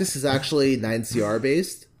Damascus is actually 9CR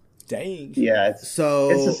based. Dang. Yeah, it's So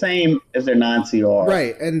the same as their 9CR.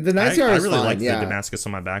 right, and the I 9CR is really fine. like the Yeah, Damascus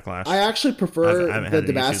on my backlash. I actually prefer I haven't the had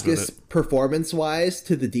any issues with Damascus it. performance-wise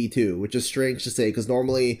to the D2, which is strange to say because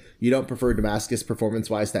normally you don't prefer Damascus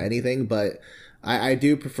performance-wise to anything, but I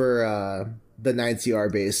do prefer the 9CR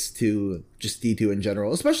base to just D2 in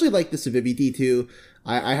general, especially like the Civivi D2.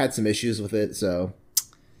 I had some issues with it, so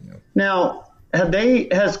Now,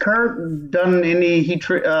 has Kurt done any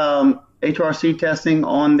HRC testing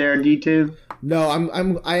on their D2? no,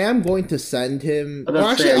 I am going to send him. I was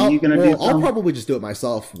about to say, are you gonna do I'll some? probably just do it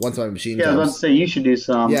myself once my machine Yeah, I was about comes. to say you should do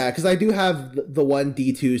some. Yeah, because I do have the one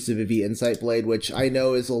D2 Civivi Insight Blade, which I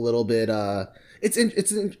know is a little bit.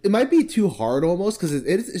 It might be too hard almost because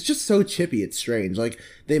it's just so chippy. It's strange. Like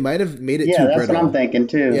they might have made it Yeah, too that's brittle. what I'm thinking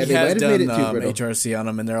too. Yeah, He they has might have made done it too brittle. HRC on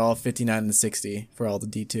them, and they're all 59 and 60 for all the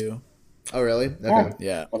D2. Oh, really? Okay. Oh.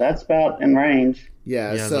 Yeah. Well, that's about in range.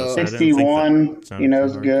 Yeah. Yeah, So I didn't think 61, that sounded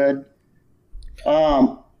is too hard. good.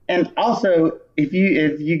 And also, if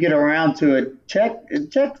you get around to it,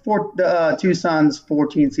 check for the Tucson's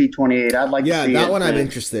 14C28. I'd like yeah, to see that it. one I'm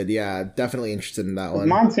interested. Yeah, definitely interested in that one.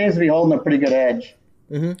 Mine seems to be holding a pretty good edge.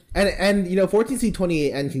 And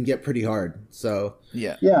 14C28N can get pretty hard. So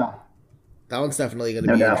Yeah. Yeah. that one's definitely going to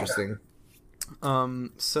No be doubt. interesting.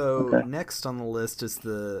 So Okay. next on the list is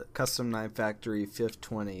the Custom Knife Factory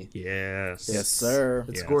 520. Yes. Yes, sir.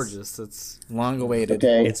 It's Yes. gorgeous. It's Long awaited.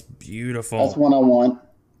 Okay. It's beautiful. That's one I want.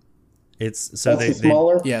 It's so That's the they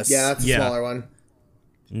smaller. Yes. Yeah, that's a Yeah. smaller one.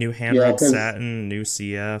 new hand Yeah, rolled 'cause satin, new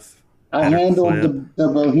CF. I better handled clip. the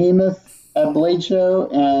Behemoth at Blade Show,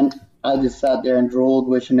 and I just sat there and drooled,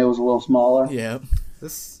 wishing it was a little smaller. Yeah.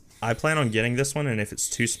 this. I plan on getting this one, and if it's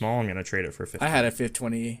too small, I'm gonna trade it for 50. I had a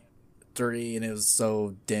 523, and it was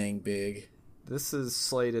so dang big. This is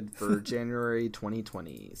slated for January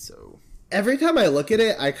 2020. So Every time I look at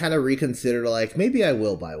it, I kind of reconsider like maybe I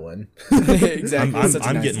will buy one. Exactly. I'm, It's such a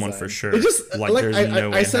I'm nice getting one design. for sure. It just like there's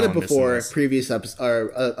no way I said how it I'm missing before, this. previous episode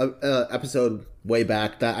or episode way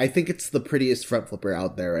back that I think it's the prettiest front flipper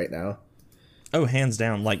out there right now. Oh, hands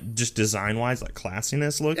down. Like just design wise, like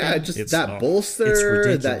classiness looking. Yeah, just it's, that it's bolster,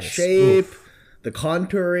 ridiculous. that shape, Oof. the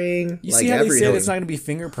contouring. You like see how they everything. said it's not going to be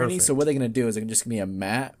fingerprinting, Perfect. so what they're going to do is it's just going to be a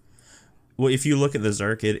matte. Well, if you look at the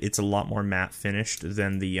Zerk, it's a lot more matte finished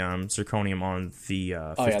than the zirconium on the.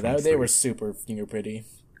 Oh, yeah, they 523. were super fingerprinty.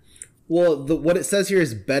 Well, what it says here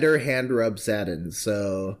is better hand rub satin.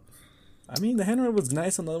 So I mean, the hand rub was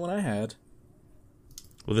nice on the one I had.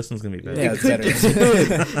 Well, this one's gonna be better. Yeah, it's could-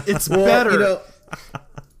 better. it's well, better.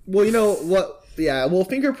 you know what? Yeah, well,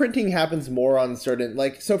 fingerprinting happens more on certain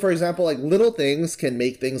so. For example, like little things can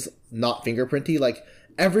make things not fingerprinty. Like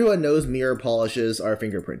everyone knows mirror polishes are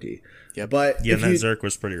fingerprinty. Yep. But Yeah, if and that you, Zerk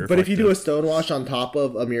was pretty reflective. but if you do a stonewash on top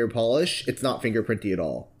of a mirror polish, it's not fingerprinty at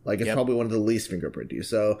all. Like it's Yep. probably one of the least fingerprinty.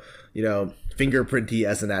 So fingerprinty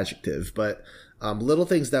as an adjective, but little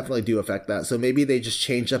things definitely do affect that. So maybe they just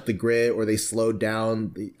changed up the grit or they slowed down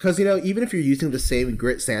because even if you're using the same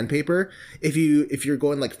grit sandpaper, if you're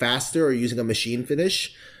going like faster or using a machine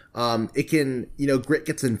finish, it can, grit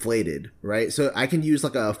gets inflated, right? So I can use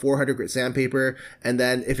like a 400 grit sandpaper, and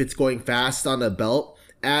then if it's going fast on a belt,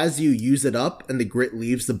 as you use it up and the grit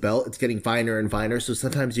leaves the belt, it's getting finer and finer. So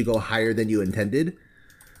sometimes you go higher than you intended.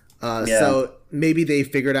 So maybe they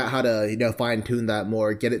figured out how to, fine tune that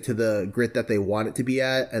more, get it to the grit that they want it to be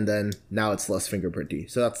at, and then now it's less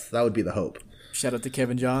fingerprinty. So that would be the hope. Shout out to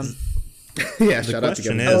Kevin John. Yeah, The shout out to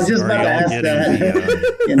question Kevin. I was is, just are about to y'all ask getting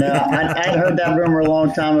that. the? I heard that rumor a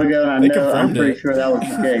long time ago, and I'm confirmed pretty it. sure that was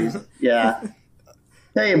the case. Yeah.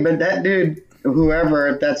 Hey, but that dude, whoever,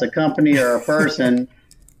 if that's a company or a person,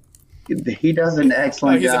 he does an Oh,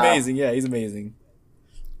 excellent he's job. amazing. Yeah, he's amazing.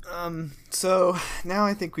 So now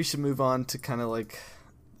I think we should move on to kind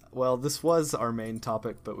of this was our main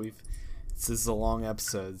topic, but this is a long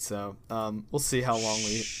episode, so we'll see how long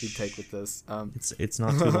we take with this. It's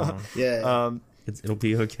not too long. Yeah. It'll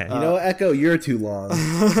be okay. You know, Echo, you're too long.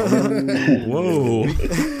 Whoa.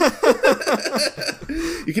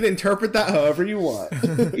 You can interpret that however you want.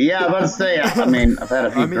 Yeah, I was about to say, I mean, I've had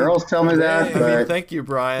a few girls tell me that, but Thank you,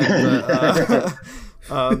 Brian.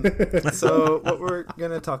 But, so what we're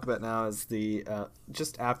going to talk about now is the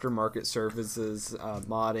just aftermarket services,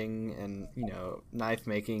 modding, and knife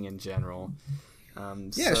making in general.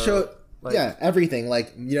 Everything.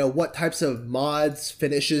 Like, what types of mods,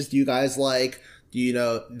 finishes do you guys like?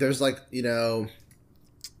 There's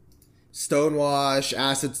stonewash,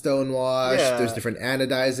 acid stonewash. Yeah. There's different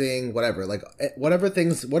anodizing, whatever. Like whatever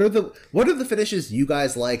things. What are the finishes you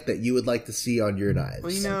guys like that you would like to see on your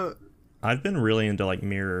knives? Well, I've been really into like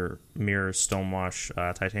mirror stonewash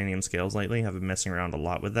titanium scales lately. I've been messing around a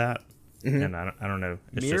lot with that, and I don't know.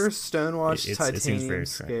 It's Mirror just, stonewash it seems very titanium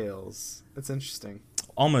scales. That's interesting.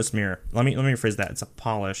 almost mirror. Let me rephrase that. It's a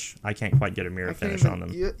polish. I can't quite get a mirror finish on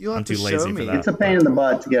them. You'll have I'm too to lazy show for me. that. It's a pain in the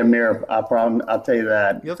butt to get a mirror. I'll tell you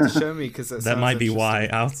that. You have to show me because That might be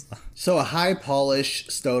why. So a high polish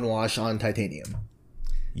stonewash on titanium.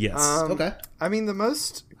 Yes. Okay. I mean, the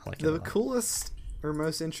like it a lot. coolest or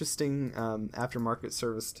most interesting aftermarket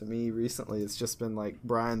service to me recently has just been like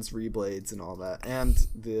Brian's reblades and all that, and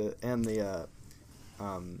the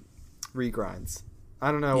regrinds.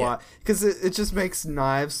 I don't know why, because it just makes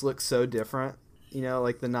knives look so different. You know,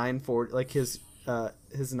 like the 940, like his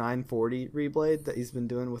 940 reblade that he's been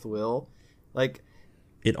doing with Will, like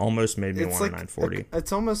It almost made me it's want like a 940.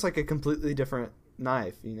 it's almost like a completely different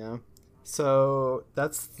knife. You know. So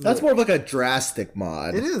that's more of like a drastic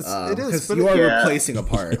mod. It is, because but you are Yeah. replacing a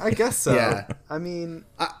part. I guess so. Yeah. I mean,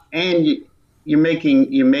 And you're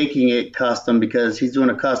making it custom because he's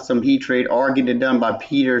doing a custom heat treat or getting it done by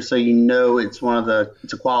Peter, so you know it's a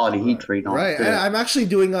quality heat treat. on it, Right, too. and I'm actually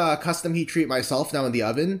doing a custom heat treat myself now in the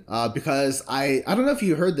oven because I don't know if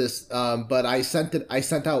you heard this, but I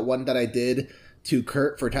sent out one that I did to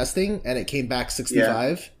Kurt for testing, and it came back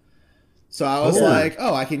 65. So I was like,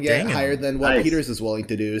 I can get Dang it. higher than what Nice. Peters is willing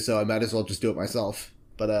to do, so I might as well just do it myself.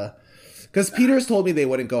 But because Peters told me they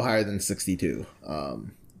wouldn't go higher than 62.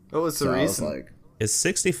 what was the So I was reason? like, Is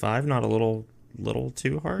 65 not a little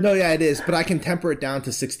too hard? no, yeah, it is, but I can temper it down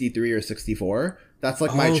to 63 or 64. That's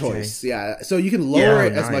like my Okay. choice. Yeah, so you can lower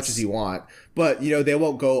it as nice. much as you want, but they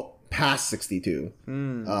won't go past 62.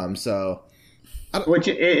 So Which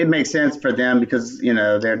it makes sense for them because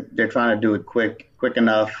they're trying to do it quick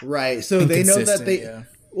enough. right, so they know that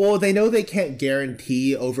Consistent, they know they can't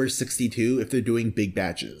guarantee over 62 if they're doing big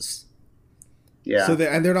batches. Yeah. So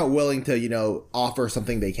they're not willing to offer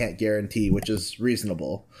something they can't guarantee, which is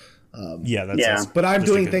reasonable. Yeah, that's Yeah. But I'm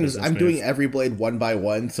just a doing good things. business I'm move. doing every blade one by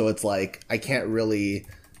one, so it's like I can't really,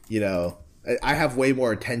 I have way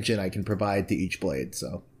more attention I can provide to each blade,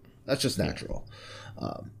 so that's just natural.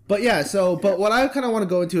 But yeah, but what I kind of want to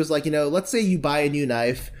go into is like, let's say you buy a new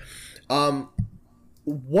knife.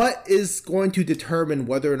 What is going to determine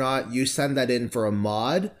whether or not you send that in for a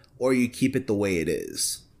mod or you keep it the way it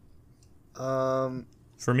is?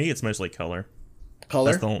 For me, it's mostly color.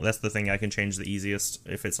 Color? That's the thing I can change the easiest.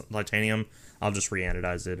 If it's titanium, I'll just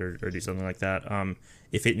re-anodize it or do something like that.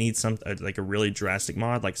 If it needs like a really drastic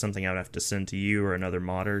mod, like something I would have to send to you or another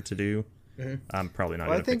modder to do, I'm probably not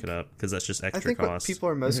going to pick it up because that's just I extra think what cost. people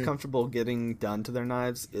are most comfortable getting done to their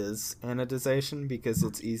knives is anodization because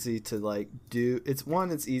it's easy to like do. It's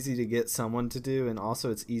easy to get someone to do, and also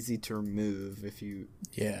it's easy to remove if you.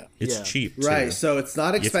 It's yeah. cheap, too. Right, so it's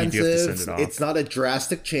not If you do have to send expensive. it off. It's not a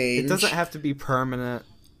drastic change. It doesn't have to be permanent,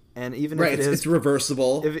 and even Right, if it is it's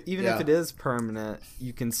reversible. if Yeah. it is permanent,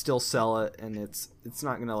 you can still sell it, and it's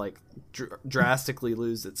not gonna like drastically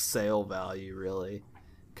lose its sale value really,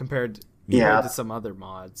 compared to some other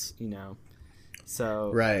mods,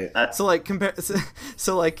 So Right. So like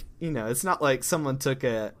so like it's not like someone took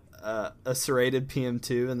a serrated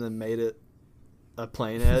PM2 and then made it a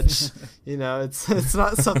plain edge. It's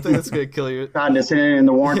not something that's gonna kill you. Condescending in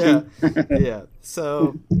the warranty. Yeah.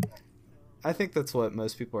 So I think that's what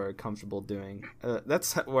most people are comfortable doing.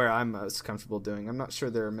 That's where I'm most comfortable doing. I'm not sure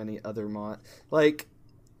there are many other like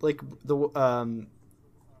the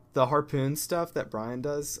harpoon stuff that Brian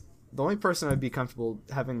does. The only person I'd be comfortable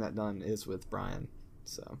having that done is with Brian.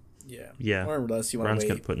 So Yeah. Or unless you want Brian's to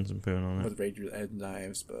good wait at putting some food on it. with regular edge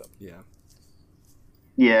knives, but yeah.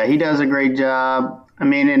 Yeah, he does a great job. I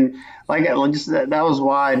mean, and that was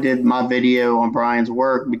why I did my video on Brian's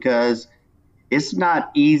work because it's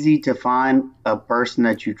not easy to find a person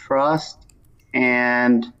that you trust,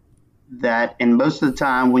 and most of the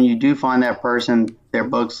time when you do find that person, their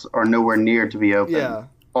books are nowhere near to be open. Yeah.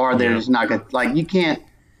 Or they're just not gonna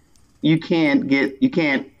you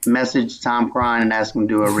can't message Tom Crine and ask him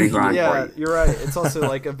to do a regrind Yeah, for you. you're right. It's also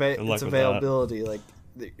like luck it's with availability. Like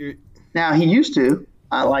Now he used to.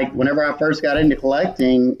 Whenever I first got into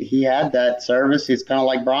collecting, he had that service. He's kind of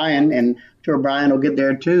like Brian, and I'm sure Brian will get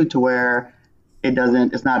there too, to where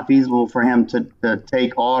it's not feasible for him to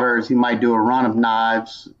take orders. He might do a run of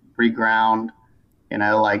knives, reground,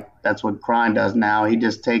 that's what Crine does now. He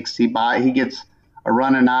just he gets a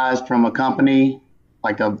run of knives from a company,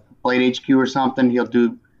 like a Blade HQ or something. He'll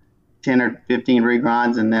do 10 or 15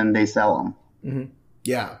 regrinds, and then they sell them.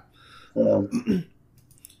 Yeah. So,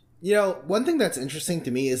 One thing that's interesting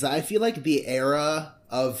to me is that I feel like the era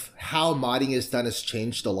of how modding is done has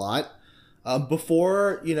changed a lot.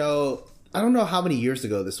 Before, I don't know how many years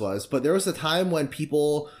ago this was, but there was a time when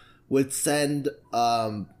people would send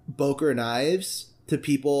Boker knives to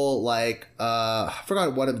people like I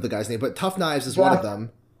forgot one of the guy's name, but Tough Knives is one of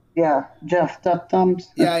them. Yeah, Jeff Tough Thumbs.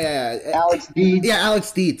 Yeah. Alex Dietz. Yeah,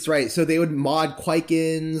 Alex Dietz, right. So they would mod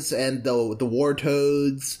Quikens and the War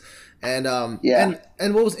Toads. And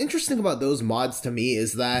and what was interesting about those mods to me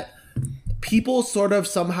is that people sort of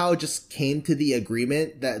somehow just came to the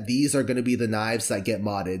agreement that these are going to be the knives that get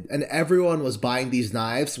modded. And everyone was buying these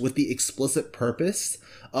knives with the explicit purpose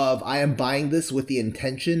of, I am buying this with the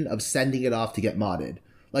intention of sending it off to get modded.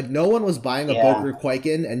 Like, no one was buying a Boker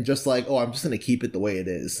Quiken and just like, oh, I'm just going to keep it the way it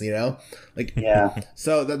is, you know? Like,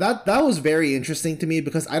 so that was very interesting to me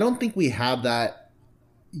because I don't think we have that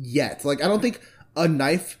yet. Like, I don't think a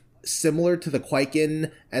knife similar to the Quiken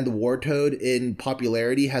and the War Toad in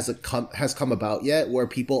popularity has come about yet where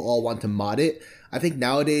people all want to mod it. I think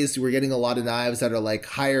nowadays we're getting a lot of knives that are like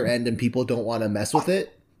higher end and people don't want to mess with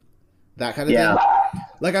it. That kind of thing.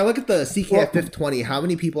 Like, I look at the CKF 520, how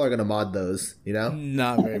many people are going to mod those, you know?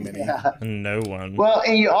 Not very many. No one. Well,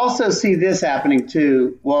 and you also see this happening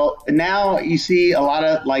too. Well, now you see a lot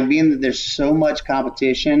of, like, being that there's so much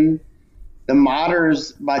competition, the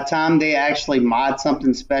modders, by the time they actually mod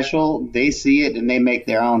something special, they see it and they make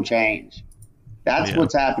their own change. That's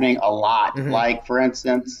what's happening a lot. Mm-hmm. Like, for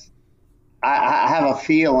instance, I have a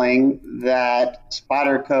feeling that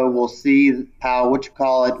Spyderco will see how,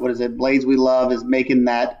 Blades We Love is making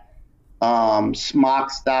that smock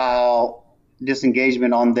style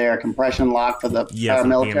disengagement on their compression lock for the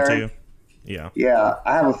paramilitary. Yeah,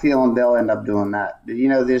 I have a feeling they'll end up doing that. You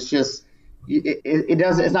know, there's just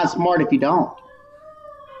it's not smart if you don't.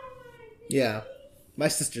 Yeah, my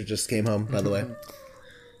sister just came home, by the way.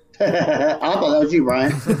 I thought that was you,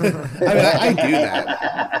 Brian. I do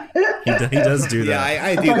that. He does do that. Yeah,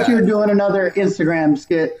 I do that. I thought you were doing another Instagram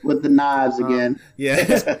skit with the knives again.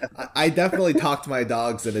 Yeah, I definitely talk to my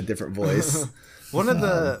dogs in a different voice. One of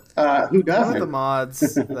the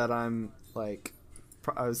mods that I'm like,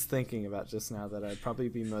 I was thinking about just now that I'd probably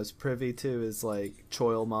be most privy to is like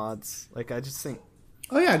choil mods. Like, I just think.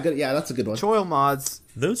 Oh yeah, good. Yeah, that's a good one. Choil mods.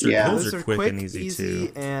 Those are quick and easy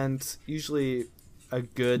too, and usually a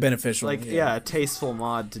good beneficial, a tasteful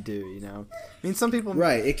mod to do, you know. I mean, some people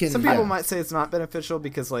might say it's not beneficial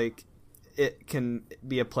because like it can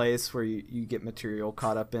be a place where you get material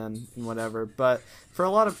caught up in and whatever, but for a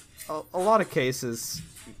lot of cases,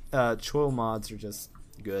 choil mods are just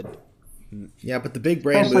good. Yeah, but the big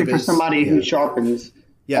brain especially move for is somebody who sharpens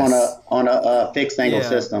on a fixed angle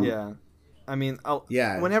system. Yeah. I mean,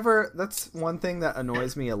 that's one thing that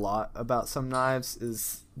annoys me a lot about some knives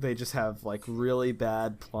is they just have like really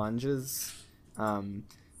bad plunges.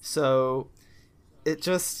 So it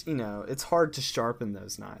just, you know, it's hard to sharpen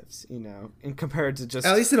those knives, you know, and compared to just,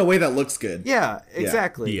 at least in a way that looks good. Yeah,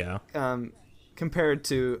 exactly. Yeah. Compared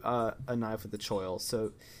to a knife with a choil.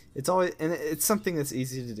 So it's always, and it's something that's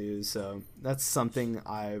easy to do. So that's something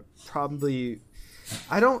I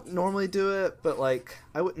don't normally do it, but like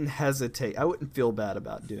I wouldn't hesitate. I wouldn't feel bad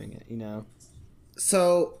about doing it, you know.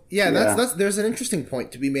 So that's there's an interesting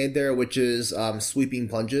point to be made there, which is sweeping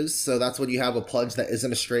plunges. So that's when you have a plunge that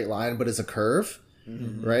isn't a straight line but is a curve,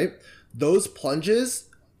 right? Those plunges,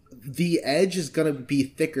 the edge is going to be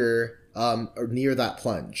thicker or near that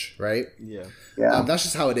plunge, right? Yeah. That's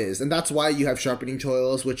just how it is, and that's why you have sharpening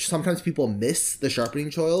choils, which sometimes people miss the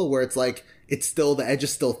sharpening choil, where it's like the edge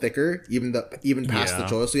is still thicker even past the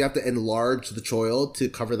choil, so you have to enlarge the choil to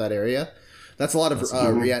cover that area. That's a lot of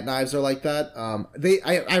Riat knives are like that.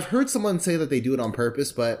 I've heard someone say that they do it on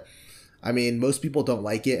purpose, but I mean, most people don't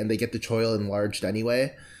like it and they get the choil enlarged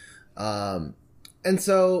anyway. And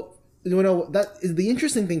so, you know, that is the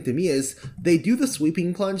interesting thing to me is they do the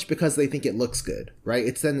sweeping plunge because they think it looks good, right?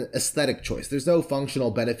 It's an aesthetic choice. There's no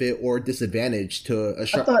functional benefit or disadvantage to a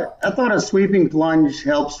I thought a sweeping plunge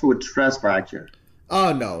helps with stress fracture.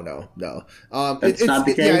 Oh, no. It's not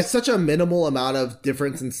the case? Yeah, it's such a minimal amount of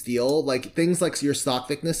difference in steel. Like, things like your stock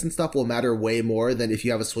thickness and stuff will matter way more than if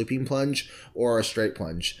you have a sweeping plunge or a straight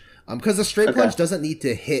plunge. Because a straight plunge doesn't need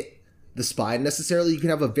to hit the spine necessarily. You can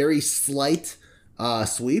have a very slight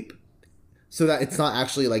sweep so that it's not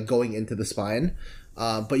actually, like, going into the spine.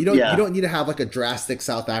 But you don't need to have, like, a drastic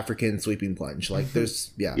South African sweeping plunge. Like,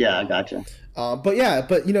 there's, Yeah, I gotcha. But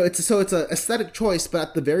you know, it's a aesthetic choice, but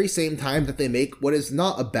at the very same time that they make what is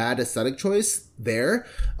not a bad aesthetic choice there,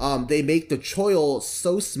 they make the choil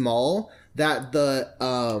so small that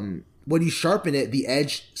the when you sharpen it, the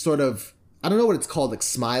edge sort of, I don't know what it's called, like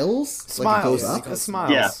smiles. Like it goes up.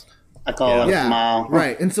 Smiles. I call it a smile.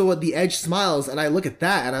 Right. And so the edge smiles, and I look at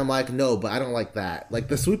that, and I'm like, no, but I don't like that. Like,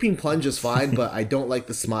 the sweeping plunge is fine, but I don't like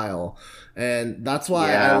the smile. And that's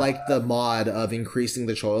why I like the mod of increasing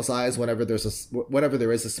the choil size whenever there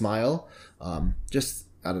is a smile. Just,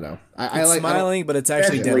 I don't know. I like smiling, but it's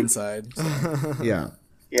actually dead inside. So. Yeah.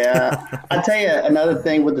 Yeah. I'll tell you another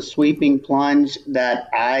thing with the sweeping plunge that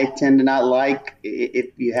I tend to not like. If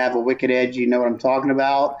you have a wicked edge, you know what I'm talking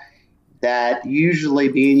about. That usually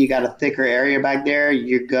being you got a thicker area back there,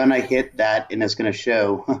 you're going to hit that and it's going to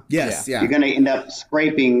show. Yes, yeah. You're going to end up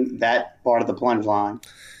scraping that part of the plunge line.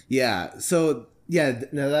 Yeah, so, yeah,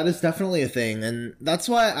 no, that is definitely a thing. And that's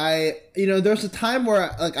why there's a time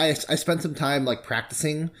where, like, I spent some time, like,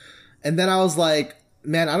 practicing. And then I was like,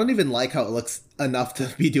 man, I don't even like how it looks enough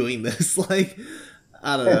to be doing this. Like,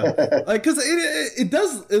 I don't know. Like, because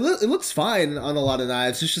it looks fine on a lot of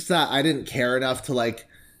knives. It's just that I didn't care enough to, like,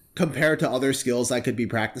 compared to other skills I could be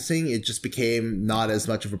practicing, it just became not as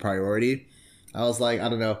much of a priority. I was like, I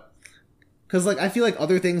don't know. Because, like, I feel like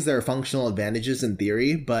other things, there are functional advantages in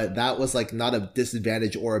theory, but that was, like, not a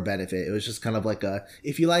disadvantage or a benefit. It was just kind of like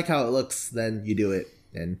if you like how it looks, then you do it,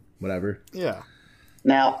 and whatever. Yeah.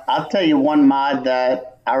 Now, I'll tell you one mod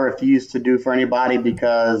that I refuse to do for anybody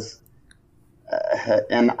because,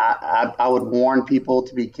 and I would warn people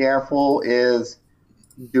to be careful, is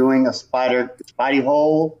doing a spidey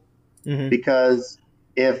hole. Mm-hmm. Because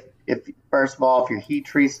if first of all, if your heat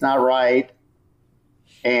treat's not right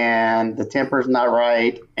and the temper's not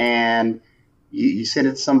right and you send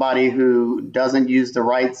it to somebody who doesn't use the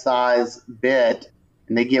right size bit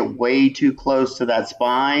and they get way too close to that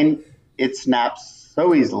spine, it snaps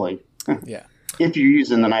so easily. Yeah. If you're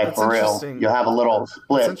using the knife for real, you'll have a little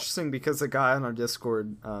split. It's interesting because a guy on our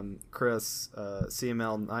Discord, Chris,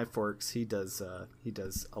 CML Knife Works, he does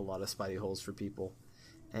a lot of spidey holes for people.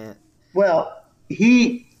 And well,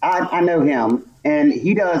 I know him, and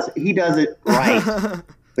he does it right.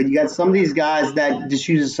 But you got some of these guys that just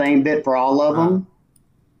use the same bit for all of them,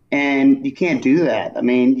 and you can't do that. I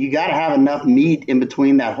mean, you got to have enough meat in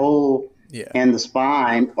between that hole and the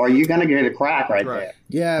spine, or you're going to get a crack right there.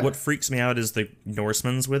 Yeah. What freaks me out is the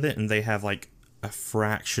Norseman's with it, and they have like a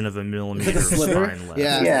fraction of a millimeter of sliver? spine left.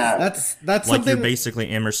 Yeah. That's like something. You're basically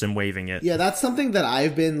Emerson waving it. Yeah, that's something that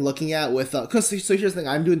I've been looking at with because so here's the thing: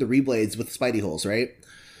 I'm doing the reblades with spidey holes, right?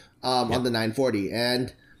 On the 940,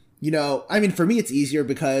 and I mean, for me it's easier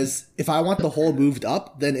because if I want the hole moved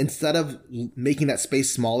up, then instead of making that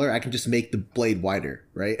space smaller, I can just make the blade wider,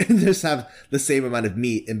 right? And just have the same amount of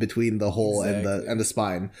meat in between the hole and the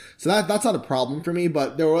spine. So that's not a problem for me.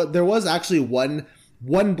 But there was actually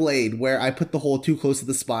one blade where I put the hole too close to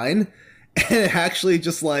the spine, and it actually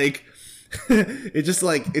just like it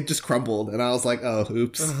just crumbled, and I was like, oh,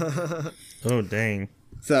 oops. Oh, dang.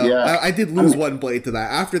 So I did lose one blade to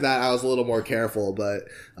that. After that, I was a little more careful, but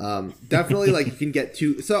definitely like you can get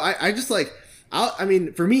too. So I just like I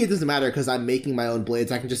mean, for me it doesn't matter because I'm making my own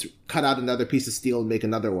blades. I can just cut out another piece of steel and make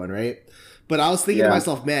another one, right? But I was thinking to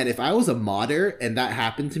myself, man, if I was a modder and that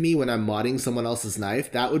happened to me when I'm modding someone else's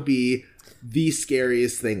knife, that would be the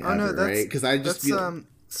scariest thing ever, right? Because I just feel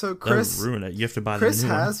so Chris that would ruin it. You have to buy Chris the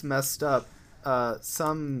new has one. messed up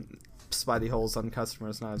some spidey holes on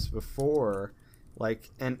customers' knives before.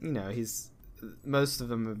 Like, and most of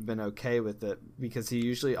them have been okay with it because he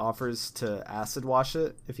usually offers to acid wash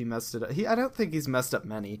it if he messed it up. I don't think he's messed up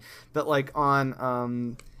many, but like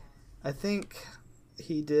on, I think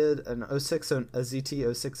he did a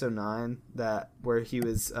ZT 0609 where he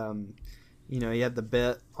was, he had the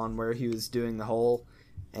bit on where he was doing the hole,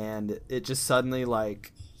 and it just suddenly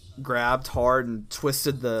like grabbed hard and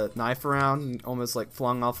twisted the knife around and almost like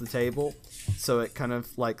flung off the table. So it kind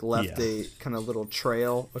of like left a kind of little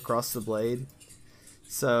trail across the blade.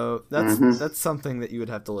 So that's something that you would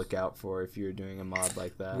have to look out for if you're doing a mod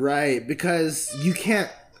like that. Right, because you can't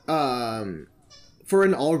for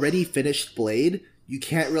an already finished blade, you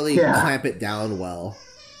can't really clamp it down well.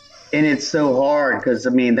 And it's so hard because, I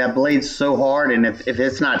mean, that blade's so hard, and if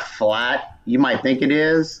it's not flat, you might think it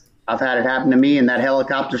is. I've had it happen to me, and that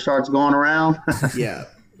helicopter starts going around. Yeah.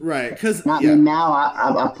 Right, because now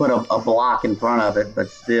I put a block in front of it, but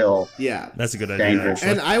still, that's a good dangerous.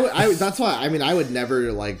 idea. And I that's why I would never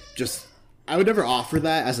I would never offer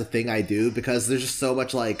that as a thing I do because there's just so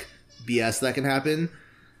much like BS that can happen.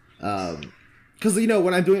 Because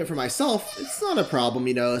when I'm doing it for myself, it's not a problem.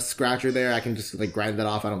 A scratcher there, I can just like grind that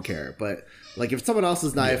off. I don't care. But like if it's someone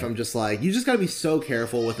else's knife, I'm just like, you just gotta be so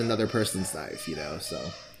careful with another person's knife. So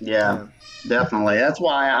yeah. Definitely. That's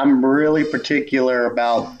why I'm really particular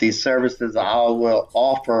about these services I will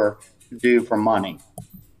offer to do for money.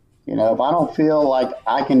 If I don't feel like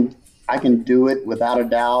I can I can do it without a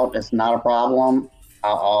doubt. It's not a problem.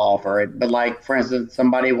 I'll offer it. But like, for instance,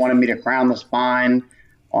 somebody wanted me to crown the spine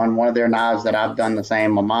on one of their knives that I've done the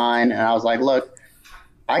same on mine. And I was like, look,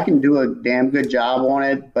 I can do a damn good job on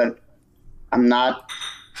it, but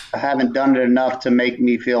I haven't done it enough to make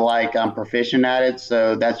me feel like I'm proficient at it.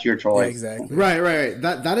 So that's your Yeah, choice. exactly. Right.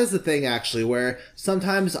 That is the thing, actually, where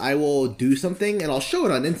sometimes I will do something and I'll show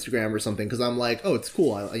it on Instagram or something because I'm like, oh, it's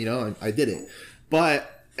cool. I did it. But,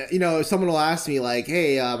 someone will ask me like,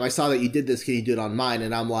 hey, I saw that you did this. Can you do it on mine?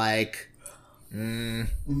 And I'm like,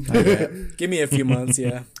 Give me a few months,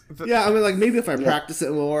 yeah. yeah, I mean, like, maybe if I practice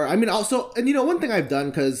it more. I mean, also, and one thing I've done,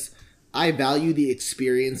 because I value the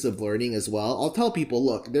experience of learning as well, I'll tell people,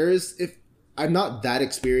 look, if I'm not that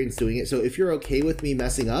experienced doing it, so if you're okay with me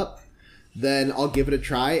messing up, then I'll give it a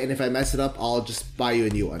try, and if I mess it up, I'll just buy you a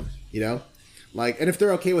new one, Like, and if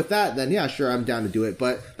they're okay with that, then yeah, sure, I'm down to do it,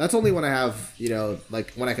 but that's only when I have,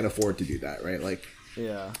 like, when I can afford to do that, right? Like,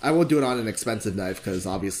 Yeah. I won't do it on an expensive knife because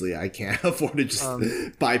obviously I can't afford to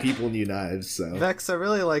just buy people new knives. So Vex, I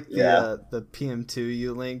really like the PM2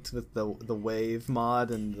 you linked with the wave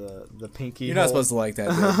mod and the pinky. You're not supposed to like that,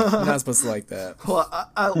 dude. You're not supposed to like that. Well,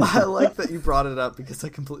 I like that you brought it up because I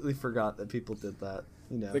completely forgot that people did that.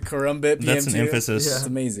 The Karumbit PM2. That's an emphasis. It's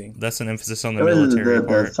amazing. That's an emphasis on the What is it, military the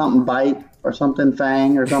part. something bite or something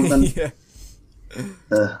fang or something? Yeah.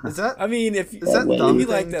 Is that? I mean, if Is that Well, thumb if you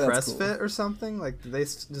thing like that, press that's cool. fit or something? Like,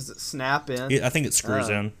 does it snap in? I think it screws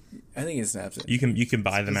in. I think it snaps it. You can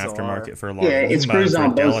buy them bizarre. aftermarket for a lot. Yeah, You it can buy them screws for on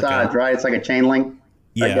a both Delica. sides, right? It's like a chain link. I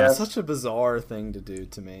Yeah, guess. Such a bizarre thing to do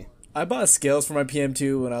to me. I bought scales for my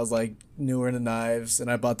PM2 when I was like newer into knives,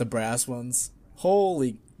 and I bought the brass ones.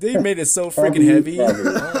 Holy, they made it so freaking heavy.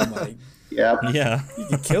 Oh my, Yep. yeah. you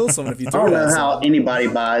could kill someone if you I throw don't it at know how someone. anybody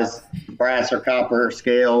buys brass or copper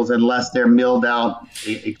scales unless they're milled out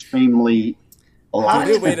extremely a lot.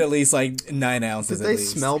 They weighed at least like 9 ounces. Did at they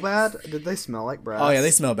least. smell bad? Did they smell like brass? Oh yeah,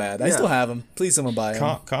 they smell bad. I Yeah. still have them. Please, someone buy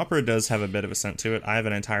them. Copper does have a bit of a scent to it. I have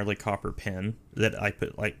an entirely copper pin that I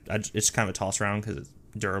put it's kind of a toss around because it's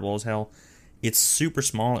durable as hell. It's super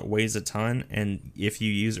small. It weighs a ton, and if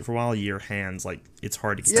you use it for a while, your hands it's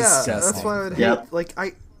hard to get. Yeah, disgusting. that's why I would Yep.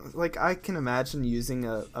 hate. I can imagine using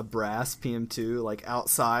a brass PM2 like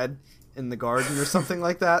outside in the garden or something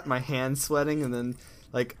like that. My hands sweating, and then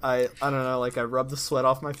I don't know, like I rub the sweat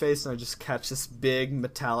off my face, and I just catch this big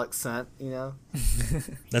metallic scent.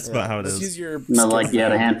 That's about how it Let's is. use your. No, like you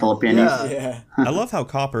had a handful of pennies. Yeah. Yeah, I love how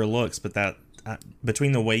copper looks, but that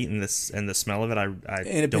between the weight and the smell of it, I and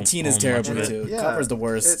a don't patina's own much terrible of it. too. Yeah. Copper's the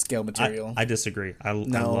worst scale material. I disagree. I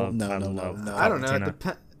No, love no, I no, love no. I don't know. It patina.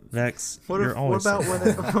 depends. Vex, What you're always about so when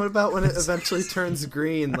wrong. what about when it eventually turns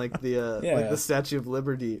green, like the Yeah. like the Statue of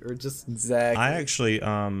Liberty, or just Exactly. I actually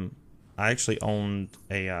owned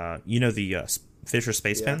a the Fisher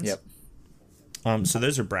Space Pens. Yep. So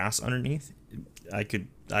those are brass underneath.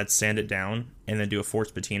 I'd sand it down and then do a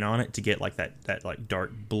forged patina on it to get like that like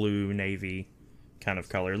dark blue navy kind of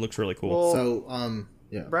color. It looks really cool. Well, So,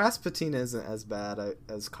 yeah. brass patina isn't as bad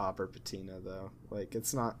as copper patina though. Like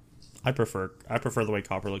it's not. I prefer the way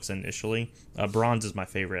copper looks initially. Bronze is my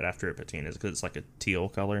favorite after it patinas because it's like a teal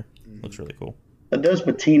color. Looks really cool. But those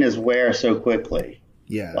patinas wear so quickly.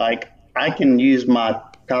 Yeah. Like I can use my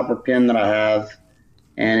copper pen that I have,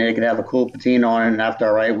 and it can have a cool patina on it. And after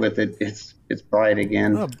I write with it, it's bright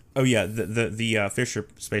again. Oh yeah, the Fisher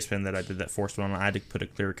Space Pen that I did that forced one on, I had to put a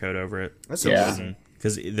clear coat over it. That's interesting.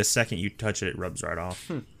 Because the second you touch it, it rubs right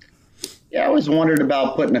off. Yeah, I always wondered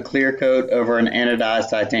about putting a clear coat over an anodized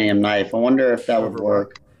titanium knife. I wonder if that would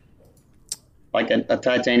work. Like a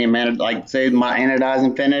titanium like say my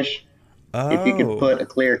anodizing finish. If you could put a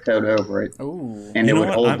clear coat over it, Ooh. and You it know would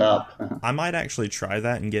what? hold up. I might actually try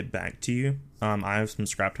that and get back to you. I have some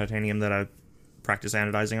scrap titanium that I practice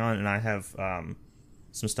anodizing on, and I have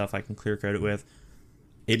some stuff I can clear coat it with.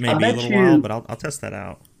 It may I be a bet little you- while, but I'll test that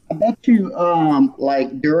out. I bet you,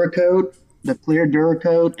 like Duracoat, the clear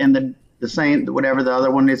Duracoat, and the same whatever the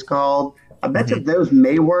other one is called. I bet you those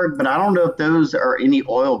may work, but I don't know if those are any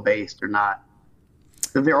oil based or not.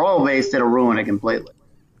 If they're oil based, it'll ruin it completely.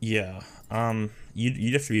 Yeah.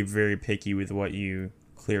 You'd have to be very picky with what you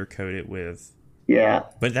clear coat it with. Yeah.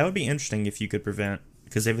 But that would be interesting if you could prevent,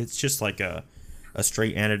 because if it's just like a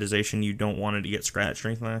straight anodization, you don't want it to get scratched or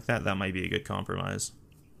anything like that. That might be a good compromise.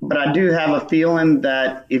 But I do have a feeling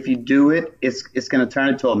that if you do it, it's going to turn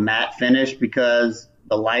into a matte finish because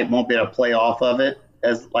the light won't be able to play off of it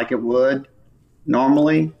as like it would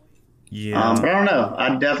normally. Yeah. But I don't know.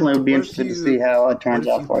 I definitely would be What if interested to you- see how it What turns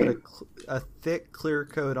if out for put you. a thick clear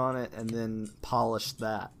coat on it and then polish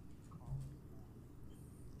that?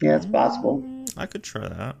 Yeah, it's possible. I could try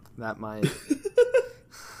that. That might.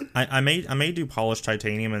 I may do polished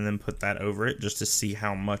titanium and then put that over it just to see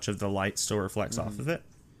how much of the light still reflects off of it.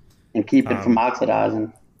 And keep it from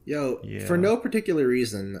oxidizing. Yo, Yeah. for no particular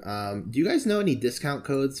reason, do you guys know any discount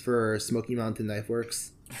codes for Smoky Mountain Knife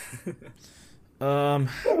Works? I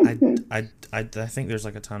think there's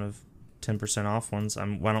like a ton of 10% off ones.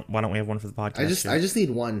 Why don't we have one for the podcast? I just need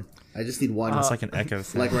one. I just need one. It's like an Echo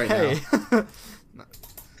thing. like right Hey, now.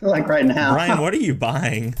 Like right now. Brian, what are you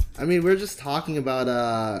buying? I mean, we're just talking about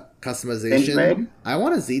customization. Benchmade? I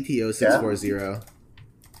want a ZTO 640.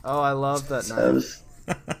 oh, I love that knife. Those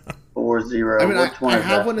 40. I mean, Which one I is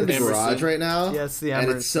have that? one in the Emerson. garage right now. Yeah, it's the and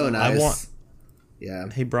it's so Emerson. nice. I want- Yeah.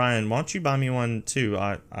 Hey Brian, why don't you buy me one too?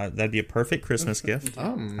 That'd be a perfect Christmas gift.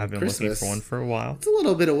 I've been looking Christmas. for one for a while. It's a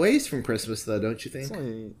little bit of ways from Christmas, though, don't you think? It's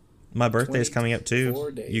only- My birthday's coming up 24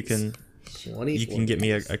 too. days. You can 24 get me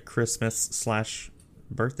a Christmas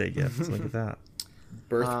 / birthday gift. Look at that.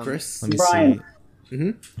 birth Chris. Let me Brian.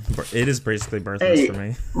 see. It is basically birthdays Hey, for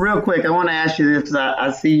me. real quick, I want to ask you this because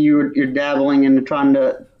I see you're dabbling into trying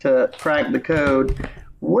to crack the code.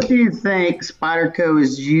 What do you think Spyderco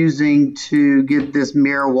is using to get this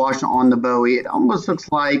mirror wash on the Bowie? It almost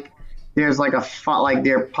looks like there's like like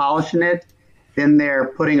they're polishing it, then they're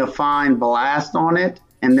putting a fine blast on it,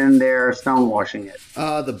 and then they're stone washing it.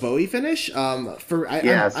 The Bowie finish.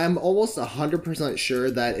 Yes. I'm almost 100%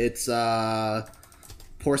 sure that it's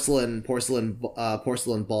porcelain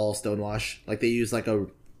ball stonewash. Like they use like a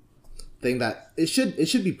thing that it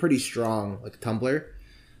should be pretty strong, like a tumbler.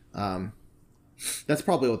 That's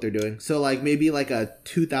probably what they're doing. So like maybe like a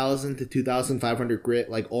 2,000 to 2,500 grit,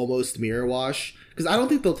 like almost mirror wash. Because I don't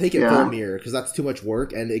think they'll take it full mirror because that's too much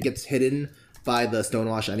work and it gets hidden by the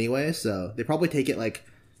stonewash anyway. So they probably take it like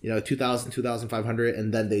 2,000, 2,500,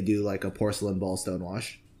 and then they do like a porcelain ball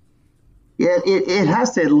stonewash. Yeah, it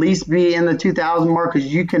has to at least be in the 2,000 mark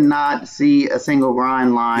because you cannot see a single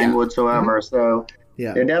grind line whatsoever. So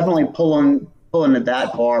Yeah. they're definitely pulling it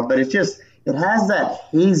that far, but it's just it has that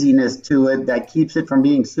haziness to it that keeps it from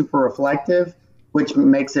being super reflective, which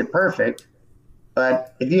makes it perfect.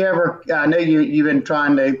 But if you ever, I know you've been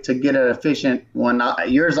trying to get an efficient one. I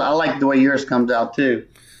like the way yours comes out too.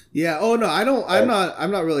 Yeah. Oh no, I don't.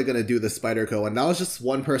 I'm not really gonna do the Spyderco one. That was just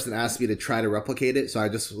one person asked me to try to replicate it, so I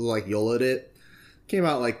just like YOLO'd it. Came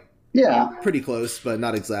out like pretty close, but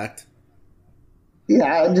not exact.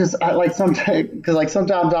 Yeah, I like sometimes because like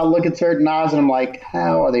sometimes I'll look at certain knives and I'm like,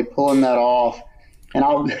 how are they pulling that off? And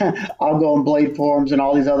I'll go on Blade forums and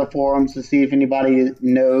all these other forums to see if anybody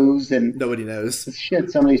knows. And Nobody knows. shit,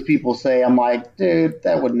 some of these people say, I'm like, dude,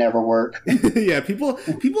 that would never work. Yeah, people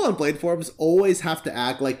on Blade forums always have to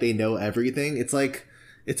act like they know everything. It's like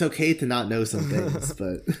it's okay to not know some things,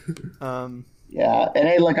 but Yeah, and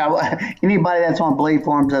hey, look, anybody that's on Blade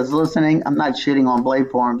forums that's listening, I'm not shitting on Blade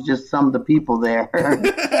forums, just some of the people there.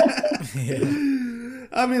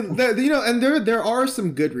 I mean, there are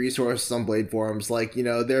some good resources on Blade forums. Like,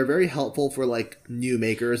 they're very helpful for like new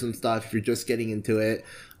makers and stuff if you're just getting into it.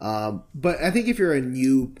 But I think if you're a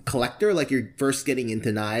new collector, like you're first getting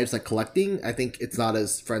into knives, like collecting, I think it's not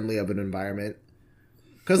as friendly of an environment.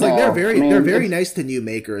 Because like they're very nice to new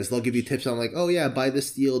makers. They'll give you tips on like, oh yeah, buy this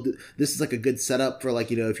steel. This is like a good setup for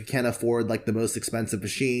like if you can't afford like the most expensive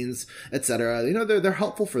machines, etc. They're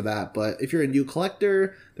helpful for that. But if you're a new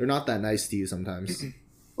collector, they're not that nice to you sometimes.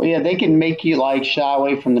 Well, yeah, they can make you like shy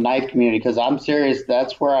away from the knife community because I'm serious.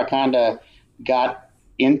 That's where I kind of got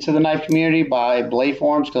into the knife community by Blade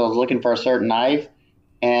forums because I was looking for a certain knife,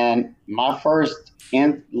 and my first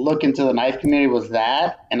look into the knife community was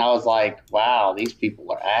that, and I was like, wow, these people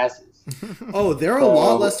are asses. Oh, they're a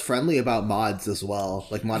lot less friendly about mods as well,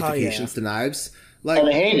 like modifications to knives. Like,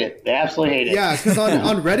 they hate it. They absolutely hate it. Yeah, because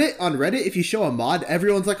on Reddit, if you show a mod,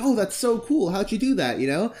 everyone's like, "Oh, that's so cool! How'd you do that?"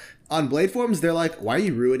 On Blade forums, they're like, "Why are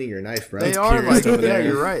you ruining your knife, bro?" They are purist like over yeah, there.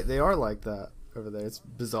 you're right. They are like that over there. It's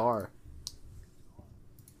bizarre.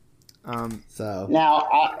 So Now,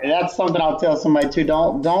 that's something I'll tell somebody too.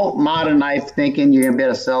 Don't mod a knife thinking you're gonna be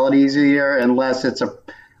able to sell it easier unless it's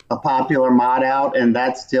a popular mod out, and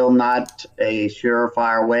that's still not a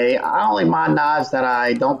surefire way. I only mod knives that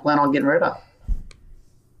I don't plan on getting rid of.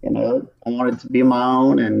 I want it to be my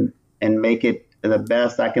own and make it the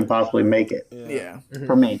best I can possibly make it Yeah.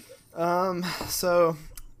 for me. So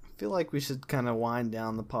I feel like we should kind of wind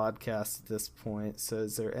down the podcast at this point. So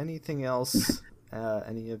is there anything else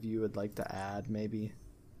any of you would like to add, maybe?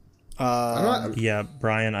 I'm not. Yeah,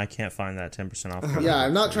 Brian, I can't find that 10% off code. Yeah,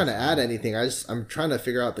 I'm not trying to add anything. I'm trying to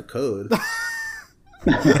figure out the code.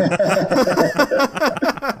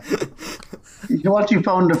 You want you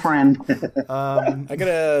phoned a friend? I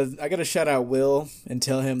gotta shout out Will and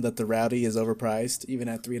tell him that the Rowdy is overpriced, even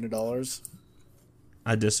at $300.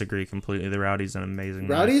 I disagree completely. The Rowdy's an amazing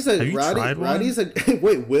Rowdy's knife. a Have you tried one? Rowdy's a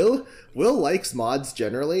wait. Will likes mods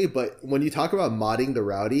generally, but when you talk about modding the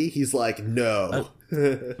Rowdy, he's like, no.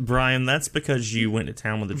 Brian, that's because you went to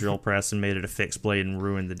town with a drill press and made it a fixed blade and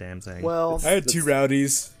ruined the damn thing. Well, I had 2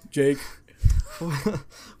 Rowdies, Jake.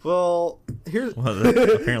 well, here's Well,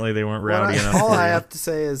 apparently they weren't rowdy enough. all for I you. have to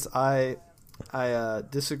say is I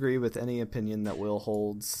disagree with any opinion that Will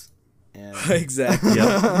holds. And Exactly.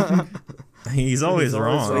 Yep. He's always always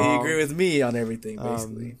wrong. So you agree with me on everything,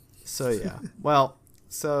 basically. So yeah. Well,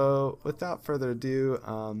 so without further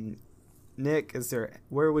ado, Nick,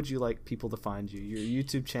 where would you like people to find you? Your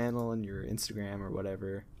YouTube channel and your Instagram or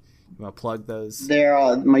whatever. You want to plug those? My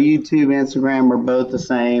YouTube, Instagram are both the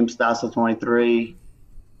same, Stasa23,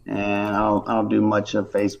 and I don't do much of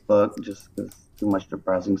Facebook just because too much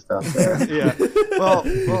depressing stuff there. Yeah. Well,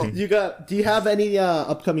 Do you have any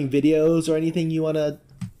upcoming videos or anything you want to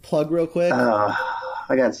plug real quick?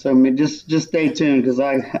 I got so many. Just stay tuned because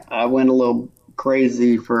I went a little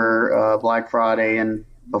crazy for Black Friday and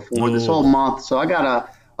before this whole month, so I got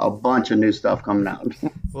a bunch of new stuff coming out.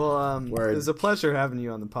 well, it was a pleasure having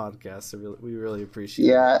you on the podcast. So we really appreciate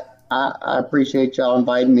it. Yeah, I appreciate y'all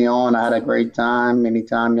inviting me on. I had a great time.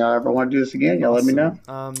 Anytime y'all ever want to do this again, y'all let me know.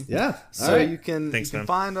 Yeah. So All right. you can Thanks, man.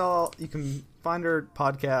 find our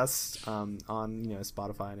podcast on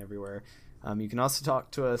Spotify and everywhere. You can also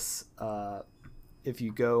talk to us if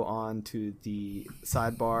you go on to the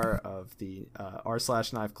sidebar of the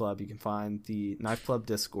r/Knife Club. You can find the Knife Club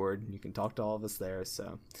Discord, and you can talk to all of us there.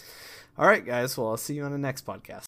 So, all right, guys. Well, I'll see you on the next podcast.